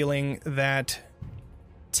then dealing that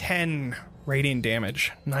 10 radiant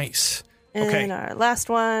damage. Nice. Okay. And our last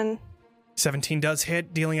one. 17 does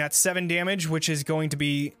hit, dealing that 7 damage, which is going to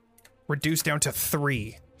be reduced down to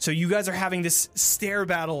 3. So you guys are having this stair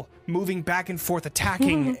battle, moving back and forth,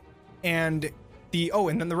 attacking, and then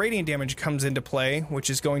the radiant damage comes into play, which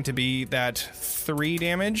is going to be that 3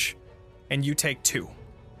 damage, and you take 2.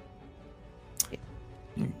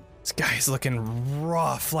 This guy's looking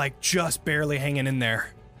rough, like just barely hanging in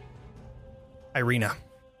there. Irina,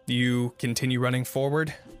 you continue running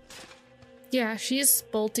forward. Yeah, she's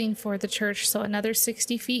bolting for the church, so another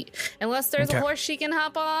 60 feet. Unless there's Okay. a horse she can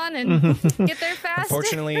hop on and get there faster.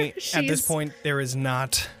 Unfortunately, at this She's- point, there is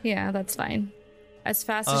not. Yeah, that's fine. As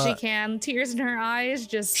fast as she can. Tears in her eyes,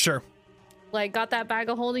 just Sure, like got that bag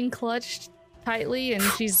of holding clutched tightly, and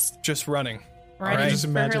she's just running. running right. Just for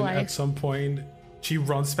her imagine life. at some point she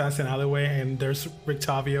runs past an alleyway and there's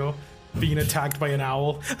Rictavio being attacked by an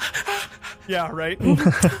owl. Yeah, right?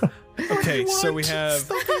 Okay, so we have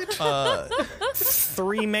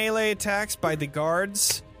 3 melee attacks by the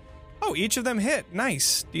guards. Oh, each of them hit.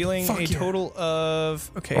 Nice. Dealing Fuck a yeah. total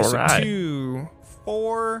of... Okay, All so right. 2,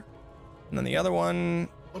 4, and then the other one...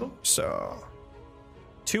 So...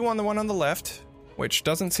 2 on the one on the left, which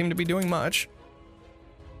doesn't seem to be doing much.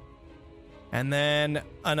 And then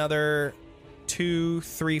another 2,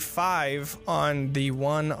 3, 5 on the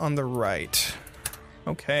one on the right.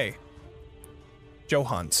 Okay.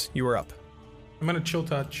 Johans, you are up. I'm gonna chill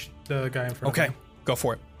touch the guy in front Okay, of go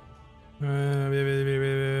for it.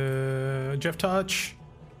 me. Jeff touch.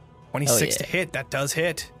 26 yeah. to hit. That does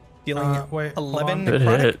hit. Dealing Wait, hold 11 on. Good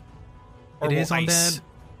necrotic. hit. Or It will is ice.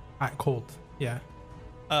 undead. Cold. Yeah.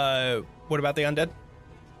 What about the undead?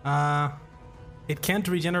 It can't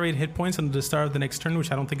regenerate hit points until the start of the next turn,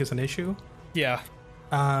 which I don't think is an issue. Yeah.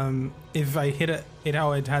 If I hit it, it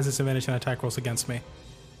has disadvantage on attack rolls against me.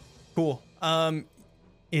 Cool.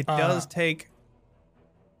 It does take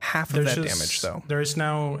half of that damage though. There is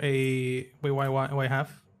now a why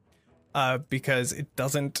half? Because it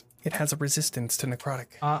doesn't. It has a resistance to necrotic.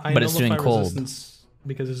 I But it's doing nullify cold. resistance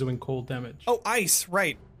because it's doing cold damage. Oh, ice.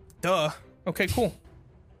 Right. Duh. Okay. Cool.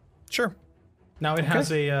 Sure. Now it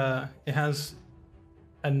has a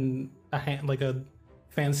hand, like a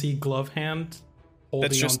fancy glove hand holding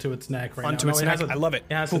That's just onto its neck right onto now. its It has neck. I love it.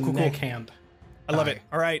 It has Cool, a cool, neck cool. hand. I love Die. it.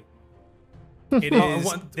 All right. It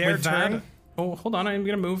is their with turn. that, oh, hold on. I'm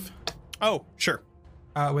gonna move. Oh, sure.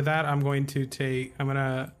 With that, I'm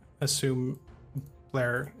gonna assume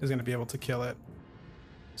Blair is gonna be able to kill it.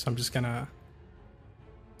 So I'm just gonna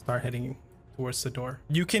start heading towards the door.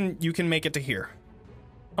 You can make it to here.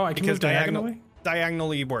 Oh, I can Because move diagonally?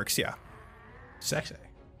 diagonally works, yeah. Sexy.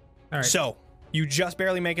 All right. So, you just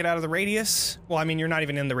barely make it out of the radius. Well, I mean, you're not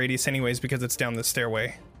even in the radius anyways because it's down the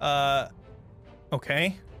stairway.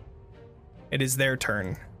 Okay. It is their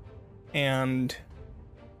turn. And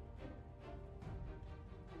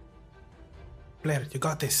Blair, you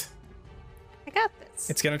got this. I got this.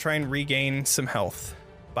 it's going to try and regain some health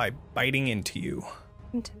by biting into you.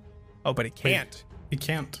 Oh, but it can't. You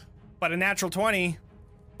can't. But a natural 20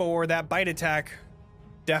 for that bite attack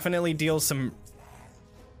definitely deals some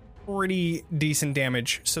pretty decent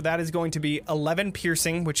damage. So that is going to be 11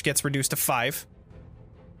 piercing, which gets reduced to 5.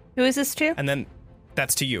 Who is this to? And then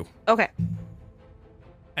that's to you. Okay.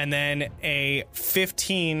 And then a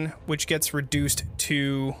 15, which gets reduced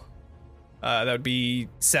to, that would be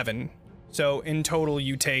 7. So in total,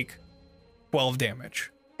 you take 12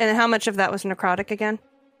 damage. And how much of that was necrotic again?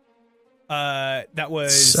 That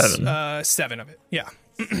was 7. 7 of it. Yeah.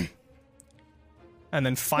 And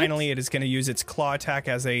then finally, it is going to use its claw attack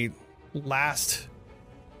as a last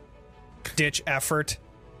ditch effort.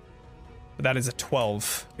 That is a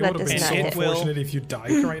 12. It That would have does been not so hit. unfortunate if you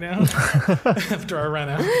died right now after I ran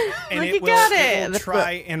out. And Look, it you will, got it it. will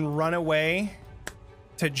try and run away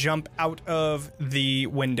to jump out of the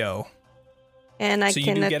window. And I So you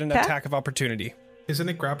can do get an attack of opportunity. Isn't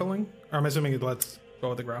it grappling? Or I'm assuming it lets go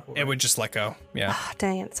with the grapple. It would just let go. Yeah. Oh,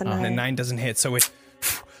 dang it, it's And then annoying. 9 doesn't hit, so it's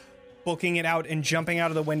booking it out and jumping out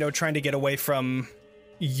of the window, trying to get away from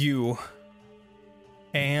you.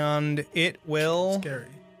 And it will Scary.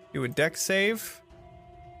 do a dex save.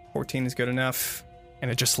 14 is good enough, and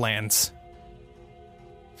it just lands.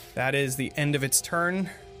 That is the end of its turn.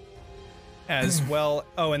 As well.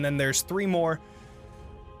 Oh, and then there's 3 more.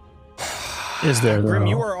 Is there, Grim, though?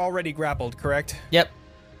 you are already grappled, correct? Yep.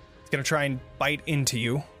 It's going to try and bite into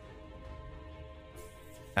you.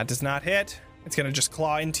 That does not hit. It's going to just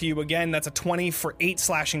claw into you again. That's a 20 for 8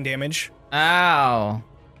 slashing damage. Ow.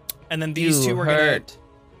 And then these You two are going to hurt.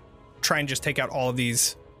 try and just take out all of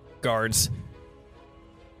these guards.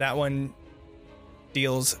 That one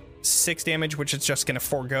deals 6 damage, which it's just going to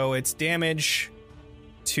forego its damage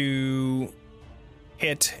to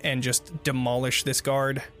hit and just demolish this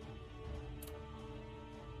guard.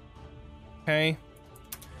 Okay.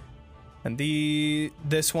 And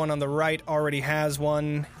this one on the right already has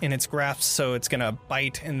one in its grasp, so it's going to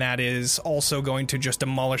bite, and that is also going to just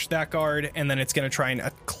demolish that guard, and then it's going to try and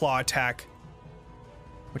claw attack,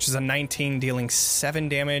 which is a 19, dealing 7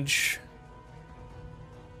 damage.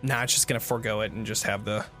 Nah, it's just going to forego it and just have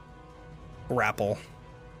the grapple.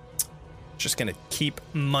 Just going to keep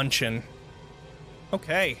munching.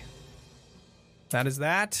 Okay. That is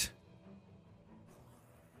that.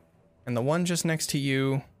 And the one just next to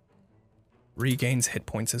you regains hit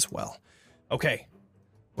points as well. Okay.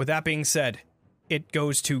 With that being said, it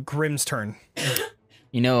goes to Grim's turn.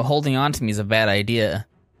 You know, holding on to me is a bad idea.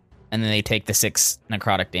 And then they take the 6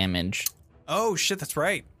 necrotic damage. Oh, shit, that's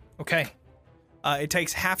right. Okay. It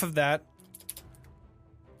takes half of that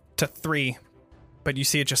to 3, but you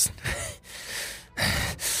see it just...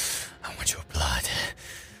 I want your blood.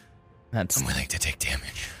 That's I'm willing to take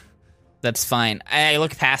damage. that's fine. I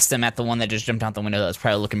look past them at the one that just jumped out the window that was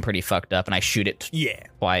probably looking pretty fucked up, and I shoot it Yeah.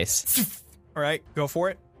 twice. All right, go for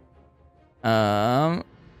it. 1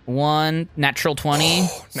 natural 20.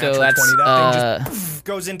 So Natural that's 20. That thing just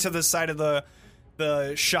goes into the side of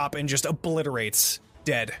the shop and just obliterates.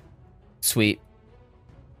 Dead. sweet.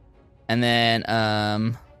 And then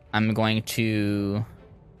I'm going to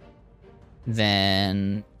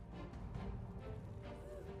then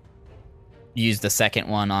use the second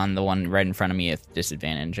one on the one right in front of me with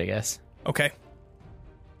disadvantage, I guess. Okay.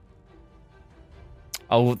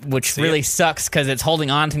 Oh, which See really it? sucks because it's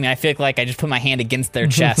holding on to me. I feel like I just put my hand against their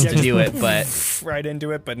chest to do it, but Right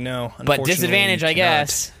into it, but no. but disadvantage, I unfortunately,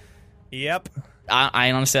 guess. you cannot. Yep.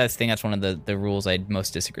 I honestly think that's one of the rules I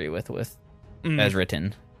most disagree with as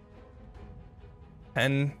written.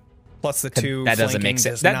 And plus the 2 That doesn't flanking make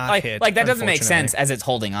sense. does That, not hit, that doesn't make unfortunately. sense as it's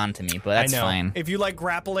holding on to me, but that's I know. fine. If you like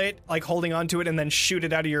grapple it, like holding onto it and then shoot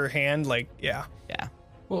it out of your hand, like yeah. Yeah.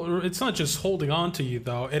 Well, it's not just holding on to you,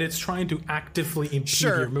 though. It's trying to actively impede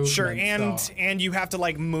your movement. Sure, and so. and you have to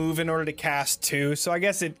like move in order to cast too. So I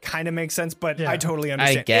guess it kind of makes sense, but Yeah. I totally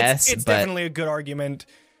understand. guess, it's but- definitely a good argument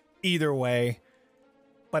either way.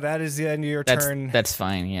 But that is the end of your turn. That's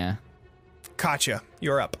fine, yeah. Katya,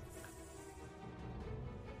 you're up.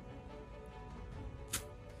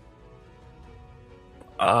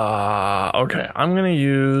 Okay, I'm gonna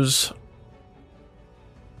use.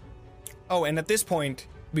 Oh, and at this point,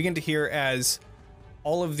 we begin to hear as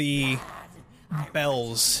all of the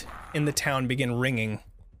bells in the town begin ringing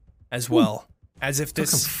as well, as if Took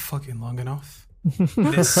him this fucking long enough.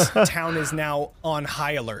 town is now on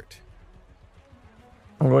high alert.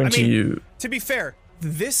 I'm going to To be fair,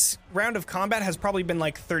 this round of combat has probably been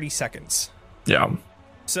like 30 seconds. Yeah.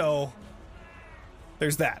 So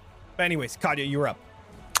there's that. But anyways, Katya, you're up.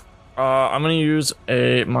 I'm going to use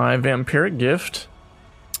my vampiric gift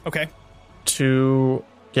Okay. to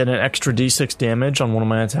get an extra d6 damage on one of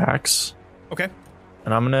my attacks. Okay.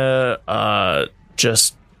 And I'm going to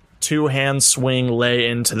just two-hand swing lay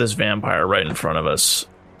into this vampire right in front of us.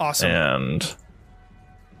 Awesome. And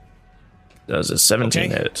does a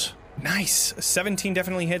 17 Okay. hit. Nice. 17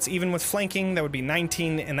 definitely hits. Even with flanking, that would be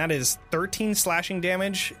 19, and that is 13 slashing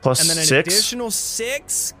damage. Plus and then an 6. additional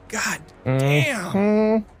 6? God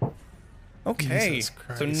damn. Okay. Jesus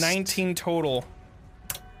Christ. So 19 total.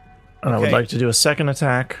 And I would Okay. like to do a second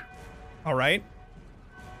attack All right.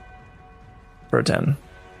 for a 10.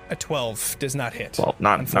 A 12 does not hit. Well,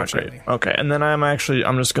 not great. unfortunately. Okay, and then I'm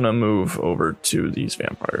just going to move over to these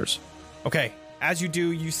vampires. Okay. As you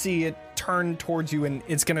do, you see it turn towards you, and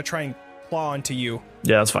it's going to try and claw onto you.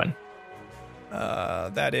 Yeah, that's fine.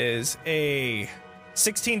 That is a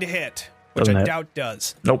 16 to hit, which Doesn't I hit. doubt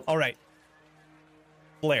does. Nope. All right.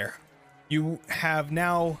 Blair, you have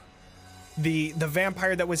now the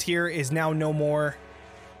vampire that was here is now no more.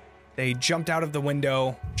 They jumped out of the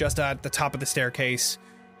window just at the top of the staircase,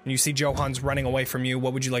 and you see Johans running away from you.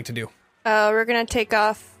 What would you like to do? We're gonna take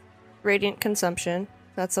off Radiant Consumption.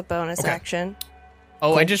 That's a bonus Okay. action.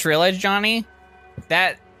 Oh, I just realized, Johnny,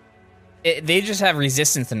 that they just have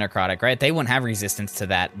resistance to necrotic, right? They wouldn't have resistance to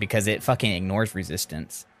that because it fucking ignores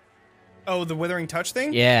resistance. Oh, the Withering Touch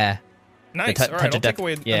thing? Yeah. Nice. the All right, touch I'll of take death-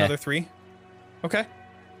 away yeah. another 3. Okay.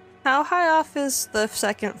 How high off is the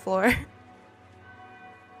second floor?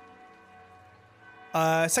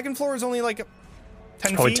 Second floor is only like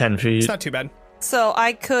 10 Probably feet. 10 feet. It's not too bad. So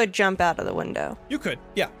I could jump out of the window. You could.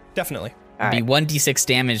 Yeah, definitely. All Be right. 1d6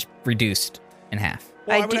 damage reduced in half.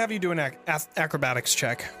 Well, I I would do- have you do an acrobatics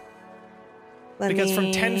check. Let Because from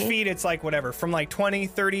me- 10 feet, it's like whatever. From like 20,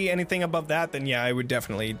 30, anything above that, then yeah, I would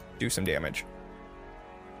definitely do some damage.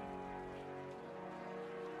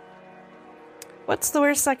 What's the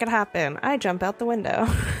worst that could happen? I jump out the window.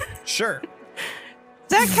 Sure.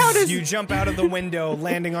 Does that count as You jump out of the window,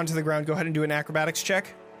 landing onto the ground. Go ahead and do an acrobatics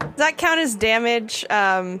check. does that count as damage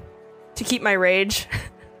to keep my rage?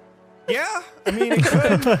 Yeah, I mean, it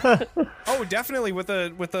could. Oh, definitely with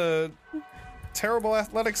a terrible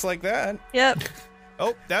athletics like that. Yep.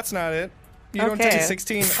 Oh, that's not it. You don't Okay. take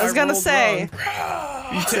 16. I was gonna rolled say.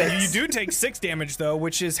 wrong. You do take 6 damage, though,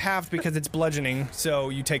 which is halved because it's bludgeoning, so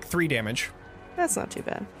you take 3 damage. That's not too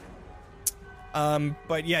bad.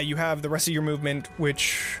 But yeah, you have the rest of your movement,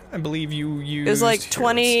 which I believe you used. It was like here,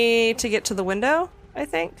 20 to get to the window, I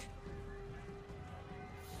think.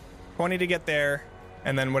 20 to get there,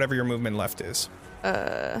 and then whatever your movement left is.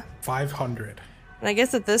 500. And I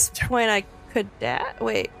guess at this point I could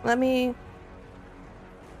wait, let me...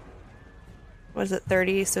 What is it,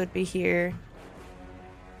 30? So it'd be here.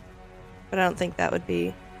 But I don't think that would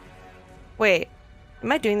be... Wait, am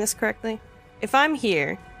I doing this correctly? If I'm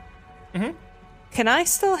here, can I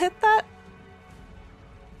still hit that?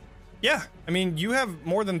 Yeah, I mean, you have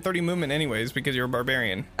more than 30 movement anyways because you're a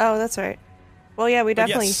barbarian. Oh, that's right. Well, yeah, we But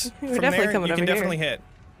definitely, yes, we're from definitely there, coming you over can definitely here. hit.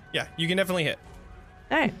 Yeah, you can definitely hit.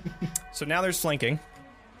 All right, So now there's flanking.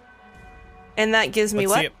 and that gives me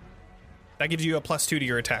Let's see what? it. That gives you a +2 to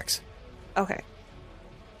your attacks. Okay.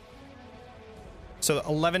 So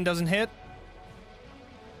 11 doesn't hit.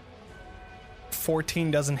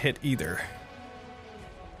 14 doesn't hit either.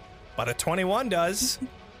 But a 21 does.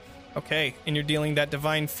 Okay, and you're dealing that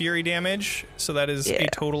Divine Fury damage. So that is Yeah. a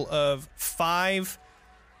total of 5.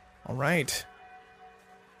 All right.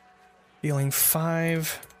 Dealing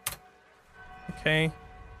 5. Okay.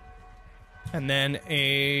 And then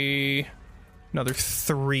another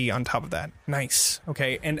 3 on top of that. Nice.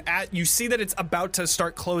 Okay, and you see that it's about to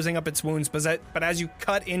start closing up its wounds, but as you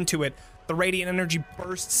cut into it, the radiant energy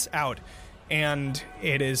bursts out, and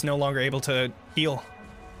it is no longer able to heal.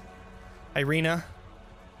 Irina,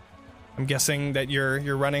 I'm guessing that you're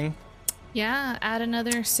running. Yeah, add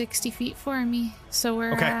another 60 feet for me. So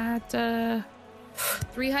we're Okay. at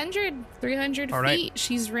 300 All right. feet.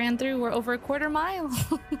 She's ran through. We're over a quarter mile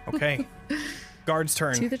Okay. Guard's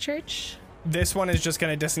turn. to the church. This one is just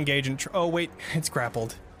going to disengage and... oh, wait. It's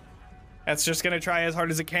grappled. That's just going to try as hard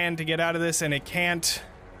as it can to get out of this, and it can't.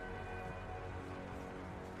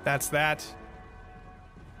 That's that.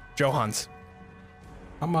 Johans.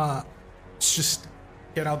 I'm just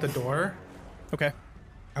get out the door. Okay.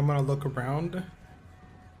 I'm gonna look around.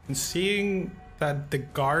 And seeing that the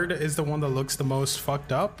guard is the one that looks the most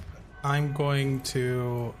fucked up, I'm going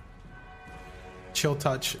to chill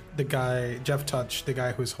touch the guy, Jeff touch the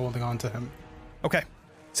guy who's holding on to him. Okay,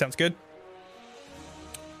 sounds good.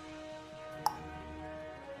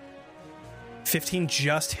 15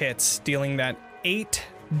 just hits, dealing that 8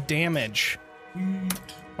 damage.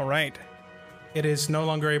 All right. It is no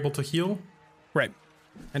longer able to heal, Right.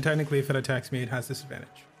 and technically if it attacks me, it has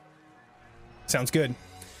disadvantage. Sounds good.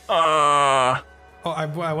 Oh, I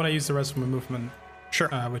want to use the rest of my movement, Sure.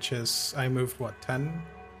 which is, I moved, what, 10?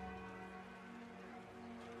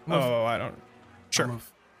 Oh, I don't... Sure. I'll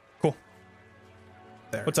move Cool.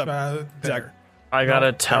 there. What's up, there. Zach? I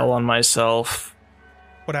gotta tell on myself.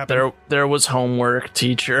 What happened? There was homework,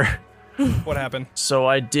 teacher. What happened? So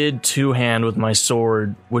I did two-hand with my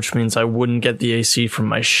sword, which means I wouldn't get the AC from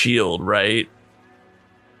my shield, right?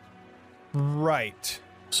 Right.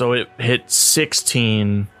 So it hit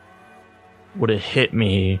 16. Would it hit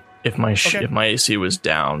me if my Okay. if my AC was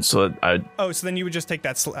down? So I Oh, so then you would just take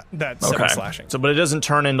that 7 slashing. So, but it doesn't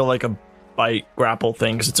turn into like a bite grapple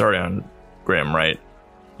thing because it's already on Grim, right?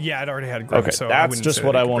 Yeah, it already had a grip, Okay, so I that's wouldn't just say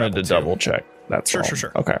what they I could wanted to grapple too. double check. That's Sure, all. sure,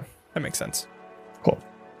 sure. Okay, That makes sense. cool.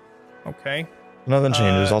 Okay. Nothing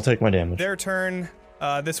changes. I'll take my damage. Their turn.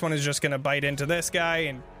 This one is just going to bite into this guy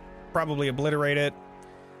and probably obliterate it.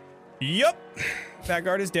 Yup. That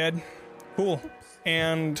guard is dead. Cool.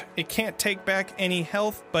 And it can't take back any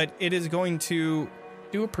health, but it is going to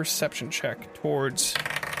do a perception check towards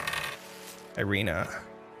Irina.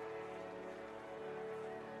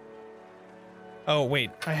 Oh, wait.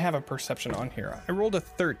 I have a perception on here. I rolled a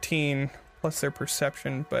 13 plus their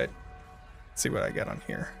perception, but let's see what I get on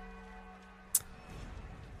here.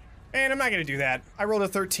 And I'm not going to do that. I rolled a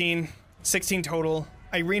 13, 16 total.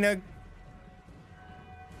 Irina,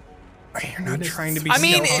 you're not trying to be I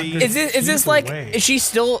mean, stealthy. is this like, away. is she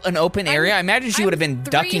still an open area? I imagine she would have been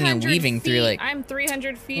ducking and 300 weaving through, feet- like, I'm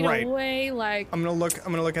 300 feet Right. away. Like, I'm gonna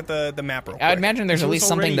look at the map real quick. I would imagine there's She at was least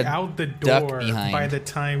something already to out the duck door behind. by the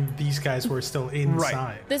time these guys were still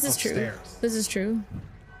inside. this is true. upstairs. This is true.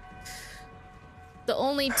 The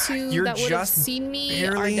only two You're that would have just seen me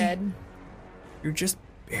barely- are dead. You're just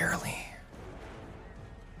barely.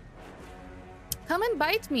 Come and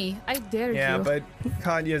bite me. I dare Yeah, you. but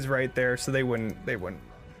Kanya's right there, so they wouldn't.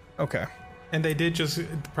 Okay. And they did just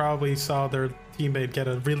probably saw their teammate get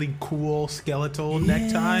a really cool skeletal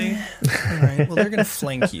necktie. All right. Well, they're gonna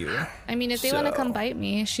flank you. I mean, if they want to So- come bite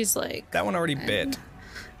me, she's like, That one already bit.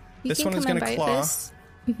 you this can one is come and gonna bite claw. this.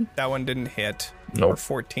 That one didn't hit. Nope. Or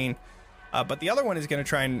 14. But the other one is going to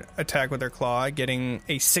try and attack with their claw, getting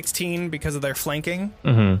a 16 because of their flanking.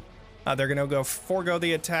 Mm-hmm. They're going to go forego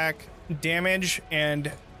the attack damage and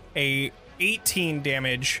a 18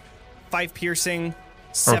 damage, 5 piercing,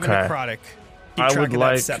 7 Okay. necrotic. Keep I track would of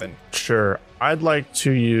like. that 7. Sure. I'd like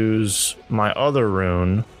to use my other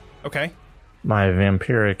rune, Okay. my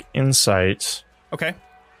vampiric insight, Okay.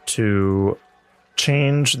 to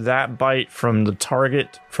change that bite from the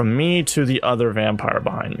target from me to the other vampire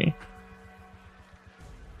behind me.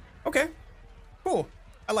 Okay. Cool.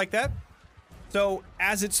 I like that. So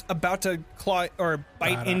as it's about to claw or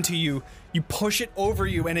bite into you, you push it over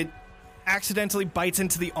you and it accidentally bites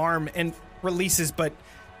into the arm and releases, but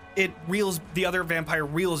it reels, the other vampire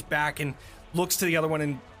reels back and looks to the other one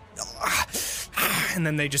and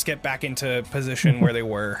then they just get back into position where they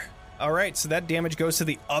were. All right, so that damage goes to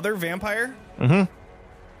the other vampire? Mm-hmm.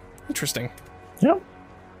 Interesting. Yep.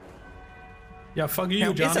 Yeah, fuck you,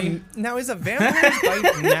 Now, Johnny. is a vampire's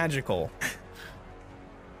bite magical?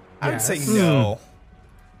 I would say Yes. no.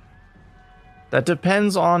 That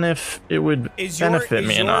depends on if it would benefit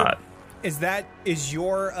me or not. Is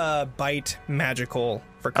your bite magical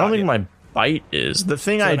for I don't think Kanya? my bite is. The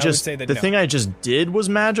thing So I then I would just say that the no. thing I just did was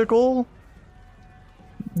magical.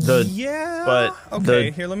 The Yeah. but okay,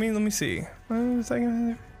 the- here let me see.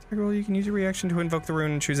 Second roll, you can use your reaction to invoke the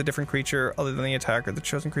rune and choose a different creature other than the attacker. The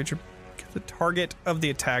chosen creature gives the target of the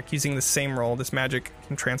attack using the same roll. This magic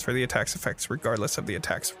can transfer the attack's effects regardless of the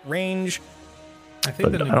attack's range. I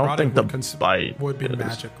think but the I don't necrotic think the would, bite would be is.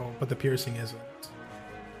 magical, but the piercing isn't.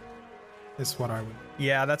 Is what I would.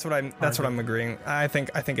 Yeah, that's what I'm agreeing. I think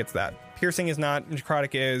it's that. Piercing is not, necrotic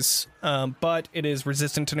is, but it is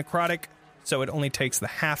resistant to necrotic, so it only takes the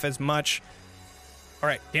half as much. All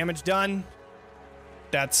right, damage done.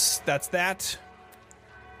 That's that.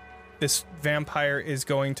 This vampire is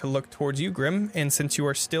going to look towards you, Grim, and since you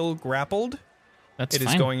are still grappled, That's it is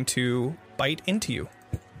fine. going to bite into you.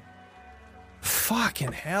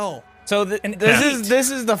 Fucking hell. So An this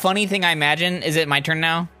is the funny thing. I imagine. Is it my turn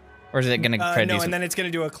now, or is it going to try to do No, some- and then it's going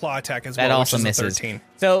to do a claw attack as that well, also which is a misses? 13.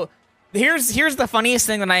 So Here's the funniest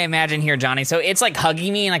thing that I imagine here, Johnny. So it's like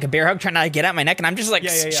hugging me and like a bear hug, trying to get at my neck, and I'm just like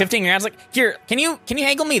shifting around. It's like, here, can you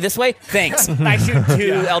angle me this way? Thanks. I shoot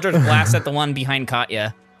 2 Eldritch Blasts at the one behind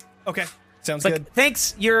Katya. Okay, sounds It's good. like,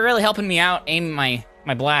 thanks, you're really helping me out aim my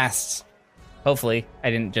blasts. Hopefully,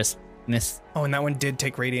 I didn't just miss. Oh, and that one did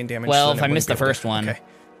take radiant damage. 12, so then I it missed the wouldn't go first there. one. Okay.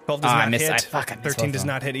 12 does not I missed. hit. I missed 13 both does of them.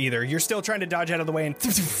 not hit either. You're still trying to dodge out of the way, and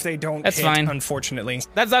they don't That's hit, fine. unfortunately.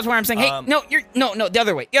 That's where I'm saying, hey, no, the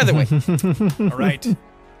other way, the other way. All right.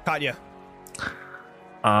 Katya.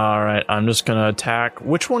 All right, I'm just gonna attack.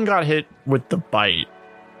 Which one got hit with the bite?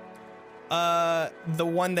 The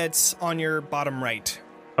one that's on your bottom right.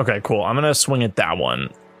 Okay, cool. I'm gonna swing at that one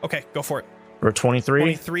Okay, go for it. for 23,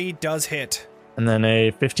 23 does hit. and then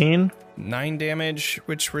a 15. 9 damage,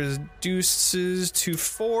 which reduces to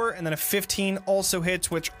 4, and then a 15 also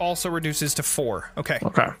hits, which also reduces to 4. Okay.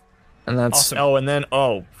 Okay, and that's Awesome. and then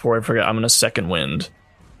before I forget, I'm gonna second wind.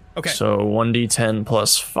 Okay. So 1d10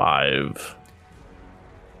 plus 5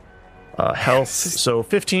 health. So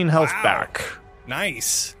 15 health Wow. back.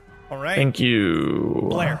 Nice. All right. Thank you,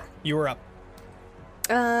 Blair, you were up.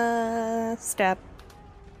 Stab.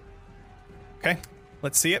 Okay.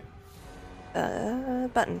 Let's see it.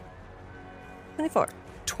 Button. 24.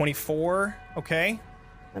 24. Okay.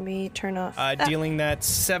 Let me turn off. Dealing that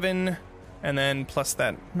 7, and then plus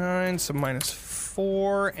that 9, so minus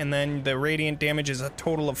 4, and then the radiant damage is a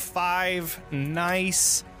total of 5.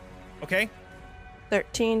 Nice. Okay.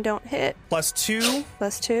 13 don't hit. Plus 2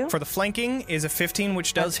 Plus 2. for the flanking is a 15,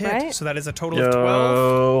 which does That's hit. right. So that is a total of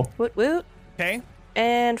 12. Yo. Woot woot. Okay.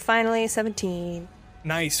 And finally 17.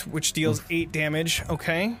 Nice, which deals 8 damage.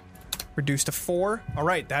 Okay. Reduced to 4. All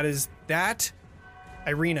right, that is that.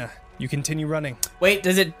 Irina, you continue running. Wait,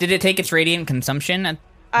 did it take its radiant consumption? At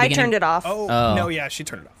the I beginning? turned it off. Oh, Oh. no, yeah, she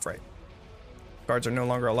turned it off, right. Guards are no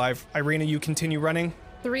longer alive. Irina, you continue running.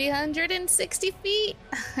 360 feet,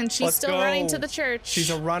 and she's Let's still go. running to the church. She's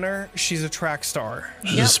a runner. She's a track star.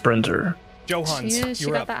 She's a sprinter. Johans, She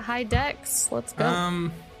you're got up. that high dex. Let's go.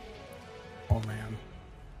 Oh man.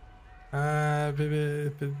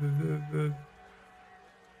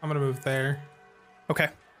 I'm gonna move there, Okay.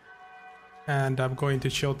 and I'm going to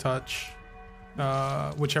chill touch.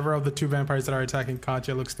 Whichever of the 2 vampires that are attacking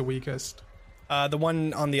Katya looks the weakest. The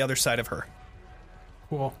one on the other side of her.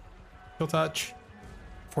 Cool. Chill touch.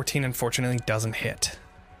 14, unfortunately, doesn't hit.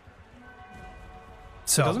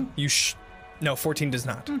 So doesn't? you no, 14 does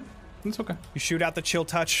not. It's okay. You shoot out the chill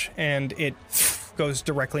touch, and it goes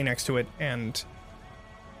directly next to it, and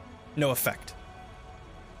no effect.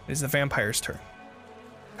 It is the vampire's turn.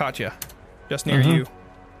 Katya, just near you.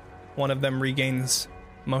 One of them regains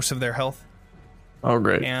most of their health, Oh,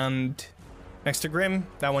 great. and next to Grim,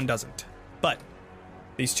 that one doesn't. But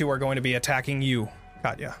these 2 are going to be attacking you,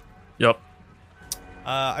 Katya. Yep.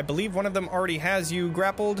 I believe one of them already has you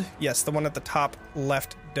grappled. Yes, the one at the top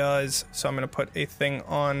left does. So I'm going to put a thing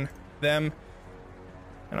on them.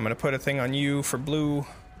 And I'm going to put a thing on you for blue.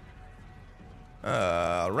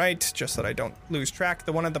 Right, just so that I don't lose track.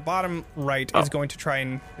 The one at the bottom right is going to try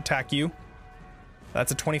and attack you.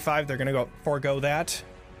 That's a 25. They're going to go forego that.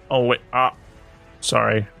 Oh, wait.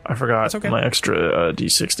 Sorry. I forgot That's okay. my extra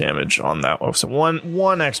d6 damage on that. Oh, so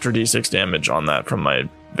one extra d6 damage on that from my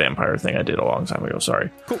vampire thing I did a long time ago. Sorry.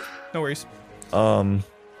 Cool. No worries. All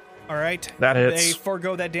right. That hits. They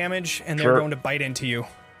forego that damage, and they're Sure. going to bite into you.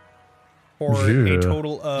 For Yeah. a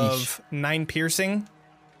total of 9 piercing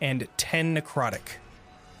and 10 necrotic.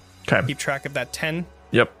 Okay. Keep track of that 10.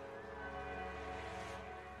 Yep.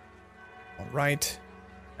 All right.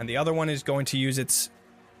 And the other one is going to use its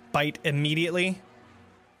bite immediately,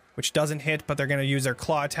 which doesn't hit, but they're going to use their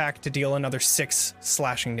claw attack to deal another 6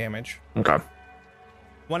 slashing damage. Okay.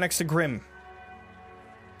 One next to Grim.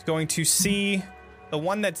 It's going to see the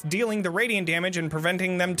one that's dealing the radiant damage and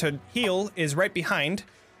preventing them to heal is right behind.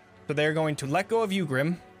 So they're going to let go of you,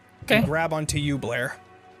 Grim, Okay. and grab onto you, Blair,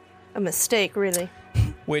 A mistake, really.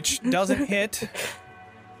 which doesn't hit.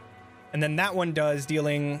 And then that one does,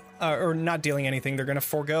 dealing, or not dealing anything. They're going to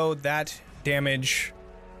forego that damage.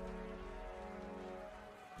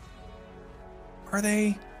 Are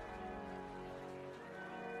they?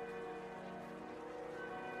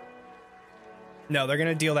 No, they're going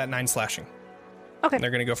to deal that 9 slashing. Okay. And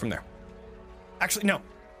they're going to go from there. Actually, no.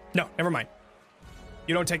 No, never mind.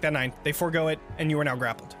 You don't take that 9. They forego it, and you are now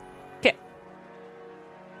grappled. Okay.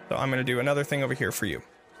 So I'm going to do another thing over here for you,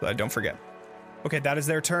 so I don't forget. Okay, that is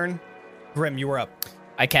their turn. Grim, you are up.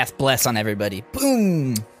 I cast Bless on everybody.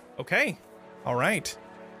 Boom! Okay. All right.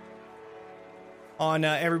 On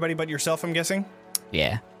everybody but yourself, I'm guessing?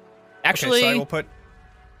 Yeah. Okay, Actually, so I will put...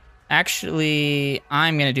 Actually,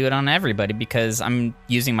 I'm going to do it on everybody because I'm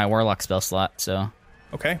using my Warlock spell slot, so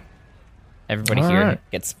Okay. everybody All here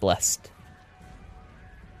right. gets blessed.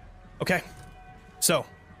 Okay. So,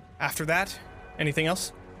 after that, anything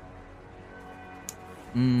else?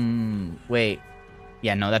 Wait.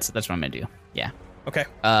 Yeah, no, that's what I'm going to do. Yeah. Okay.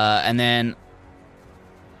 And then...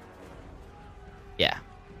 Yeah.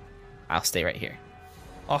 I'll stay right here.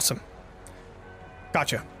 Awesome.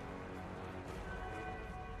 Gotcha.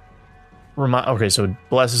 Okay, so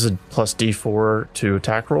bless is a plus D4 to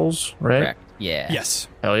attack rolls, right? Correct. Yeah. Yes.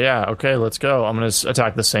 Hell yeah. Okay, let's go. I'm gonna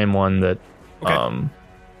attack the same one that. Okay.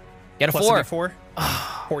 Get a Plus 4. a 4.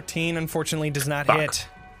 14, unfortunately, does not Fuck. hit.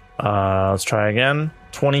 Let's try again.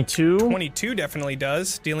 22 22 definitely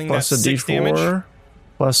does, dealing plus that a 6 D4 damage.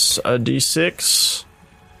 plus a D6.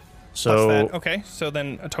 So Plus that. Okay, so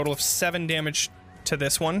then a total of 7 damage to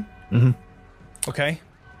this one. Mhm. Okay,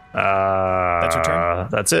 that's your turn?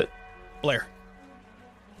 That's it. Blair.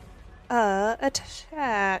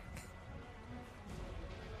 Attack.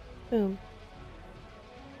 Boom.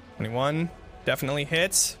 21 definitely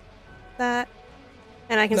hits. That.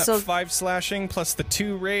 And I can That still 5 slashing plus the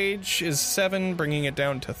 2 rage is 7, bringing it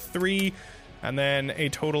down to 3. And then a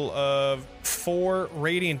total of 4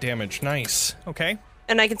 radiant damage. Nice. Okay.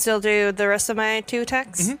 and I can still do the rest of my 2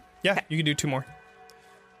 attacks. Yeah, you can do 2 more.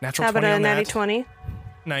 Natural How about 20 a on natty that. 20?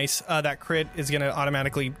 Nice. That crit is going to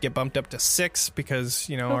automatically get bumped up to 6 because,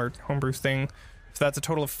 our homebrew thing. So that's a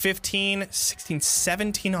total of 15, 16,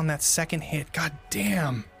 17 on that second hit. God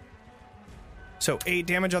damn. So 8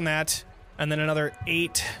 damage on that, and then another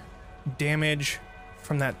 8 damage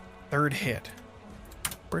from that third hit.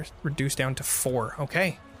 Reduced down to 4.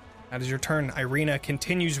 Okay. That is your turn. Irina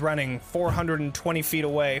continues running 420 feet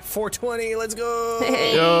away. 420, let's go!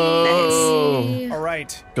 Yo. All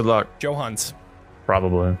right, Good luck. Johans.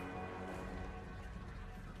 Probably.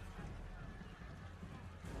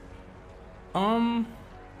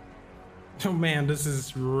 Oh man, this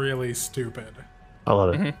is really stupid. I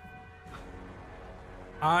love it.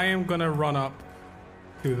 I am gonna run up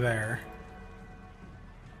to there.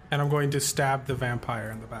 And I'm going to stab the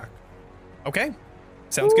vampire in the back. Okay.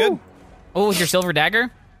 Sounds good. Oh, with your silver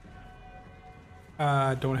dagger?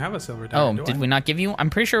 Don't have a silver dagger. Oh, do did I? we not give you? I'm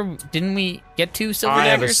pretty sure, didn't we get 2 silver I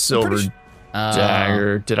have a daggers? silver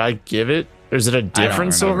dagger. Did I give it? Or is it a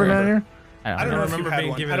different silver remember. dagger? I don't I know if you remember had being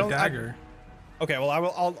one. given I a don't- dagger. Okay, well,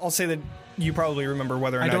 I'll say that you probably remember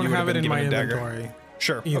whether or I not don't you would have have it been in given my a dagger. inventory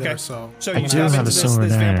Sure. either, Okay. so So I you do stab have a into this silver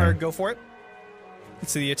vampire. dagger. Go for it.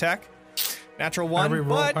 Let's see the attack. Natural I 1,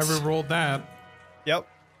 re-rolled, but I re-rolled that. yep,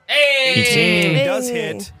 Hey! 18. it does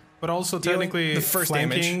Hey. hit. But also Dealing technically the first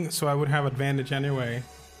flanking, so I would have advantage anyway.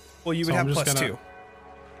 Well, you would So I'm have just plus gonna- 2.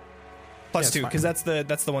 Plus Yeah, it's 2, fine. because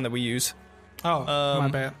that's the one that we use. Oh, my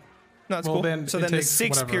bad. No, it's Well, cool. then So it then the takes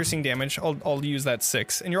 6 whatever. piercing damage. I'll use that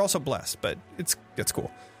 6, and you're also blessed, but it's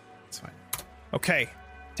cool. It's fine. Okay,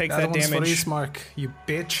 take That that one's for damage. Ismark, you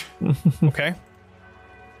bitch. Okay.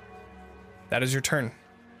 That is your turn.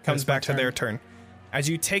 Comes That's my back to turn. their turn. As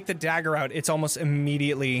you take the dagger out, it's almost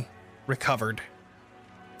immediately recovered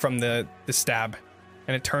from the stab,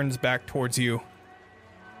 and it turns back towards you.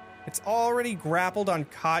 It's already grappled on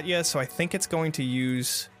Katya, so I think it's going to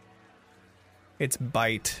use its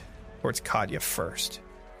bite towards Katya first.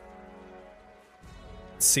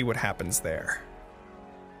 Let's see what happens there.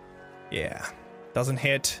 Yeah. Doesn't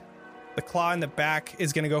hit. The claw in the back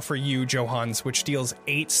is going to go for you, Johans, which deals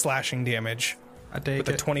 8 slashing damage I take with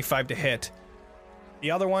a it. 25 to hit.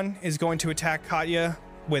 The other one is going to attack Katya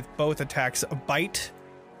with both attacks. A bite,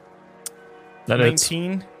 That is.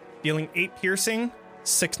 19, dealing 8 piercing,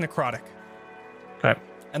 6 necrotic. Okay.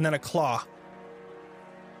 And then a claw,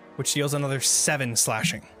 which deals another 7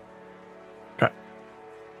 slashing. Okay.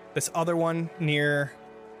 This other one near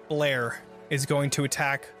Blair is going to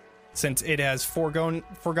attack. Since it has foregone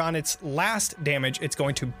its last damage, it's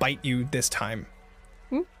going to bite you this time.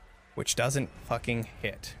 Which doesn't fucking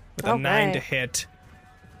hit. With a 9 Okay. to hit.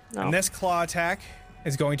 No. And this claw attack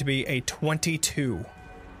is going to be a 22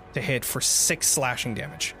 to hit for 6 slashing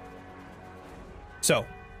damage. So,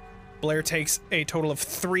 Blair takes a total of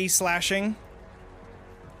 3 slashing.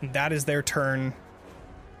 And that is their turn.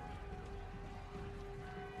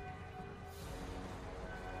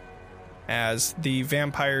 As the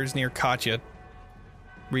vampires near Katya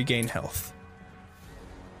regain health.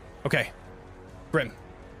 Okay. Grim.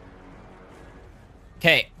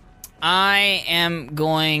 Okay. I am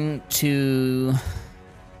going to...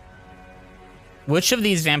 Which of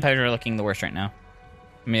these vampires are looking the worst right now?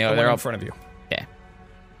 I mean, The one they're all in front of you. Okay.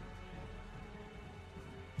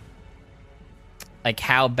 Like,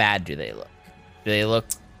 how bad do they look? Do they look...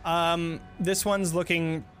 This one's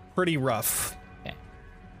looking pretty rough. Okay.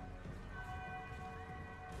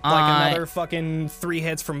 Like another fucking 3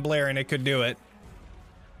 hits from Blair and it could do it.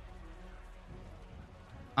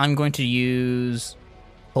 I'm going to use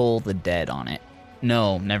Pull the Dead on it.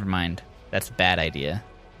 No, never mind. That's a bad idea.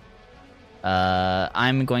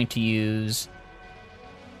 I'm going to use...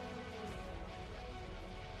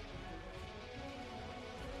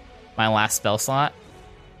 my last spell slot,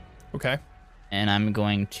 Okay. and I'm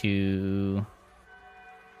going to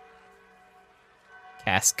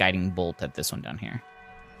cast Guiding Bolt at this one down here.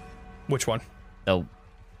 Which one? The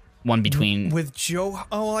one between... With Joe.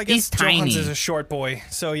 Oh, well, I He's guess Johans tiny. is a short boy.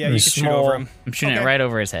 So yeah, you He's can shoot small. over him. I'm shooting Okay. it right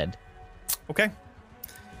over his head. Okay.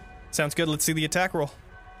 Sounds good. Let's see the attack roll.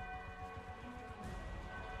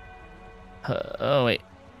 Oh, wait.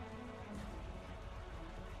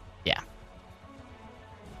 Yeah.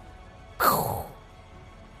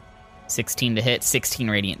 16 to hit, 16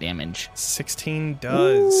 radiant damage. 16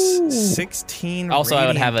 does. 16 Also, I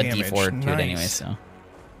would have a radiant d4 damage. to it anyway, so.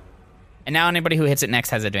 And now anybody who hits it next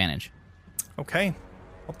has advantage. Okay.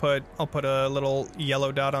 I'll put a little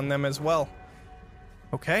yellow dot on them as well.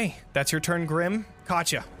 Okay. That's your turn, Grim.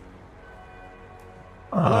 Katya.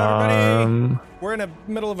 Hello, everybody. We're in the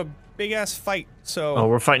middle of a big ass fight, so Oh,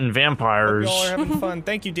 we're fighting hope vampires. y'all are having fun.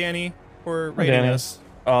 Thank you, Danny, for rating Danny. us.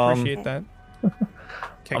 Appreciate that.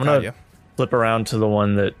 Okay, I'm gonna Katya. flip around to the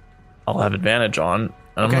one that I'll have advantage on, and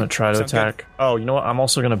I'm Okay, gonna try to sounds good. attack. Oh, you know what? I'm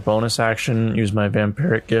also gonna bonus action use my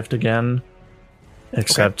vampiric gift again.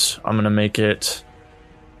 Except I'm gonna make it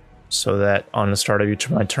so that on the start of each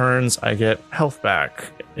of my turns, I get health back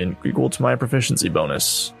in equal to my proficiency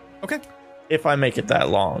bonus. Okay. If I make it that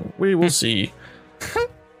long, we will see.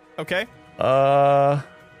 Okay.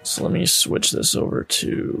 So let me switch this over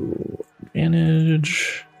to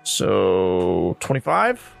advantage. So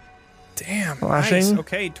 25. Damn. Slashing. Nice.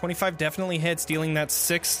 Okay, 25 definitely hits, dealing that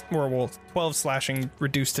 12 slashing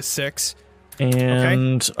reduced to 6.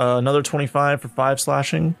 And another 25 for 5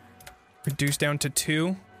 slashing. Reduced down to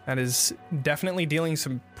 2. That is definitely dealing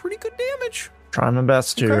some pretty good damage. Trying my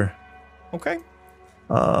best here. Okay.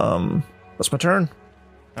 That's my turn.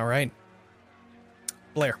 All right.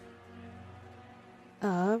 Blair.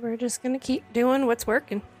 We're just gonna keep doing what's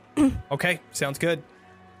working. Okay, sounds good.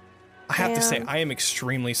 I have to say, And- I am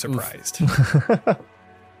extremely surprised.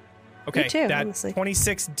 Okay, Me too, that honestly.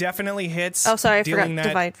 26 definitely hits. Oh, sorry, I forgot dealing that.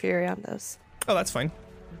 Divine Fury on those. Oh, that's fine.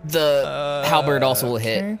 The halberd also will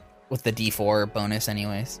hit okay. with the d4 bonus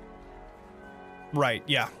anyways. Right,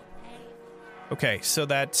 yeah. Okay, so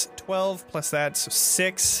that's 12 plus that, so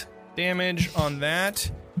 6 damage on that.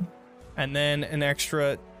 And then an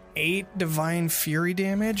extra 8 Divine Fury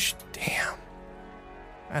damage. Damn.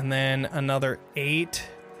 And then another 8.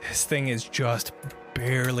 This thing is just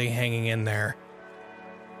barely hanging in there.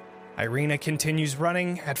 Irina continues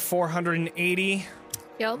running at 480.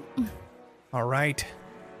 Yep. All right.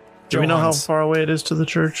 Do we know how Johans. far away it is to the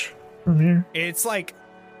church from here? It's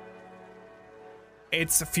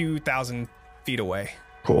a few thousand feet away.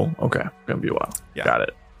 Cool. Okay. Gonna be a while. Yeah. Got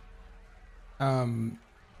it.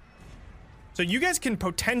 So you guys can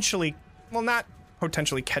potentially, well, not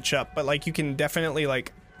potentially catch up, but like you can definitely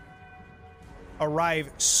like arrive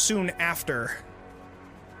soon after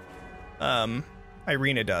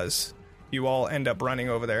Irina does. You all end up running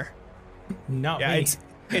over there. Not Yeah, me.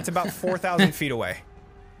 it's about 4,000 feet away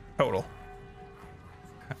total.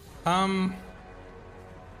 I'm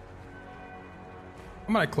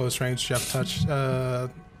gonna close range Jeff touch the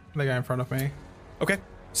guy in front of me. Okay,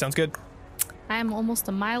 sounds good. I am almost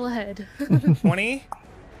a mile ahead. 20,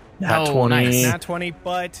 Nat Oh, 20. nice. not 20,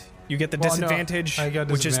 but you get the Well, no, disadvantage, I got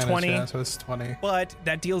which is disadvantage, 20. Yeah, so it's 20. But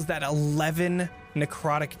that deals that 11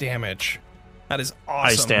 necrotic damage. That is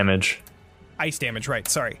awesome. Ice damage. Ice damage, right?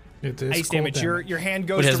 Sorry. It is Ice cold damage. Your hand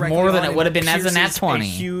goes Which is directly more than on it and would have been as a pierces nat 20.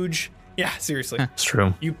 huge. Yeah, seriously. It's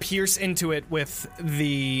true. You pierce into it with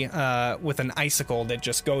the with an icicle that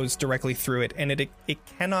just goes directly through it, and it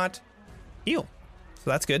cannot heal.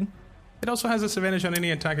 So that's good. It also has disadvantage on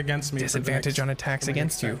any attack against me. for the Disadvantage next- on attacks for the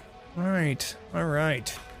against next you. All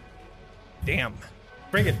right. Damn.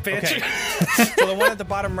 Bring it, bitch. Okay. So the one at the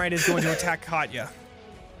bottom right is going to attack Katya.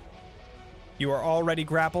 You are already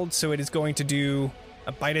grappled, so it is going to do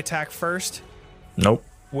a bite attack first, Nope.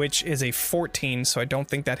 which is a 14, so I don't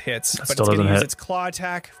think that hits. That But still it's going to doesn't use hit. its claw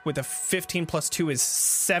attack with a 15 plus 2 is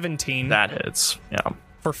 17 That hits. Yeah.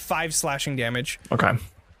 for 5 slashing damage. Okay.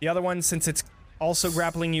 The other one, since it's also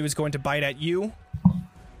grappling you, is going to bite at you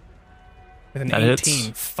with an That 18.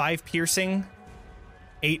 hits. 5 piercing,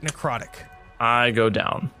 8 necrotic. I go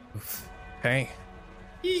down. Okay.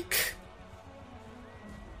 Eek.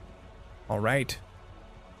 All right.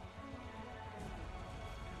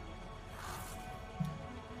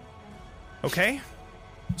 Okay,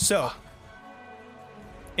 so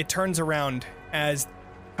it turns around as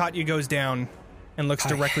Katya goes down and looks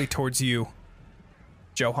directly towards you,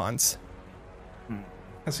 Johans.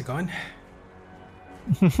 How's it going?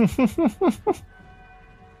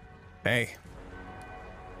 Hey.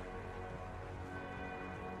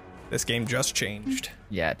 This game just changed.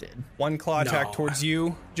 Yeah, it did. One claw attack No. towards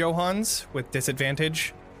you, Johans, with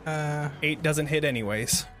disadvantage. 8 doesn't hit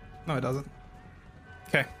anyways. No, it doesn't.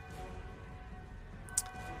 Okay.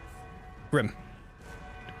 Grim.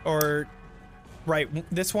 Or, right,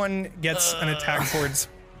 this one gets an attack towards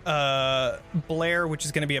Blair, which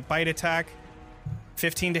is going to be a bite attack.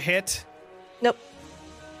 15 to hit. Nope.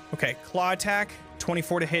 Okay, claw attack,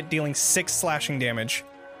 24 to hit, dealing 6 slashing damage.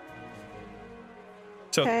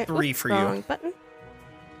 So Okay. 3 Oops, for wrong you. button.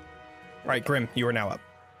 All right, Grim, you are now up.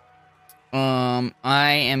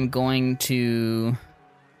 I am going to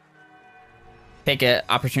take an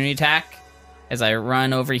opportunity attack as I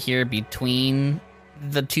run over here between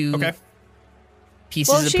the two Okay.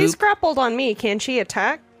 pieces Well, of she's poop. grappled on me. Can she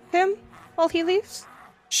attack him while he leaves?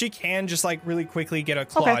 She can just like really quickly get a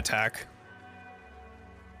claw Okay. attack.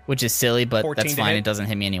 Which is silly, but 14 that's to fine. hit. It doesn't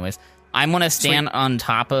hit me anyways. I'm gonna stand on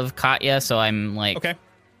top of Katya, so I'm like Okay.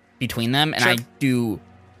 between them, and Sure. I do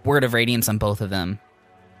Word of Radiance on both of them.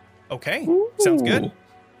 Okay. Sounds good.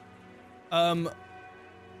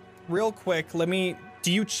 Real quick, let me.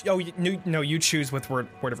 Do you? No, you choose with Word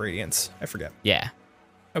of Radiance. I forget. Yeah.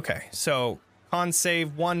 Okay, so con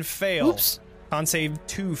save 1 fail. Oops. Con save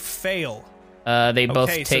 2 fail. They both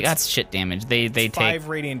Okay, so take. it's That's shit damage. They 5 take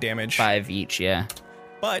radiant damage. 5 each. Yeah.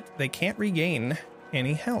 But they can't regain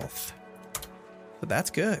any health. So that's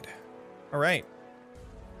good. All right.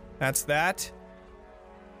 That's that.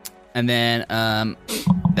 And then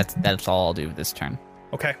that's all I'll do this turn.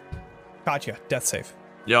 Okay. Gotcha. Death save.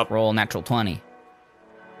 Yep. Roll natural 20.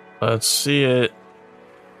 Let's see it.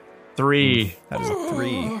 3. That is a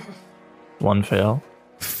 3. 1 fail.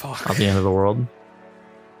 Fuck. Not the end of the world.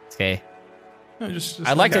 Okay. No, just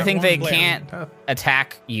I'd like to that think one they blade. can't Death.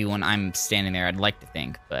 attack you when I'm standing there. I'd like to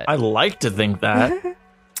think, but I like to think that.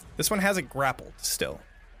 This one hasn't grappled still.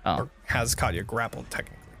 oh, Or has Katya grappled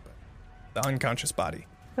technically. But the unconscious body.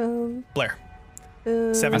 Um, Blair.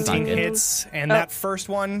 um, 17 good. hits. And Oh. that first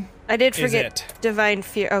one. I did is forget it. Divine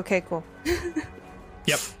Fear. Okay, cool.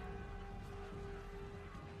 Yep.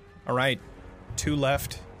 All right. 2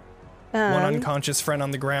 left. One Um, unconscious friend on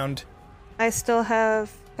the ground. I still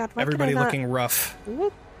have. God, why Everybody did I not- looking rough.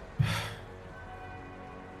 Whoop.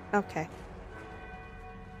 Okay.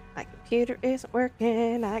 My computer isn't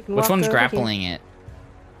working. I can which walk one's over here. grappling it?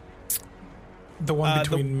 The one the-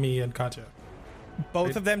 between me and Katya.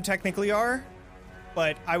 Both of them technically are,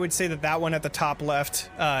 but I would say that one at the top left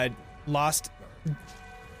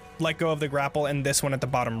let go of the grapple, and this one at the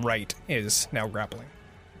bottom right is now grappling.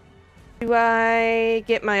 Do I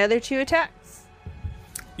get my other 2 attacks?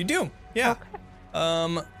 You do, yeah.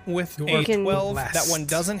 Okay. With You a are 12, blessed. that one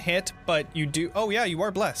doesn't hit, but you do. Oh yeah, you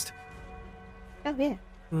are blessed. Oh, yeah.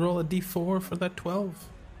 Roll a d4 for that 12.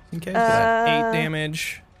 In case. That 8 Uh,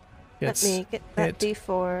 damage. Let Hits me get that hit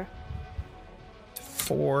D4.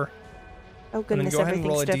 4, Oh, and then goodness, go ahead and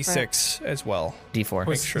roll a everything's different. d6 as well. D4.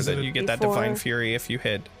 Make sure Is that it a you get that D4? divine fury if you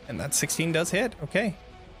hit, and that 16 does hit. Okay,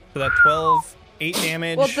 so that 12, 8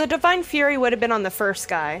 damage. Well, the Divine Fury would have been on the first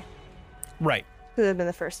guy. Right. Who would have been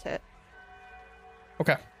the first hit.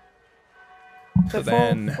 Okay. So full-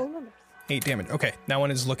 then full numbers. 8 damage. Okay, that one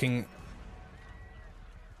is looking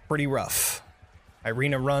pretty rough.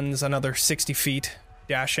 Irina runs another 60 feet,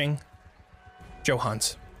 dashing.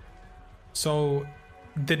 Johans. So,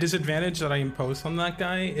 the disadvantage that I impose on that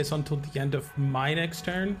guy is until the end of my next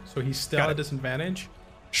turn, so he's still Got at it. disadvantage.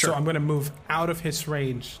 Sure. So I'm going to move out of his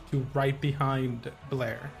range to right behind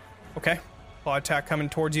Blair. Okay. Claw attack coming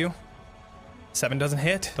towards you. 7 doesn't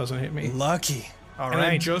hit. Doesn't hit me. Lucky. All And I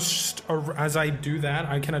right. just, as I do that,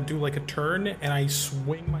 I kind of do like a turn, and I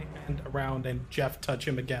swing my hand around and Jeff touch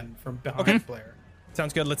him again from behind Blair.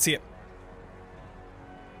 Sounds good. Let's see it.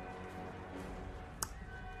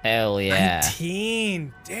 Hell yeah.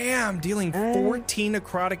 19. Damn. Dealing 14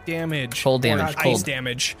 necrotic damage. Cold Or damage, Ice cold.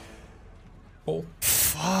 damage. Oh,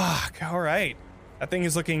 Fuck. All right. That thing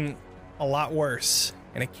is looking a lot worse.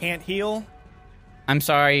 And it can't heal. I'm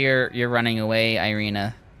sorry you're running away,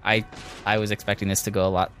 Irina. I was expecting this to go a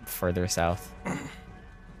lot further south.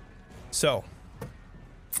 So.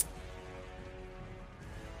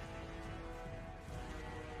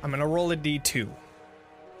 I'm going to roll a d2.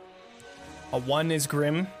 A 1 is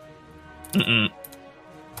Grim.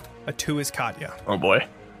 A 2 is Katya. Oh boy.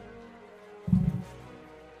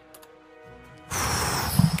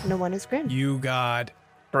 No one is grim. You got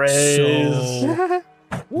Praise. So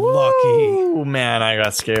lucky. Oh man, I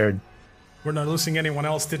got scared. We're not losing anyone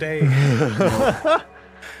else today.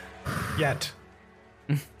 Yet.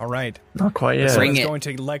 All right. Not quite yet. Bring It's it. going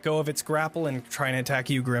to let go of its grapple and try and attack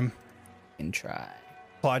you, Grim. Can try.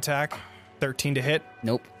 Claw attack, 13 to hit.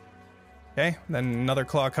 Nope. Okay, then another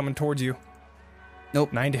claw coming towards you.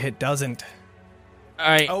 Nope. 9 to hit doesn't. All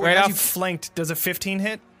right. Oh, right as off. you flanked, does a 15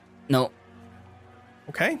 hit? Nope.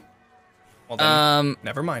 Okay. Well then, Um,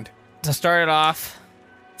 never mind. to start it off,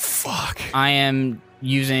 Fuck. I am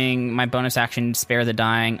using my bonus action Spare the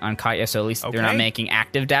Dying on Katya, so at least they're not Okay. making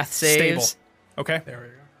active death saves. Stable. Okay. There we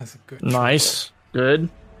go. That's a good Nice. Good.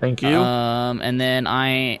 Thank you. And then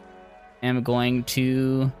I am going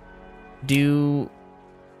to do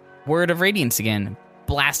Word of Radiance again,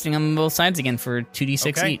 blasting them on both sides again for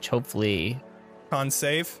 2d6 Okay. each, hopefully. Con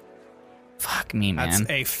save. Fuck me, man. That's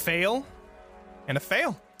a fail and a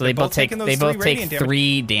fail. So they both take taking those 3 radiant damage.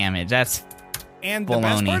 3 damage. That's And the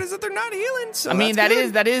best baloney. part is that they're not healing. So I mean that's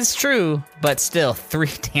good. that is true, but still 3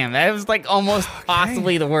 damage. That was like almost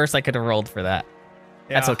possibly the worst I could have rolled for that.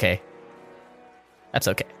 That's Yeah. okay. That's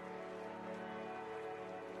okay.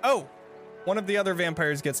 Oh, one of the other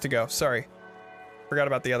vampires gets to go. Sorry. Forgot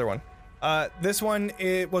about the other one. This one,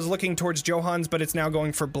 it was looking towards Johans, but it's now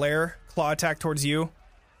going for Blair. Claw attack towards you.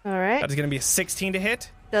 All right. That is going to be a 16 to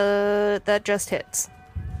hit. That just hits.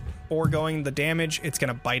 Foregoing the damage, it's going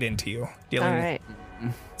to bite into you. Dealing, All right.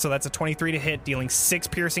 So that's a 23 to hit, dealing 6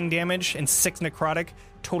 piercing damage and 6 necrotic.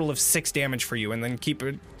 Total of 6 damage for you. And then keep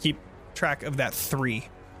track of that 3.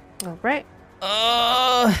 All right.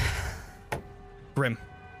 Grim.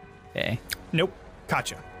 Okay. Nope.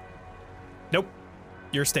 Gotcha. Nope.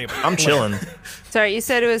 You're stable. I'm chilling. Sorry, you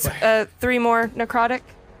said it was 3 more necrotic?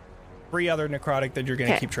 3 other necrotic that you're going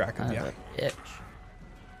to Okay. keep track of. Yeah. Bitch.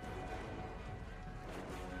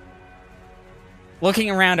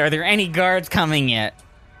 Looking around, are there any guards coming yet?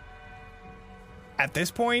 At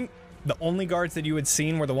this point, the only guards that you had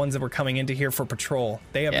seen were the ones that were coming into here for patrol.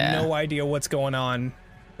 They have Yeah. no idea what's going on.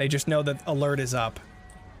 They just know that alert is up.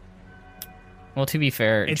 Well, to be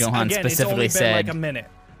fair, It's, Johan again, it's specifically only been said, like a minute.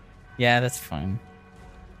 "Yeah, that's fine."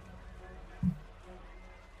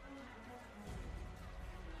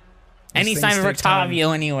 Any These sign things of take time.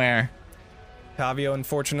 Octavio anywhere? Tavio,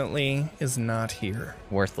 unfortunately, is not here.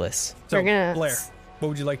 Worthless. So, We're gonna- Blair, what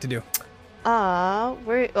would you like to do?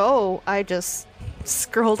 I just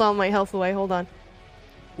scrolled all my health away. Hold on.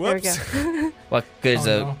 Whoops. There we go. What good's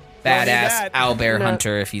Oh, a no. badass that. owlbear No.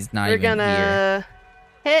 hunter if he's not We're even here? gonna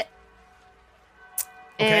hit.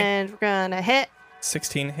 Okay. And we're gonna hit.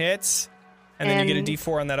 16 hits. And then you get a And-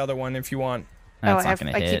 D4 on that other one if you want. That's I not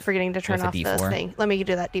gonna I hit. keep forgetting to turn with a off the D4. thing. Let me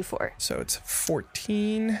do that D4. So it's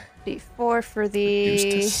 14. D4 for Reduced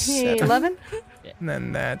the to 7. 11. And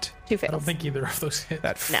then that 2 I don't fails. think either of those hit.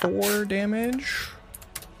 that No. 4 damage.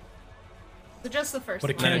 So just the first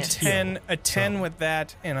But it And then a can't 10, heal, a 10 so with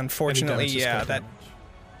that, and Any unfortunately, damage is yeah, good that damage.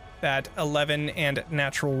 that 11 and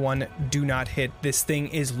natural 1 do not hit. This thing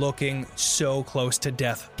is looking so close to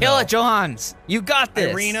death. Kill No. it, Johans! You got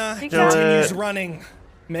this. Irina You got continues it. running,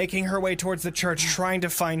 making her way towards the church, trying to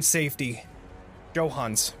find safety.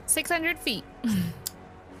 Johans, 600 feet.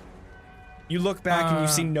 you look back and you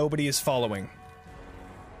see nobody is following.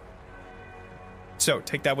 So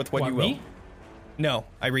take that with what you will. me? No,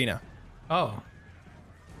 Irina. Oh.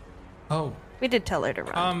 Oh. We did tell her to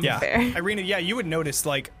run. to be Yeah, Fair. Irina. Yeah, you would notice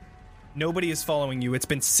like nobody is following you. It's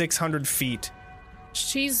been 600 feet.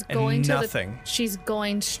 She's And going to nothing. she's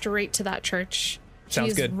going straight to that church. Sounds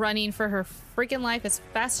She's good. running for her freaking life as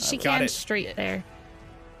fast as she Got can it. straight there.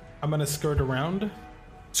 I'm gonna skirt around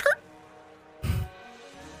Skirt.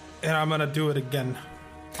 and I'm gonna do it again.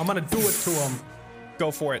 I'm gonna do it to him. Go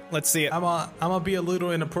for it. Let's see it. I'm gonna be a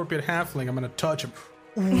little inappropriate halfling. I'm gonna touch him.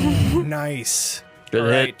 Nice. Good All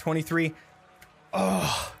hit. right, 23.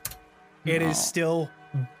 Oh, it is still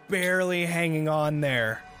barely hanging on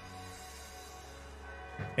there.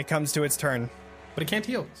 It comes to its turn. But it can't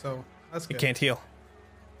heal, so that's good. It can't heal.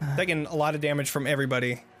 Taking a lot of damage from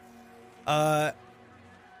everybody. Blair,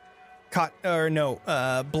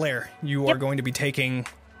 you are going to be taking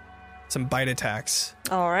some bite attacks.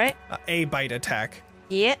 All right. A bite attack.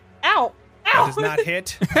 Yeah. Ow. That Ow. does not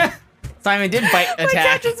hit. Simon did bite My cat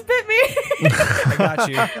attack. just bit me. I got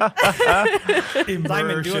you.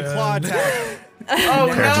 Simon, do a claw attack. Oh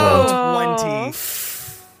Natural no! 20.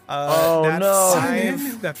 Oh, that no.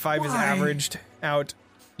 5, that 5 is averaged out.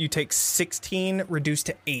 You take 16, reduced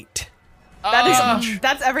to 8.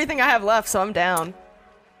 That's everything I have left, so I'm down.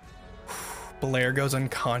 Blair goes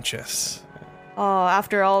unconscious. Oh,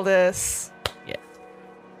 after all this. Yeah.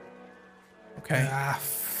 Okay. Ah,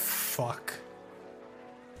 fuck.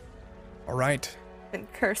 All right. Been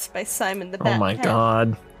cursed by Simon the Oh Bat. my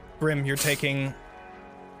god. Grim, you're taking...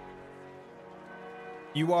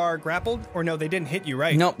 You are grappled? Or no, they didn't hit you,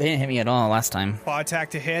 right? Nope, they didn't hit me at all last time. Paw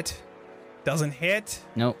attack to hit. Doesn't hit.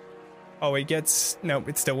 Nope. Oh, it gets... Nope,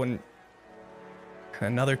 it still wouldn't...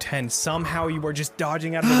 Another 10. Somehow you were just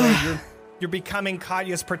dodging out of the way. You're becoming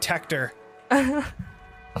Katya's protector. I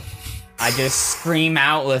just scream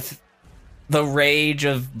out with the rage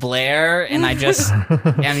of Blair, and I just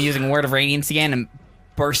am using Word of Radiance again and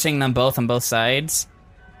bursting them both on both sides.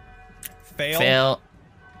 Fail.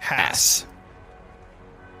 Pass.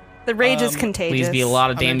 The rage is contagious. Please be a lot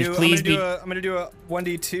of damage. I'm going to do a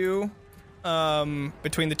 1d2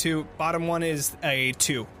 between the two. Bottom one is a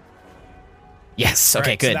 2. Yes,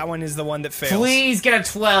 okay, Right, good. So that one is the one that fails. Please get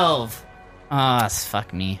a 12.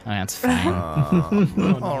 Fuck me. Oh, that's fine.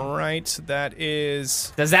 All right, so that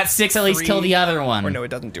is... Does that 6 at least 3, kill the other one? Or no, it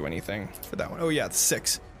doesn't do anything for that one. Oh, yeah, it's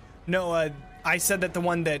 6. No, I said that the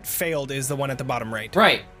one that failed is the one at the bottom right.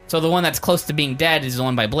 Right. So the one that's close to being dead is the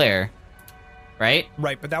one by Blair. Right?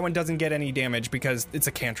 Right, but that one doesn't get any damage because it's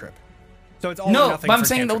a cantrip. So it's all or No, nothing but I'm for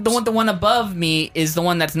saying cantrips. the one above me is the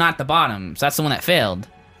one that's not the bottom. So that's the one that failed.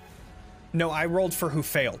 No, I rolled for who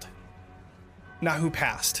failed, not who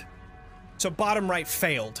passed. So bottom right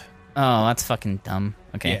failed. Oh, that's fucking dumb.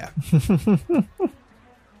 Okay. Yeah.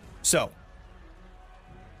 So,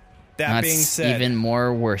 that That's being said, even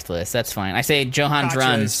more worthless. That's fine. I say Johan's Gotcha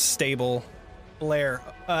run. is stable. Blair,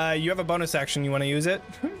 you have a bonus action. You want to use it,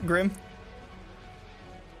 Grim?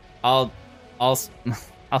 I'll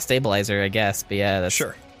stabilize her, I guess. But yeah, that's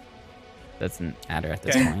Sure. doesn't matter at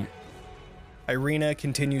this Okay. point. Irina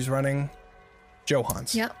continues running.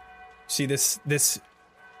 Johans. Yep. See this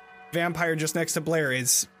vampire just next to Blair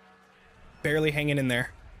is barely hanging in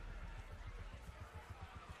there.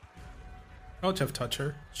 I'll just touch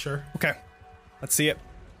her. Sure. Okay. Let's see it.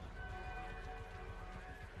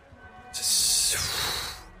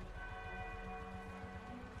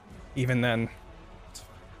 Even then.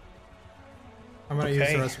 I'm gonna use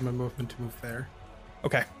Okay. the rest of my movement to move there.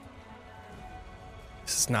 Okay.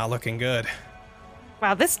 This is not looking good.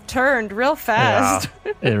 Wow, this turned real fast.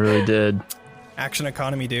 Yeah, it really did. Action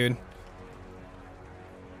economy, dude.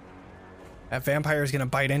 That vampire is gonna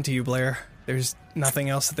bite into you, Blair. There's nothing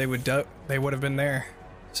else that they would do. They would have been there.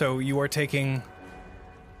 So you are taking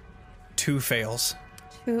 2 fails.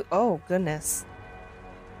 Oh, goodness.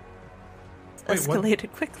 Wait, what?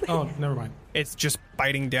 Escalated quickly. Oh, never mind. It's just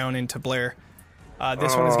biting down into Blair.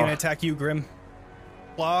 This one is gonna attack you, Grim.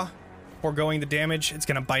 Claw, foregoing the damage, it's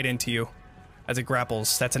gonna bite into you as it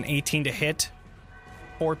grapples. That's an 18 to hit,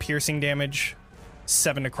 4 piercing damage,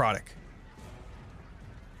 7 necrotic.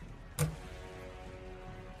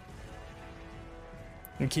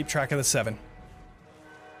 And keep track of the 7.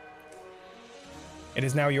 It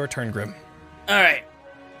is now your turn, Grim. All right.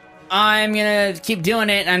 I'm gonna keep doing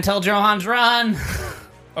it until Johan's run.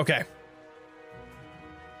 Okay.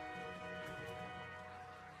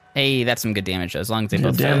 Hey, that's some good damage, though, as long as they Good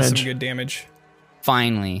both fail. damage. Some good damage.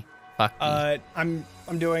 Finally. Fuck me. I'm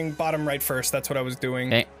doing bottom right first. That's what I was doing.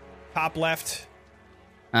 Okay. Top left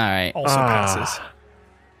All right. also passes.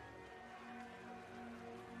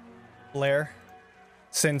 Blair,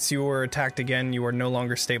 since you were attacked again, you are no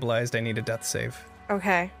longer stabilized. I need a death save.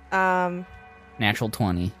 Okay. Natural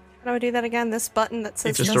 20. How do I do that again? This button that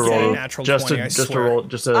says Just Just a a roll. natural Just 20, a I just a swear. roll.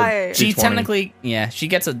 Just a. I- She D20. technically, yeah, she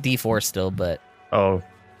gets a D4 still, but Oh.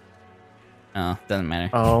 doesn't matter.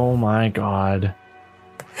 Oh my god.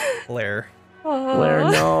 Blair. Oh, Blair,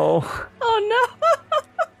 no. Oh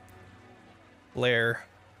no. Blair.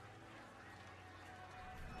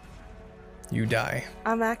 You die.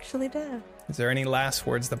 I'm actually dead. Is there any last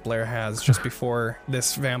words that Blair has just before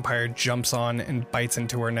this vampire jumps on and bites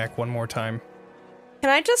into her neck one more time? Can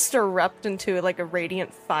I just erupt into like a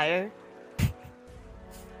radiant fire?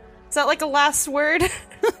 Is that like a last word?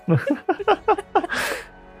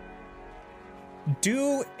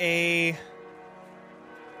 Do a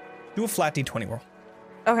flat D20 roll.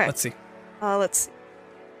 Okay. Let's see. Let's see.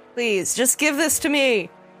 Please, just give this to me.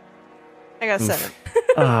 I got 7.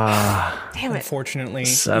 Damn it. Unfortunately,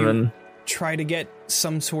 7. you try to get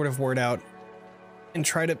some sort of word out and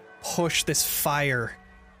try to push this fire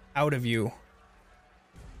out of you.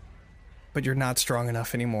 But you're not strong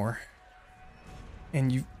enough anymore.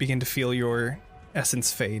 And you begin to feel your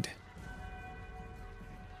essence fade.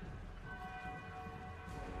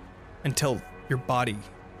 Until your body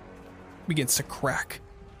begins to crack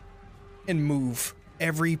and move.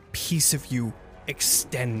 Every piece of you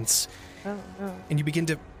extends. Oh no. And you begin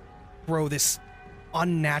to grow this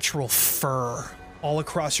unnatural fur all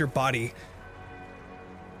across your body.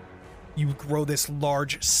 you grow this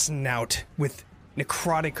large snout with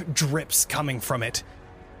necrotic drips coming from it.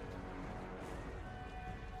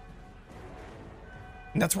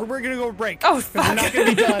 And that's where we're gonna go break. Oh, 'cause fuck. We're not gonna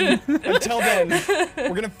be done until then.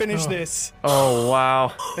 We're gonna finish this. Oh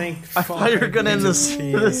wow! Thank I thought you were gonna end this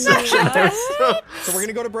section. So we're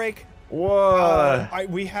gonna go to break. What?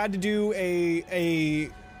 We had to do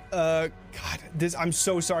God, this. I'm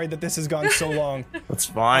so sorry that this has gone so long. That's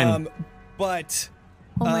fine. But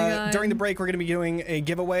Oh my God. during the break, we're going to be doing a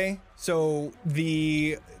giveaway. So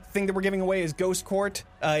the thing that we're giving away is Ghost Court.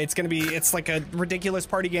 It's like a ridiculous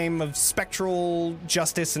party game of spectral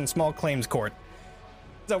justice and small claims court.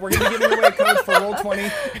 So we're going to be giving away a code for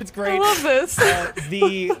Roll20. It's great. I love this.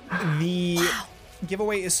 The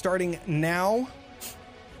giveaway is starting now.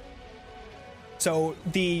 So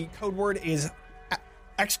the code word is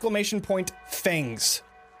 !fangs.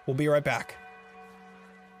 We'll be right back.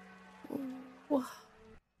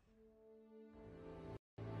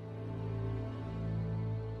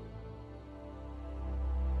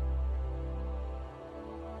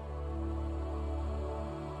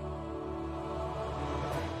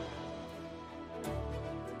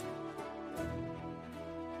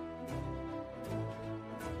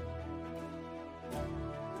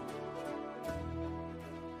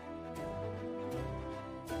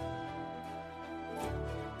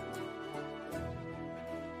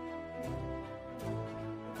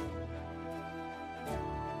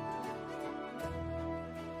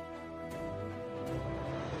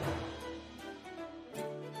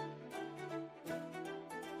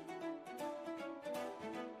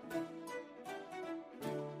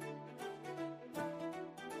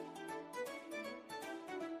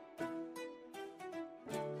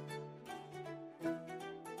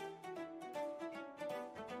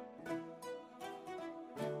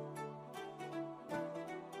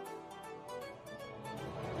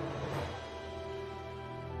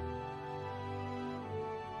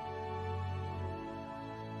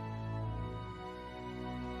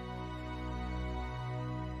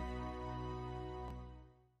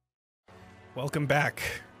 Welcome back.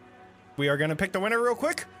 We are going to pick the winner real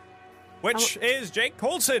quick, which is Jake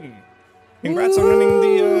Colson. Congrats on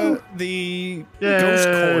winning the Ghost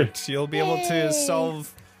Court. You'll be able to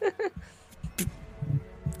solve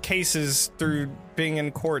cases through being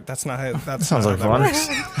in court. That's not how that Sounds like fun. works.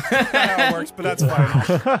 That's not how it works, but that's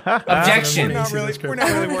fine. Objection. We're not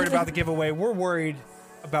really worried about the giveaway. We're worried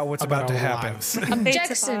about what's about to our happen. lives.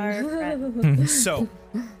 Jackson. So,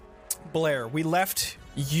 Blair, we left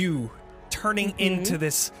you turning into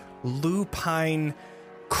this lupine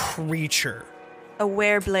creature. A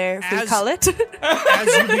wereblair, if we As- call it.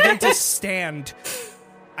 As you begin to stand,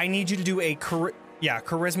 I need you to do a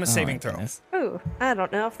charisma saving throw. Goodness. Ooh, I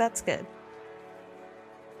don't know if that's good.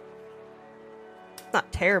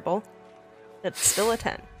 Not terrible. It's still a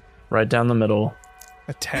 10. Right down the middle.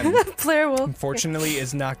 A 10. Blair will. Unfortunately,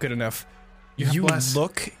 is not good enough. have You bless.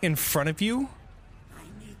 look in front of you,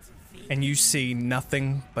 and you see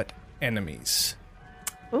nothing but enemies.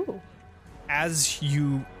 Ooh. As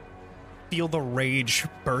you feel the rage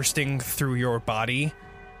bursting through your body,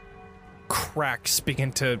 cracks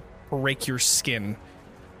begin to break your skin,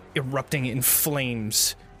 erupting in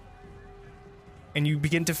flames. And you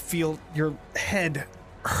begin to feel your head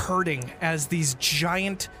hurting as these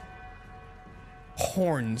giant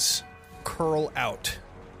horns curl out.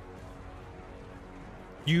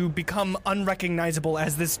 You become unrecognizable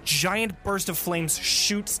as this giant burst of flames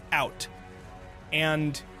shoots out.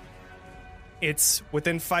 And it's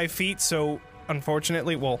within 5 feet, so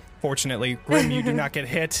fortunately, Grim, you do not get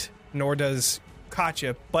hit, nor does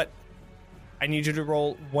Katya, but I need you to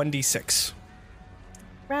roll 1d6,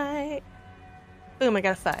 Right. Boom, I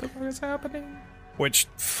got a 5. What is happening? which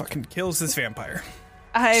fucking kills this vampire.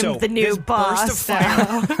 I'm So, the new this boss burst of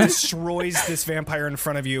now. fire destroys this vampire in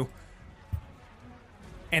front of you,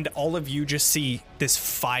 and all of you just see this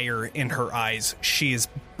fire in her eyes. She is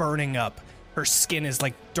burning up. Her skin is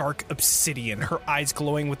like dark obsidian, her eyes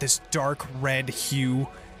glowing with this dark red hue.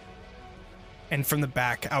 And from the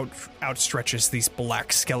back outstretches these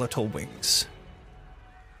black skeletal wings.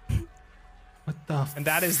 What the And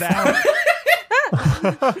that is that.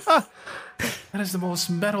 That is the most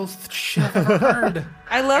metal shit I've ever heard.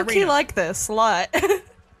 I low-key Irina. like this a lot.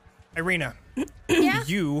 Irina, Yeah.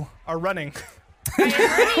 you are running. Good.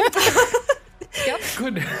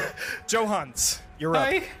 Johans, you're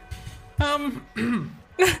up.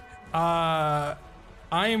 I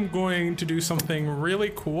am going to do something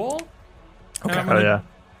really cool. And I'm Oh gonna yeah.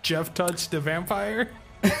 Jeff touch the vampire.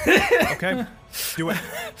 Okay, do it.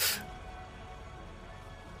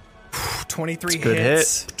 23 good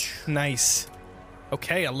hits. Nice.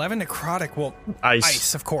 Okay, 11 necrotic. Well, Ice.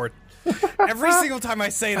 ice, of course. Every single time I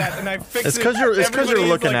say that, and I fix It's it. 'cause you're everybody is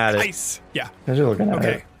looking like, at it. Ice. Yeah. As you're looking at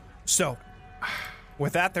Okay. it. So,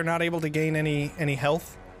 with that, they're not able to gain any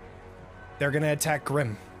health. They're gonna attack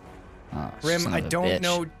Grim. Oh, Grim, son I of a don't bitch.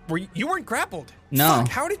 know. You weren't grappled. No. Fuck,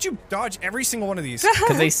 how did you dodge every single one of these?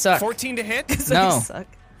 Because they suck. 14 to hit. No. They suck.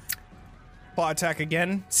 Claw attack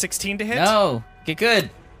again. 16 to hit. No. Get good.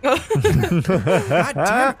 God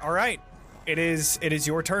damn it. All right. It is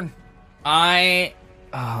your turn. Oh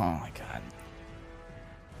my god.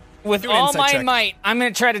 With Do an all insight my check. might, I'm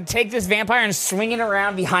gonna try to take this vampire and swing it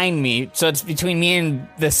around behind me, so it's between me and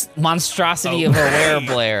this monstrosity of a Okay.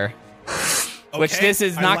 wereblair. Which Okay, this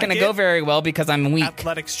is I not like gonna it. go very well because I'm weak.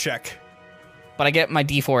 Athletics check. But I get my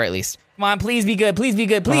D4 at least. Come on, please be good. Please be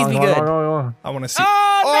good. Please be good. I want to see.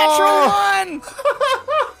 Oh, natural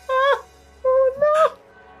one!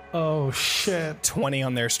 Oh shit. 20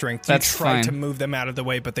 on their strength. That's you try fine. to move them out of the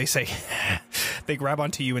way, but they say, they grab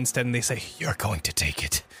onto you instead, and they say, "You're going to take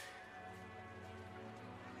it."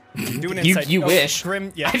 Do an insight. You wish.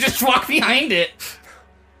 Grim, yeah. I just walk behind it.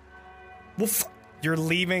 Well, you're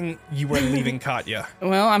leaving. You were leaving Katya.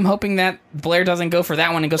 Well, I'm hoping that Blair doesn't go for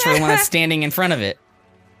that one and goes for the one that's standing in front of it.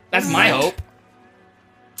 That's my hope.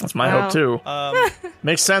 That's my Wow. hope too.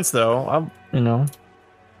 Makes sense though.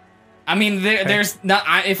 I mean, there's not.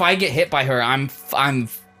 If I get hit by her, I'm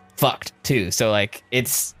fucked too. So like,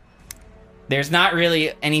 there's not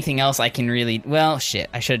really anything else I can really. Well, shit.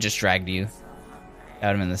 I should have just dragged you. That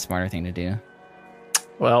would have been the smarter thing to do.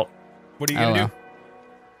 Well, What are you Oh, gonna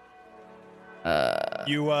well.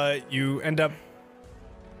 do? You end up.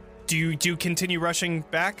 Do you continue rushing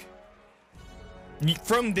back?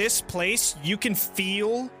 From this place, you can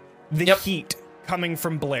feel the Yep. heat coming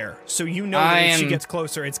from Blair. So you know that if she gets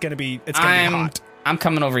closer, it's gonna be hot. I'm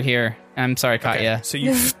coming over here. I'm sorry, Katya. Okay, so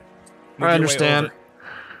you. move your way understand. over.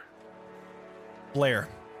 Blair.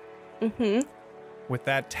 Mm-hmm. With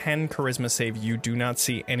that 10 charisma save, you do not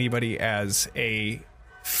see anybody as a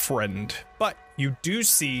friend. But you do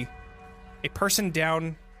see a person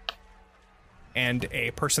down and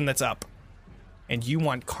a person that's up. And you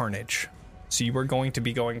want carnage. So you are going to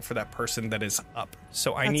be going for that person that is up.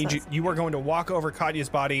 So I need awesome. you are going to walk over Katya's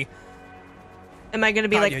body. Am I going to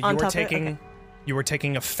be Katya, like on you were top taking of it? you were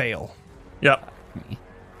taking a fail. yep.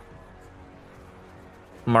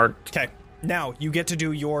 Marked. Okay. Now you get to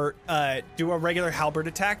do your do a regular halberd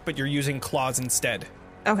attack, but you're using claws instead.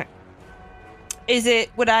 Okay.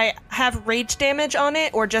 Would I have rage damage on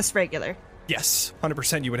it or just regular? Yes,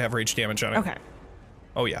 100% you would have rage damage on it. Okay.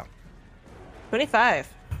 Oh yeah.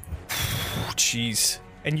 25. Oh, jeez.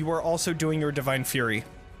 And you are also doing your Divine Fury,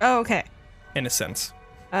 Oh, okay. in a sense.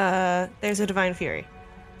 There's a Divine Fury.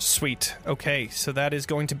 Sweet. Okay, so that is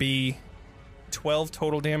going to be 12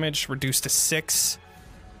 total damage, reduced to 6,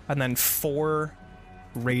 and then 4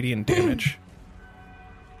 radiant damage.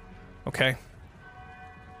 Okay.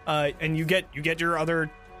 And you get your other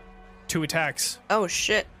 2 attacks. Oh,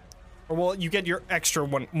 shit. Or, well, you get your extra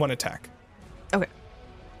one attack. Okay.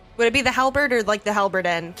 Would it be the halberd or like the halberd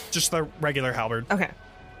end? Just the regular halberd. Okay.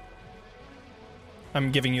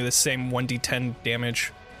 I'm giving you the same 1d10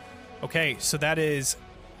 damage. Okay, so that is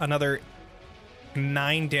another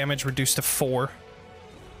 9 damage reduced to 4.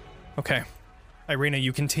 Okay. Irina,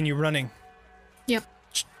 you continue running. Yep.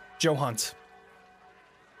 Johans.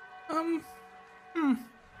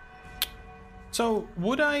 So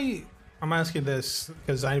I'm asking this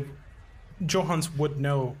because Johans would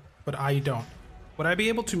know, but I don't. Would I be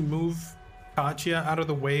able to move Katya out of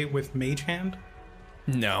the way with Mage Hand?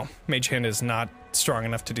 No, Mage Hand is not strong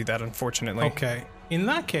enough to do that, unfortunately. Okay. In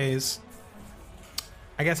that case,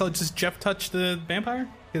 I guess I'll just Jeff touch the vampire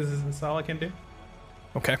because that's all I can do.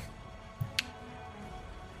 Okay.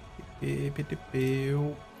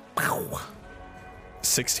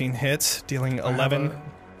 16 hits, dealing 11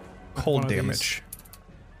 cold one of these. damage.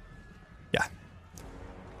 Yeah.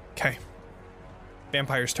 Okay.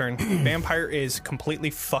 Vampire's turn. Vampire is completely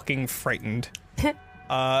fucking frightened.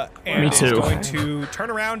 And Me is too. going to turn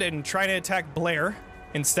around and try to attack Blair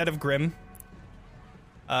instead of Grim.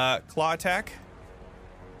 Claw attack.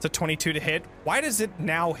 It's a 22 to hit. Why does it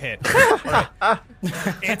now hit? Alright.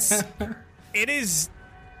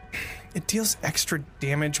 It deals extra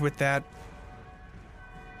damage with that.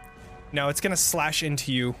 No, it's gonna slash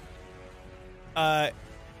into you.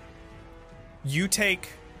 You take.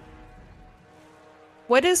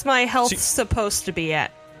 What is my health See- supposed to be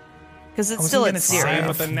at? Because I it's wasn't still gonna at say, 0.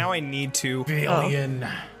 but then now I need to. Billion.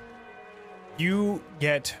 You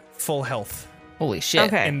get full health Holy shit.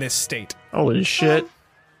 Okay. in this state. Holy shit.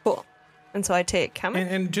 Cool. And so I take how many?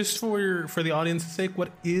 And just for the audience's sake,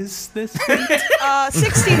 what is this? 63.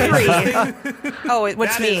 Oh,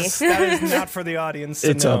 what's me? That is not for the audience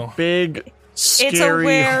to It's know. a big, It's a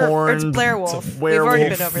scary, horned it's werewolf. werewolf We've already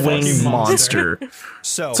been over winged this. monster.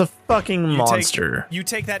 So It's a fucking you monster. You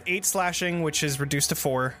take that 8 slashing, which is reduced to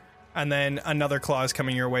 4, and then another claw is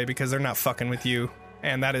coming your way because they're not fucking with you.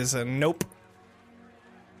 And that is a nope.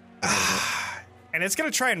 And it's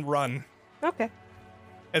gonna try and run. Okay.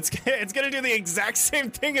 It's gonna do the exact same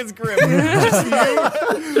thing as Grim. Would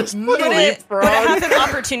it have an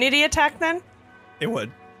opportunity attack then? It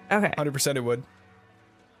would. Okay. 100% it would.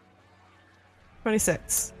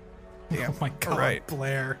 26. Damn. Oh my god, Alright.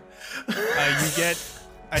 Blair. You get.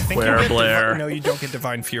 I think Blair, you get Blair. No, you don't get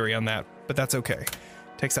Divine Fury on that, but that's okay.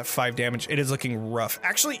 Takes that 5 damage. It is looking rough.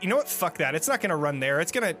 Actually, you know what? Fuck that. It's not gonna run there.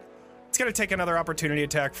 It's gonna take another opportunity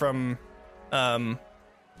attack from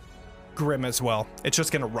Grim as well. It's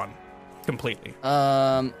just gonna run completely.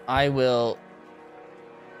 I will.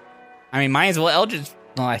 I mean, might as well Eldritch.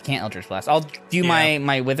 No, I can't Eldritch Blast. I'll do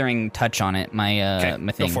my Withering Touch on it. My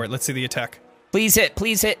my thing. Go for it. Let's see the attack. Please hit.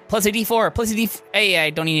 Plus a D4. Plus a D4. Hey, I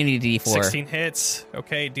don't need any D4. 16 hits.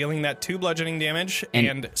 Okay, dealing that 2 bludgeoning damage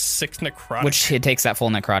and 6 necrotic. Which it takes that full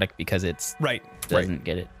necrotic because it's right doesn't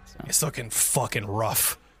get it. So. It's looking fucking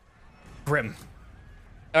rough. Grim.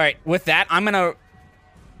 All right, with that, I'm gonna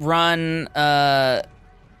run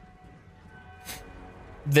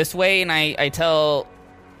this way, and I tell.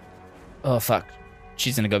 Oh fuck,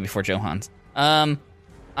 she's gonna go before Johans.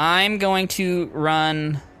 I'm going to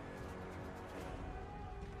run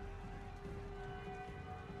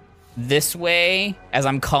this way as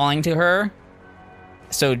I'm calling to her,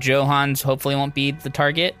 so Johans hopefully won't be the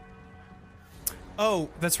target. Oh,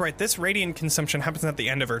 that's right. This radiant consumption happens at the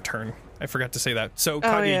end of her turn. I forgot to say that. So,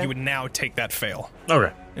 Katya, yeah. you would now take that fail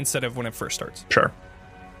Okay, instead of when it first starts. sure.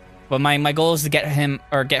 But my goal is to get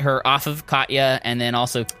her off of Katya, and then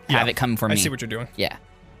also have it come for me. I see what you're doing. Yeah.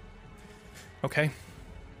 Okay.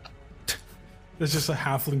 There's just a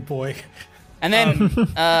halfling boy And then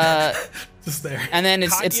just there. and then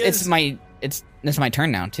it's Katya's- my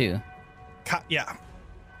turn now too. Yeah.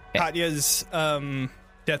 Okay. Katya's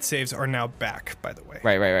death saves are now back, by the way.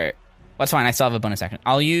 Right. That's fine. I still have a bonus action.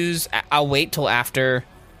 I'll wait till after.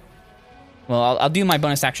 Well, I'll do my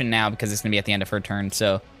bonus action now because it's gonna be at the end of her turn.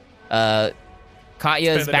 So, Katya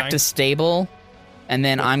Spare is the back dying. to stable, and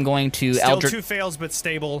then I'm going to Still Eldritch. 2 fails, but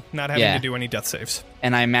stable, not having Yeah. to do any death saves.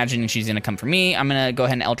 And I imagine she's gonna come for me. I'm gonna go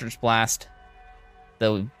ahead and Eldritch Blast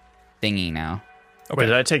the thingy now. Okay. Wait,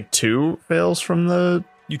 did I take 2 fails from the?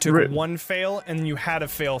 You took Ri- 1 fail, and you had a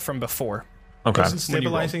fail from before. Okay. Doesn't when you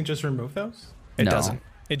roll. stabilizing just remove those? It No. doesn't.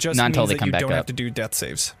 It just Not means until they that come you back don't up. have to do death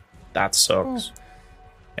saves. That sucks.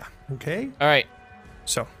 Okay. All right.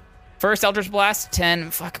 So, First Eldritch Blast, 10.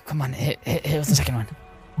 Fuck, come on, hit with the second one.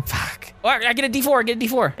 Fuck. Oh, I get a D4. I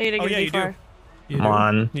need to Oh, get yeah, a you do. D4. Come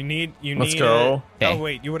on. you need. Let's go. Okay. Oh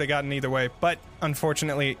wait, you would have gotten either way, but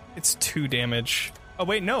unfortunately, it's 2 damage. Oh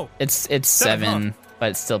wait, no, It's Seven, 7,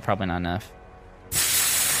 but it's still probably not enough.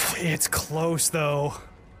 it's close though.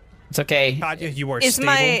 It's okay. Katya, you are Is stable.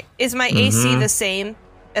 my AC the same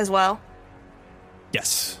as well?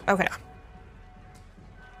 Yes. Okay.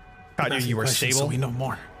 Katya, you are Questions, stable. So we know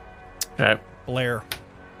more. Okay. Blair,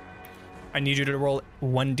 I need you to roll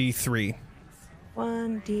 1d3.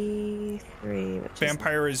 1d3. Which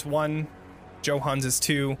Vampire is 1, Johans is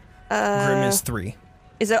 2, Grim is 3.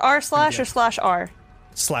 is it R slash or slash R?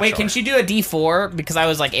 Slash Wait, R. can she do a D4? Because I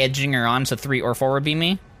was like edging her on, so 3 or 4 would be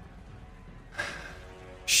me.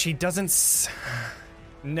 She doesn't.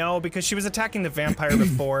 No, because she was attacking the vampire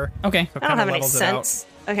before. Okay. So I don't kinda have any levels it out. sense.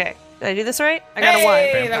 Okay. Did I do this right? I got a 1.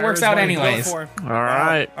 Hey, that Vampire works is out one to go anyways. for. All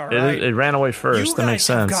right. All right. It ran away first. You That makes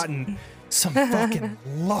guys have sense. gotten some fucking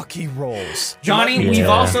lucky rolls. Johnny, Yeah. we've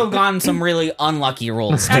also gotten some really unlucky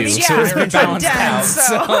rolls too. I mean, so yeah, it's been which I'm balanced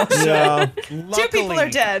dead, out. so. Yeah. Two people are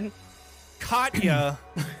dead. Katya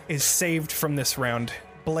is saved from this round.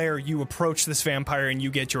 Blair, you approach this vampire and you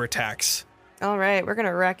get your attacks. All right, we're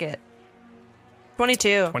gonna wreck it.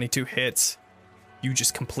 22. 22 hits. You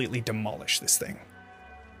just completely demolish this thing.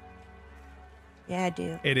 Yeah, I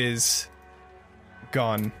do. It is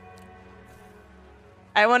gone.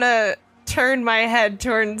 I want to turn my head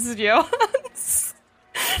towards Johannes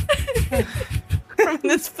from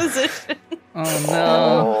this position. Oh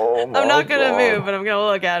no. I'm not gonna move, but I'm gonna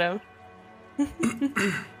look at him.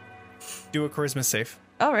 Do a charisma save.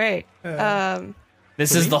 All right.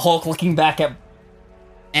 This is the Hulk looking back at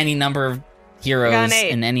any number of Got heroes an 8.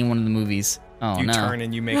 in any one of the movies. Oh You no. turn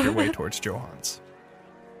and you make your way towards Johans.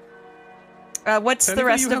 What's the Anybody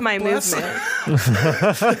rest have of my bless? movement?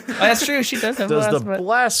 Oh, that's true. She does have Does bless, the but-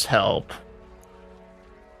 bless help?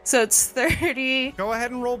 So it's 30. Go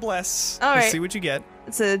ahead and roll bless. All Let's right. see what you get.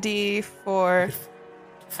 It's a D4.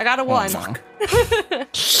 I got a Oh, 1. no.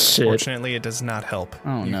 Shit. Fortunately, it does not help.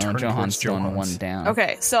 Oh You no, turn Johan's towards throwing Johans. one down.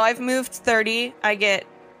 Okay, so I've moved 30. I get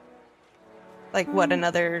like what,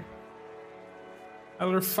 another,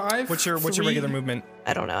 Another 5. What's your regular movement?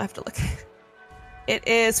 I don't know, I have to look. It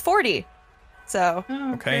is 40. So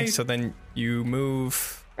Okay, so then you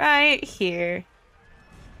move. right here.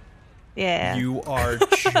 Yeah. You are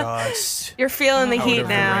just You're feeling the out heat of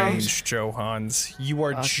now. range, Johans. You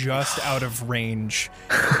are just out of range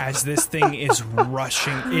as this thing is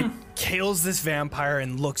rushing. It kills this vampire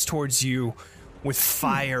and looks towards you with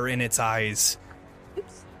fire in its eyes.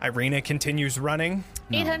 Irina continues running.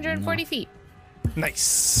 840 feet.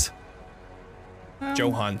 Nice.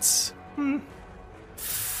 Johans.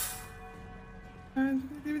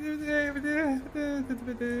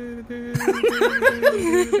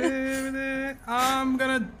 I'm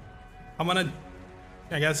gonna,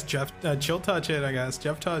 I guess Jeff, chill touch it. I guess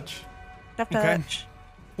Jeff touch. Tough Okay. touch.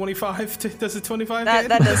 25. Does it 25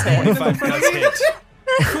 That hit? does hit. 25 does hit.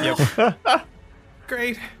 Yep.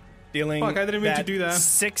 Great. Dealing Fuck, I didn't mean to do that.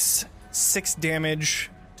 Six damage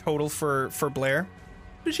total for Blair.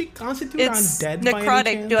 Does she constitute It's undead by any necrotic.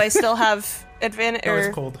 chance? Do I still have advantage? No, Or...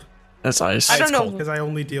 it's cold. That's ice. I don't It's know. cold. Because I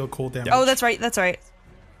only deal cold damage. Oh, that's right. That's right.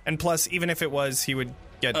 And plus, even if it was, he would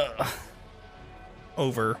get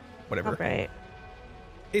over whatever. All right.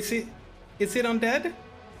 Is it undead?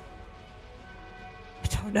 I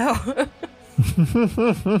don't know.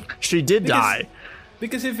 She did die.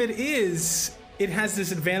 Because if it is, it has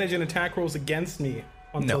disadvantage in attack rolls against me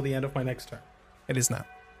until No. the end of my next turn. It is not.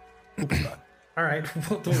 All right.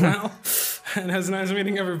 Well, and as nice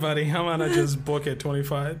meeting everybody, I'm gonna just book it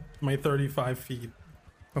 35 feet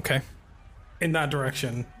Okay. in that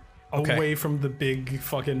direction, Okay. away from the big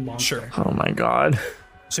fucking monster. Sure. Oh my god.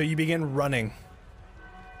 So you begin running.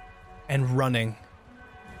 And running.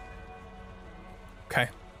 Okay.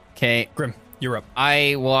 Okay, Grim, you're up.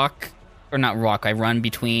 I walk, or not walk, I run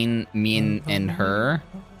between me and her.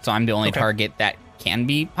 So I'm the only Okay. target that can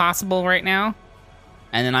be possible right now.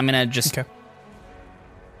 And then I'm going to just Okay.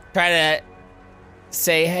 try to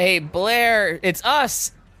say, hey, Blair, it's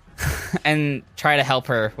us. And try to help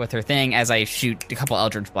her with her thing as I shoot a couple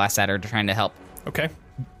Eldritch Blasts at her, trying to help Okay.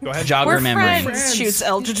 Go ahead. jog We're her memory. friends. Shoots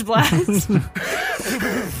Eldritch Blast.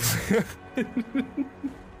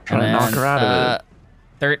 Trying to knock her out of it.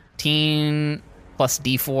 13 plus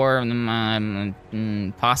D4,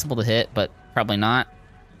 possible to hit, but probably not.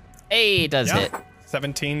 Hey, it does Yeah. hit.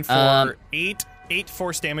 17 for Um, 8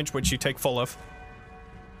 force damage, which you take full of.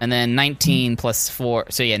 And then 19 plus 4,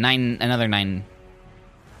 so yeah, 9, another 9.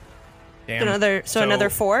 Damn. another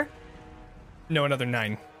 4. No, another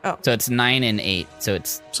 9. So it's 9 and 8, so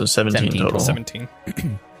it's So 17 17 total. 17.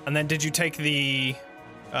 And then did you take the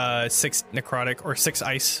 6 necrotic or 6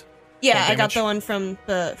 ice? Yeah, Cold I got damage? the one from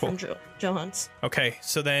Cool. Johans. Okay,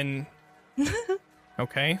 so then.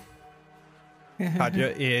 Okay.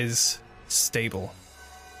 Katya is stable.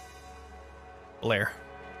 Blair.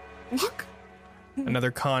 Another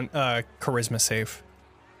charisma save.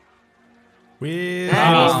 With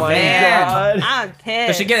Oh my god. I'm pissed.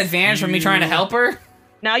 Does she get advantage from me trying to help her?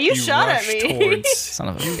 Now you shot at rush me. Towards, Son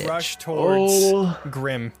of a you bitch. rush towards Oh.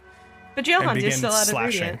 Grim But and Johans, begin you're still out of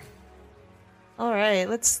slashing. radiant. All right,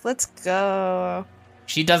 let's go.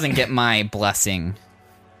 She doesn't get my blessing.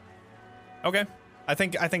 Okay, I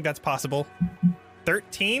think that's possible.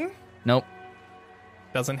 13 Nope.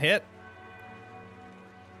 doesn't hit,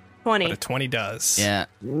 20. but a 20 does. Yeah.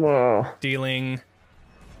 Whoa. Dealing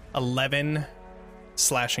 11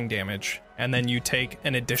 slashing damage, and then you take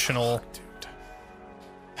an additional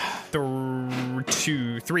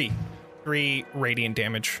 3 radiant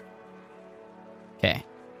damage Okay.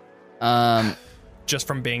 just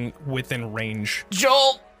from being within range.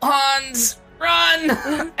 Joel, Hans, run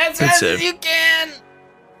as fast as you can.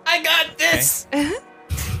 I got this.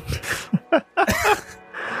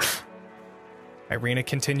 Irina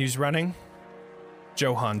continues running.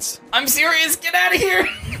 Johans. I'm serious. Get out of here.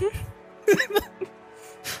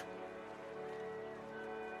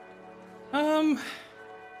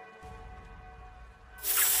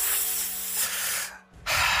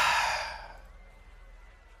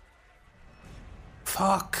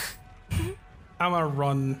 fuck. I'm gonna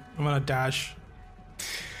run. I'm gonna dash.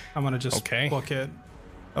 I'm gonna just Okay. book it.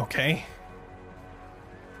 Okay.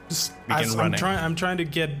 Just Begin as running. I'm trying to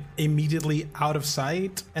get immediately out of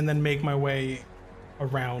sight and then make my way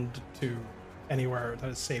around to anywhere that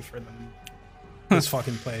is safer than this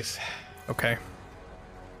fucking place. Okay.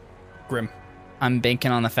 Grim. I'm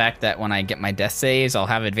banking on the fact that when I get my death saves, I'll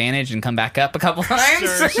have advantage and come back up a couple times.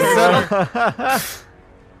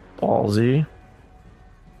 Ballsy.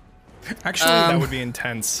 Actually, That would be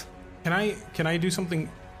intense. can I do something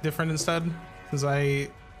different instead? Since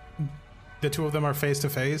the two of them are face to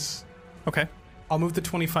face. Okay. I'll move to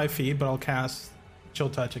 25 feet, but I'll cast Chill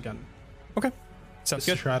Touch again. Okay. Sounds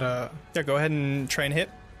Just good. try to Yeah, go ahead and try and hit.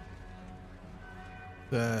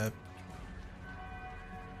 the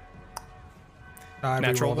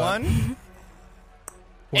Natural 1.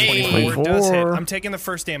 Hey. 24 does hit. 24. I'm taking the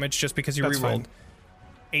first damage just because you That's rerolled. fine.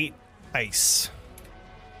 8 ice.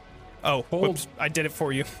 Oh, Hold. whoops. I did it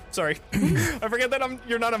for you. Sorry. I forget that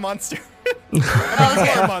you're not a monster. Oh,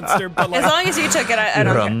 okay. You're a monster, but As like, long as you took it, I You're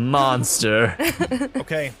don't a care. monster.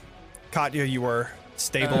 okay. Katya, you are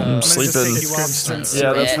stable. I'm I'm gonna just sleeping. take you off since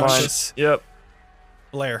Yeah, that's Yeah. fine. Yep.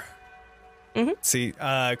 Blair. Mhm. See,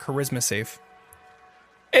 charisma save.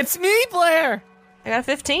 It's me, Blair. I got a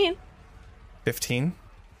 15. 15.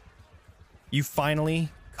 You finally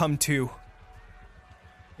come to,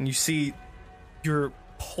 and you see your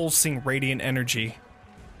pulsing radiant energy.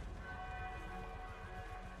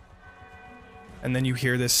 And then you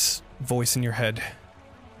hear this voice in your head.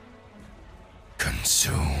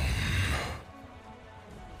 Consume.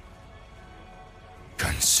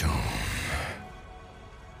 Consume.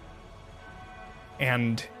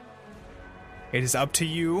 And it is up to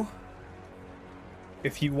you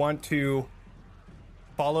if you want to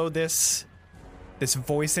follow this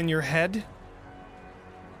voice in your head.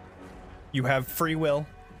 You have free will,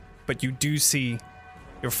 but you do see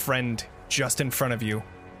your friend just in front of you.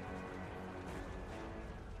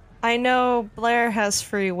 I know Blair has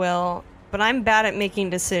free will, but I'm bad at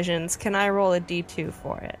making decisions. Can I roll a D2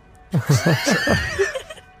 for it?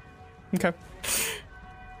 Okay.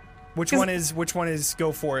 Which one is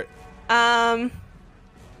go for it?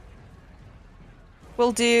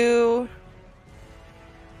 We'll do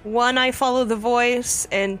 1, I follow the voice,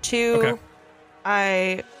 and 2, Okay.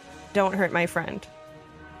 I don't hurt my friend.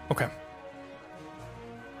 Okay.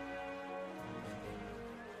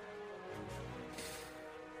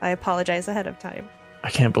 I apologize ahead of time. I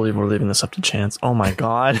can't believe we're leaving this up to chance. Oh my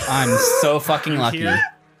god. I'm so fucking lucky.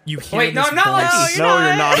 You hear Wait, no, this I'm not voice. lucky. No,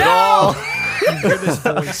 you're not at all. You hear this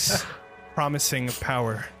voice promising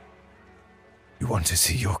power. You want to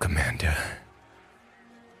see your commander.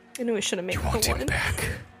 I knew we should have made You want the him one. back.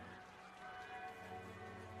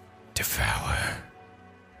 Devour.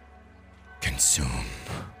 Consume.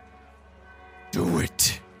 Do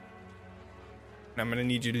it. And I'm gonna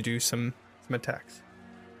need you to do some attacks.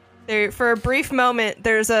 There, for a brief moment,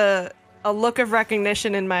 there's a look of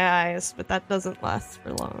recognition in my eyes, but that doesn't last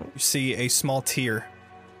for long. You see a small tear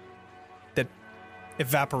that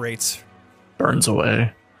evaporates. Burns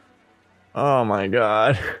away. Oh my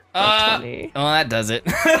god. 20. Well, that does it.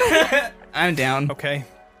 I'm down. Okay.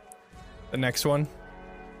 The next one,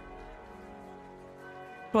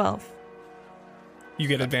 12. you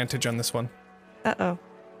get advantage on this one. Uh-oh.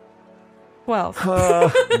 12.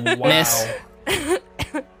 Wow. Miss.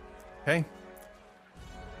 Okay.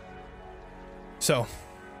 So,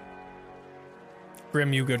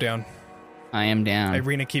 Grim, you go down. I am down.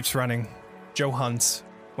 Irina keeps running. Joe Hans,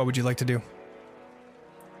 what would you like to do?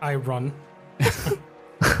 I run.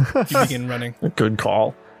 You begin running. Good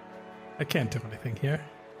call. I can't do anything here.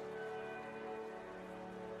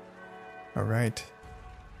 All right.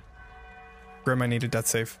 Grim, I need a death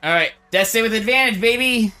save. All right, death save with advantage,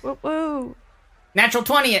 baby. Woo woo. Natural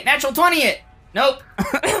 20 it. Natural 20 it. Nope.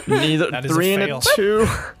 Neither That is a 3 and fail. a 2.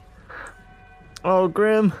 Oh,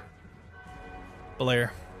 Grim.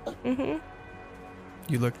 Blair. Mm-hmm.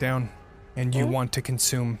 You look down, and you want to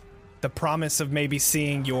consume the promise of maybe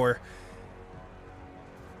seeing your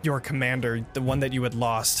commander, the one that you had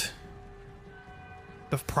lost.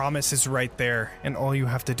 The promise is right there, and all you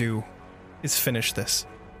have to do is finish this.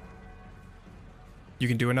 You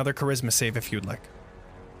can do another charisma save if you'd like.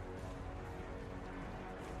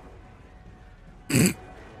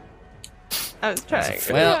 I was trying.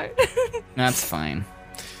 Well- That's fine.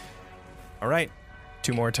 All right,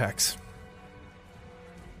 2 more attacks.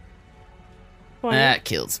 20 That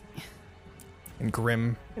kills me. And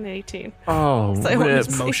Grim and 18. Oh, So I want rip. to-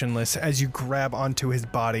 is motionless as you grab onto his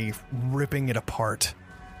body, ripping it apart.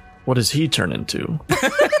 What does he turn into?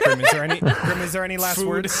 Grim, is there any last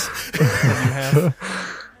words that you have?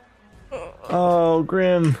 Oh,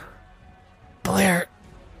 Grim. Blair,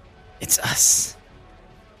 it's us.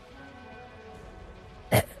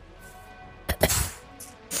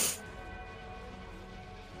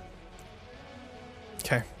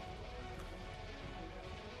 Okay.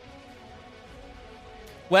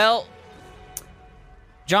 Well,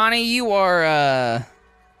 Johnny, you are,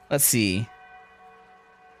 let's see.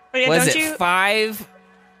 Oh, yeah, Was don't it you?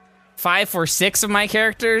 5 for 6 of my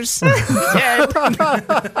characters? Dead.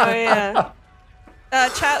 Oh yeah.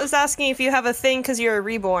 Chat was asking if you have a thing because you're a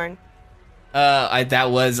reborn. I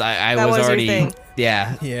That was was already, your thing.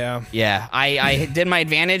 yeah. I did my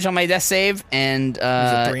advantage on my death save, and was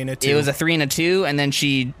a 3 and a 2. it was a 3 and a 2, and then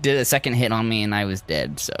she did a second hit on me, and I was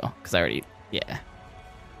dead. So, because I already,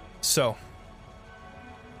 So,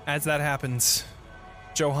 as that happens,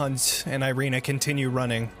 Johannes and Irina continue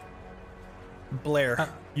running. Blair,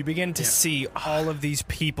 you begin to see all of these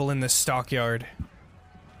people in the stockyard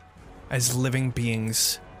as living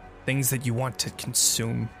beings, things that you want to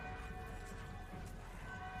consume.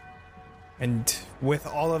 And with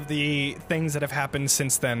all of the things that have happened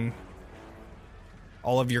since then,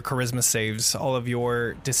 all of your charisma saves, all of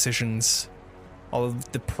your decisions, all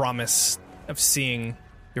of the promise of seeing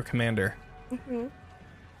your commander,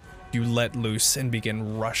 you let loose and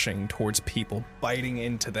begin rushing towards people, biting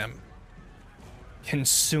into them,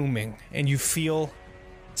 consuming, and you feel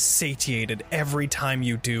satiated every time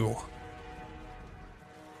you do.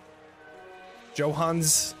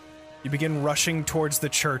 Johannes, you begin rushing towards the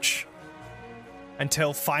church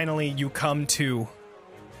until finally you come to.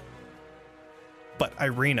 But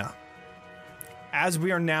Irina, as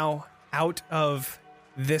we are now out of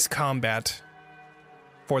this combat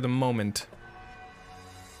for the moment,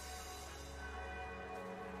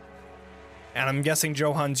 and I'm guessing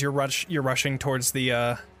Johannes, you're rushing towards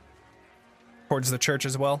the church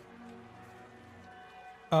as well.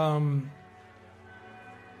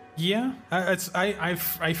 Yeah,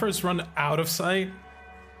 I first run out of sight,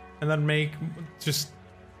 and then make just,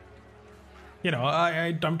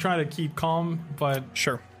 I'm trying to keep calm, but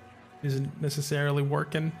Sure. isn't necessarily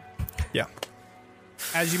working. Yeah.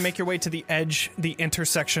 As you make your way to the edge, the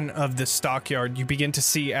intersection of the stockyard, you begin to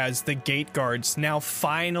see as the gate guards now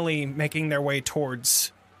finally making their way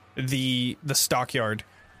towards the stockyard.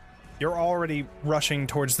 You're already rushing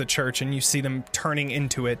towards the church, and you see them turning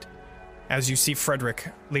into it as you see Frederick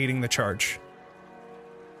leading the charge.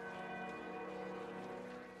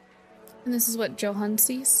 And this is what Johan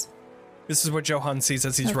sees. This is what Johan sees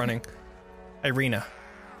as he's running. Irina.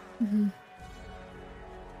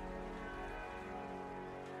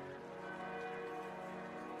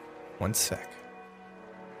 One sec.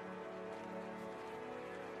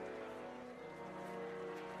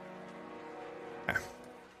 Ah.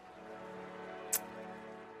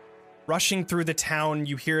 Rushing through the town,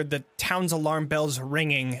 you hear the town's alarm bells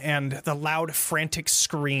ringing and the loud, frantic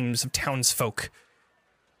screams of townsfolk.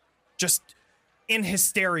 Just in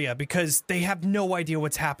hysteria because they have no idea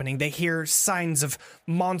what's happening. They hear signs of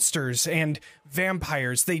monsters and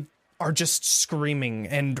vampires. They are just screaming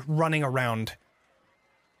and running around.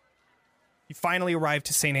 You finally arrive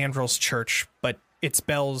to St. Andral's church, but its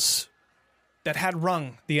bells that had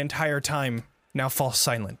rung the entire time now fall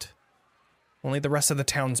silent. Only the rest of the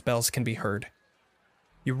town's bells can be heard.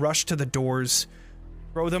 You rush to the doors,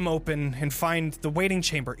 throw them open, and find the waiting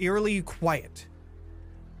chamber eerily quiet.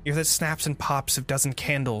 You hear the snaps and pops of dozen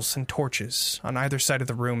candles and torches on either side of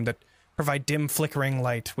the room that provide dim flickering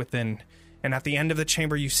light within, and at the end of the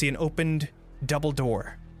chamber you see an opened double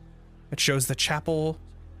door that shows the chapel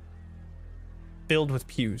filled with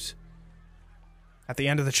pews. At the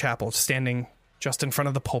end of the chapel, standing just in front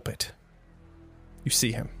of the pulpit, you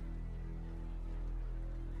see him.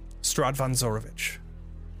 Stradvan Zorovich,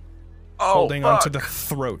 holding onto the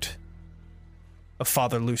throat of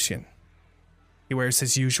Father Lucian. He wears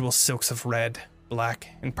his usual silks of red, black,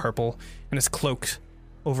 and purple, and his cloak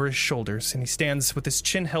over his shoulders, and he stands with his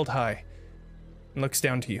chin held high and looks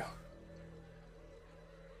down to you.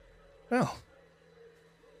 Well,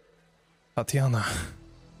 Tatiana,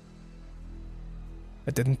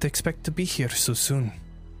 I didn't expect to be here so soon.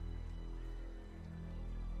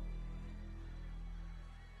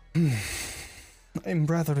 I'm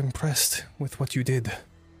rather impressed with what you did.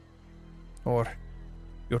 Or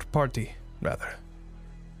your party, rather.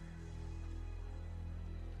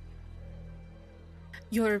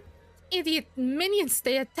 Your idiot minions,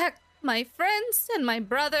 they attacked my friends and my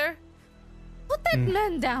brother. Put that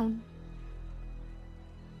man down.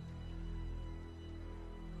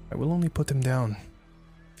 I will only put him down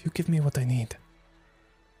if you give me what I need.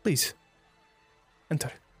 Please,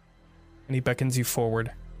 enter. And he beckons you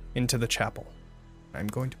forward into the chapel. I'm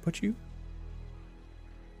going to put you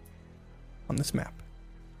on this map.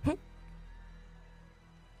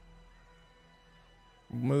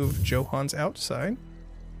 Move Johan's outside.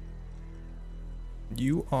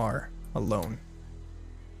 You are alone.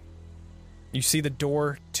 You see the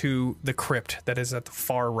door to the crypt that is at the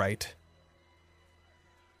far right.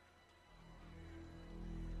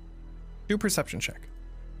 Do a perception check.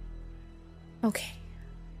 Okay.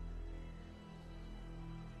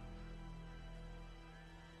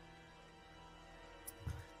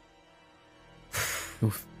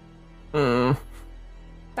 Oof.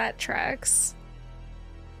 That tracks.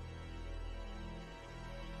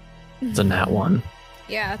 It's a nat 1.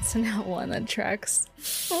 Yeah, it's not one that tracks.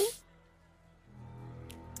 This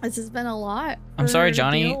has been a lot. I'm sorry, to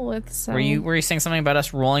Johnny. deal with, so- Were you saying something about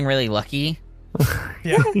us rolling really lucky?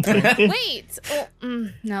 Yeah. Wait. Oh,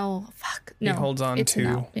 no. Fuck. No. He holds on It's a to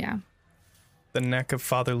no. Yeah. the neck of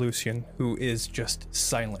Father Lucian, who is just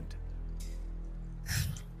silent.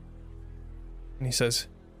 And he says,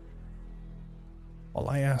 all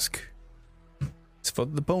I ask is for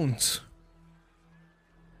the bones.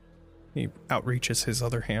 He outreaches his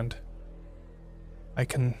other hand. I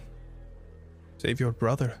can save your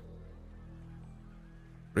brother.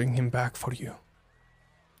 Bring him back for you.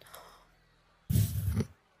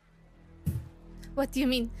 What do you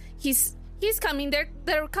mean? He's coming.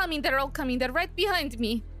 They're coming. They're all coming. They're right behind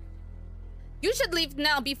me. You should leave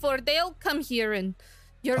now before they all come here and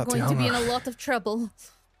you're going to be in a lot of trouble.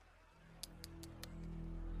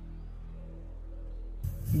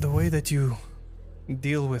 The way that you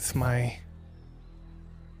deal with my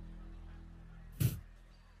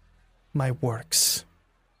works.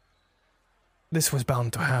 This was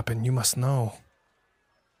bound to happen, you must know.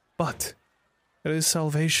 But there is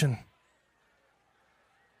salvation.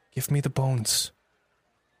 Give me the bones,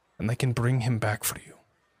 and I can bring him back for you.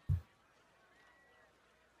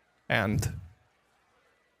 And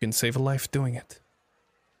you can save a life doing it.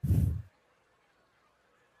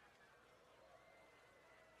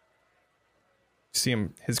 See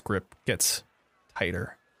him, his grip gets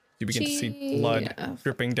tighter. You begin to see blood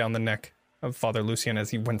dripping down the neck of Father Lucian as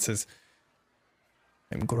he winces.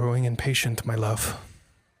 I'm growing impatient, my love.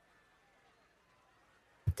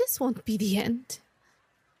 This won't be the end.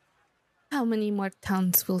 How many more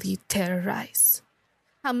towns will you terrorize?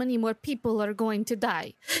 How many more people are going to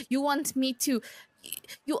die? You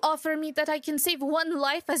offer me that I can save one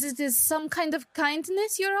life as it is some kind of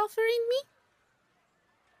kindness you're offering me?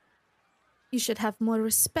 You should have more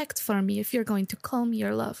respect for me if you're going to call me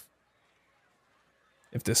your love.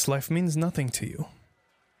 If this life means nothing to you,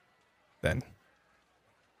 then...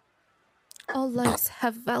 All lives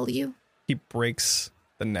have value. He breaks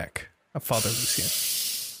the neck of Father Lucian.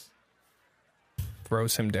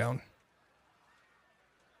 Throws him down.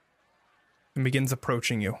 And begins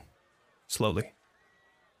approaching you. Slowly.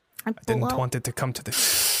 I didn't want it to come to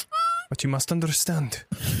this. But you must understand.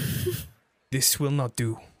 This will not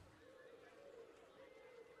do.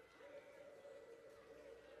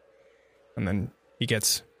 And then he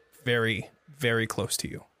gets very, very close to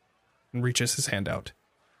you. And reaches his hand out.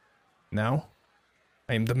 Now,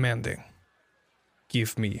 I am demanding.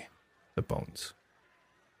 Give me the bones.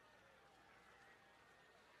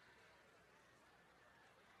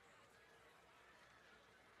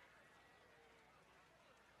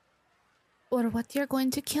 Or what you're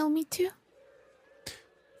going to kill me to?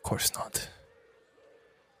 Of course not.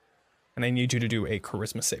 And I need you to do a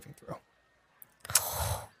charisma saving throw.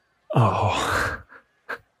 Oh.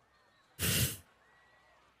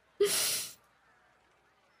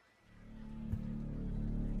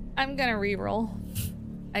 I'm gonna reroll.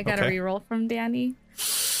 I got a Okay. reroll from Danny.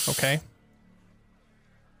 Okay.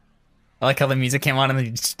 I like how the music came on and then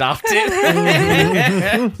you stopped it.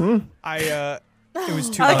 It was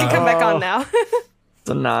too I can loud. come back on now. It's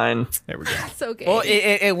a 9. There we go. It's okay. Well,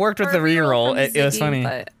 it worked with the reroll. from It was Ziggy, funny.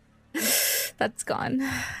 but that's gone.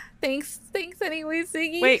 Thanks anyway,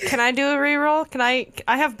 Ziggy. Wait, can I do a reroll? Can I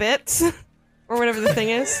have bits? Or whatever the thing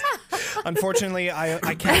is. Unfortunately,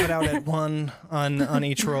 I cap it out at 1 on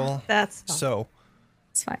each roll. That's fine. So,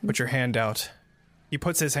 It's fine. put your hand out. He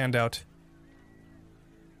puts his hand out.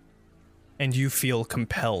 And you feel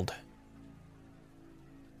compelled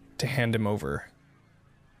to hand him over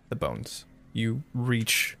the bones. You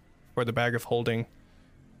reach for the bag of holding,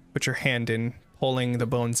 put your hand in, pulling the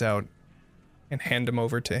bones out, and hand them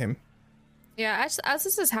over to him. Yeah, as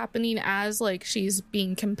this is happening, as like she's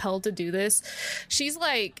being compelled to do this, she's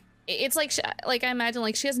like, it's like, like I imagine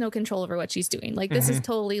like she has no control over what she's doing. Like this is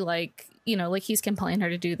totally like, you know, like he's compelling her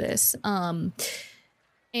to do this. And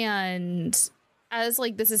as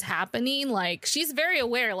like this is happening, like she's very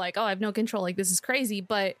aware, like, oh, I have no control, like this is crazy,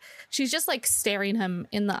 but she's just like staring him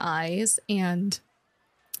in the eyes, and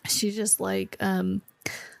she's just like, do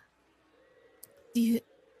you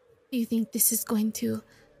think this is going to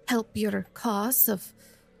help your cause of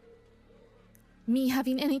me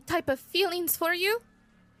having any type of feelings for you?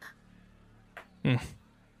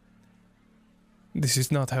 This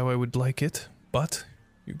is not how I would like it, but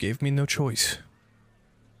You gave me no choice.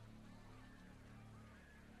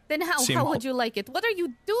 Then how Seem would you like it? What are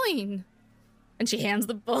you doing? And she hands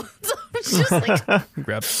the bones. She's just like,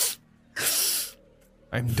 Grab.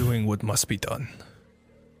 I'm doing what must be done.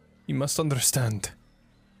 You must understand.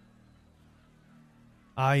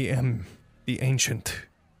 I am the ancient.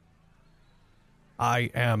 I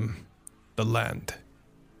am the land.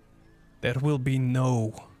 There will be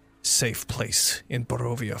no safe place in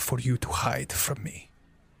Barovia for you to hide from me.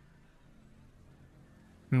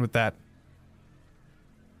 And with that,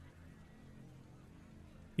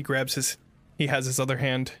 he has his other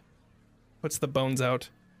hand, puts the bones out,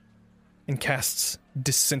 and casts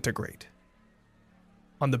Disintegrate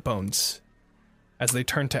on the bones as they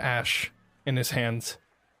turn to ash in his hands.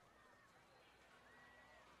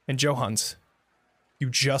 And Johans, you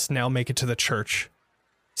just now make it to the church,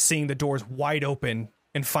 seeing the doors wide open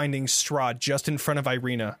and finding Strahd just in front of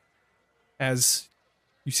Irina as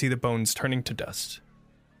you see the bones turning to dust.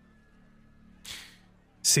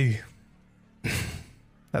 See,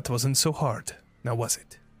 that wasn't so hard, now was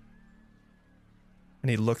it?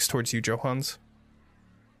 And he looks towards you, Johans.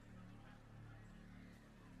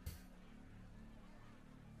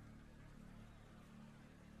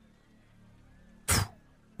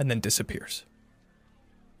 And then disappears.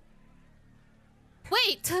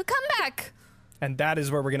 wait, come back. And that is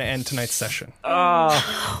where we're going to end tonight's session.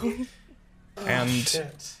 And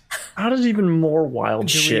Shit. How does even more wild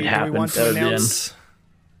shit do happen we want to at the end? announce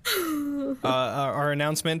our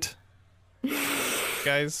announcement,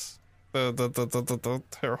 guys?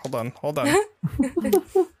 Here, hold on. Wow.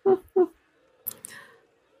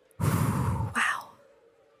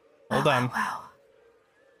 Hold on. Wow.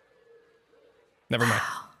 Never mind.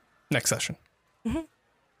 Next session.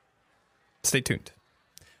 Stay tuned.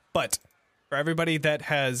 But for everybody that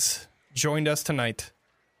has joined us tonight,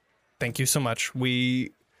 thank you so much.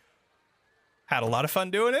 We had a lot of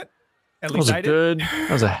fun doing it. At That was least I did.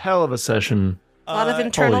 that was a hell of a session. A lot of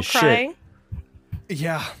internal holy shit. crying.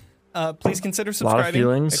 Yeah. Please consider lot of subscribing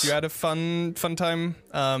feelings. if you had a fun time.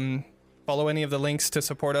 Follow any of the links to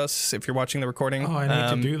support us if you're watching the recording. Oh, I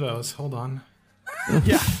need to do those. Hold on.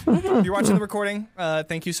 Yeah. If you're watching the recording,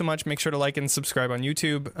 thank you so much. Make sure to like and subscribe on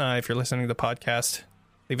YouTube. If you're listening to the podcast,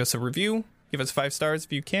 leave us a review. Give us 5 stars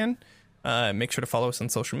if you can. Make sure to follow us on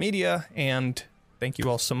social media. And thank you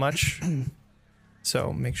all so much.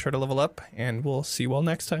 So make sure to level up, and we'll see you all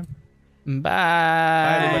next time. Bye.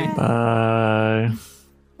 Bye, everybody.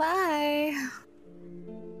 Bye. Bye.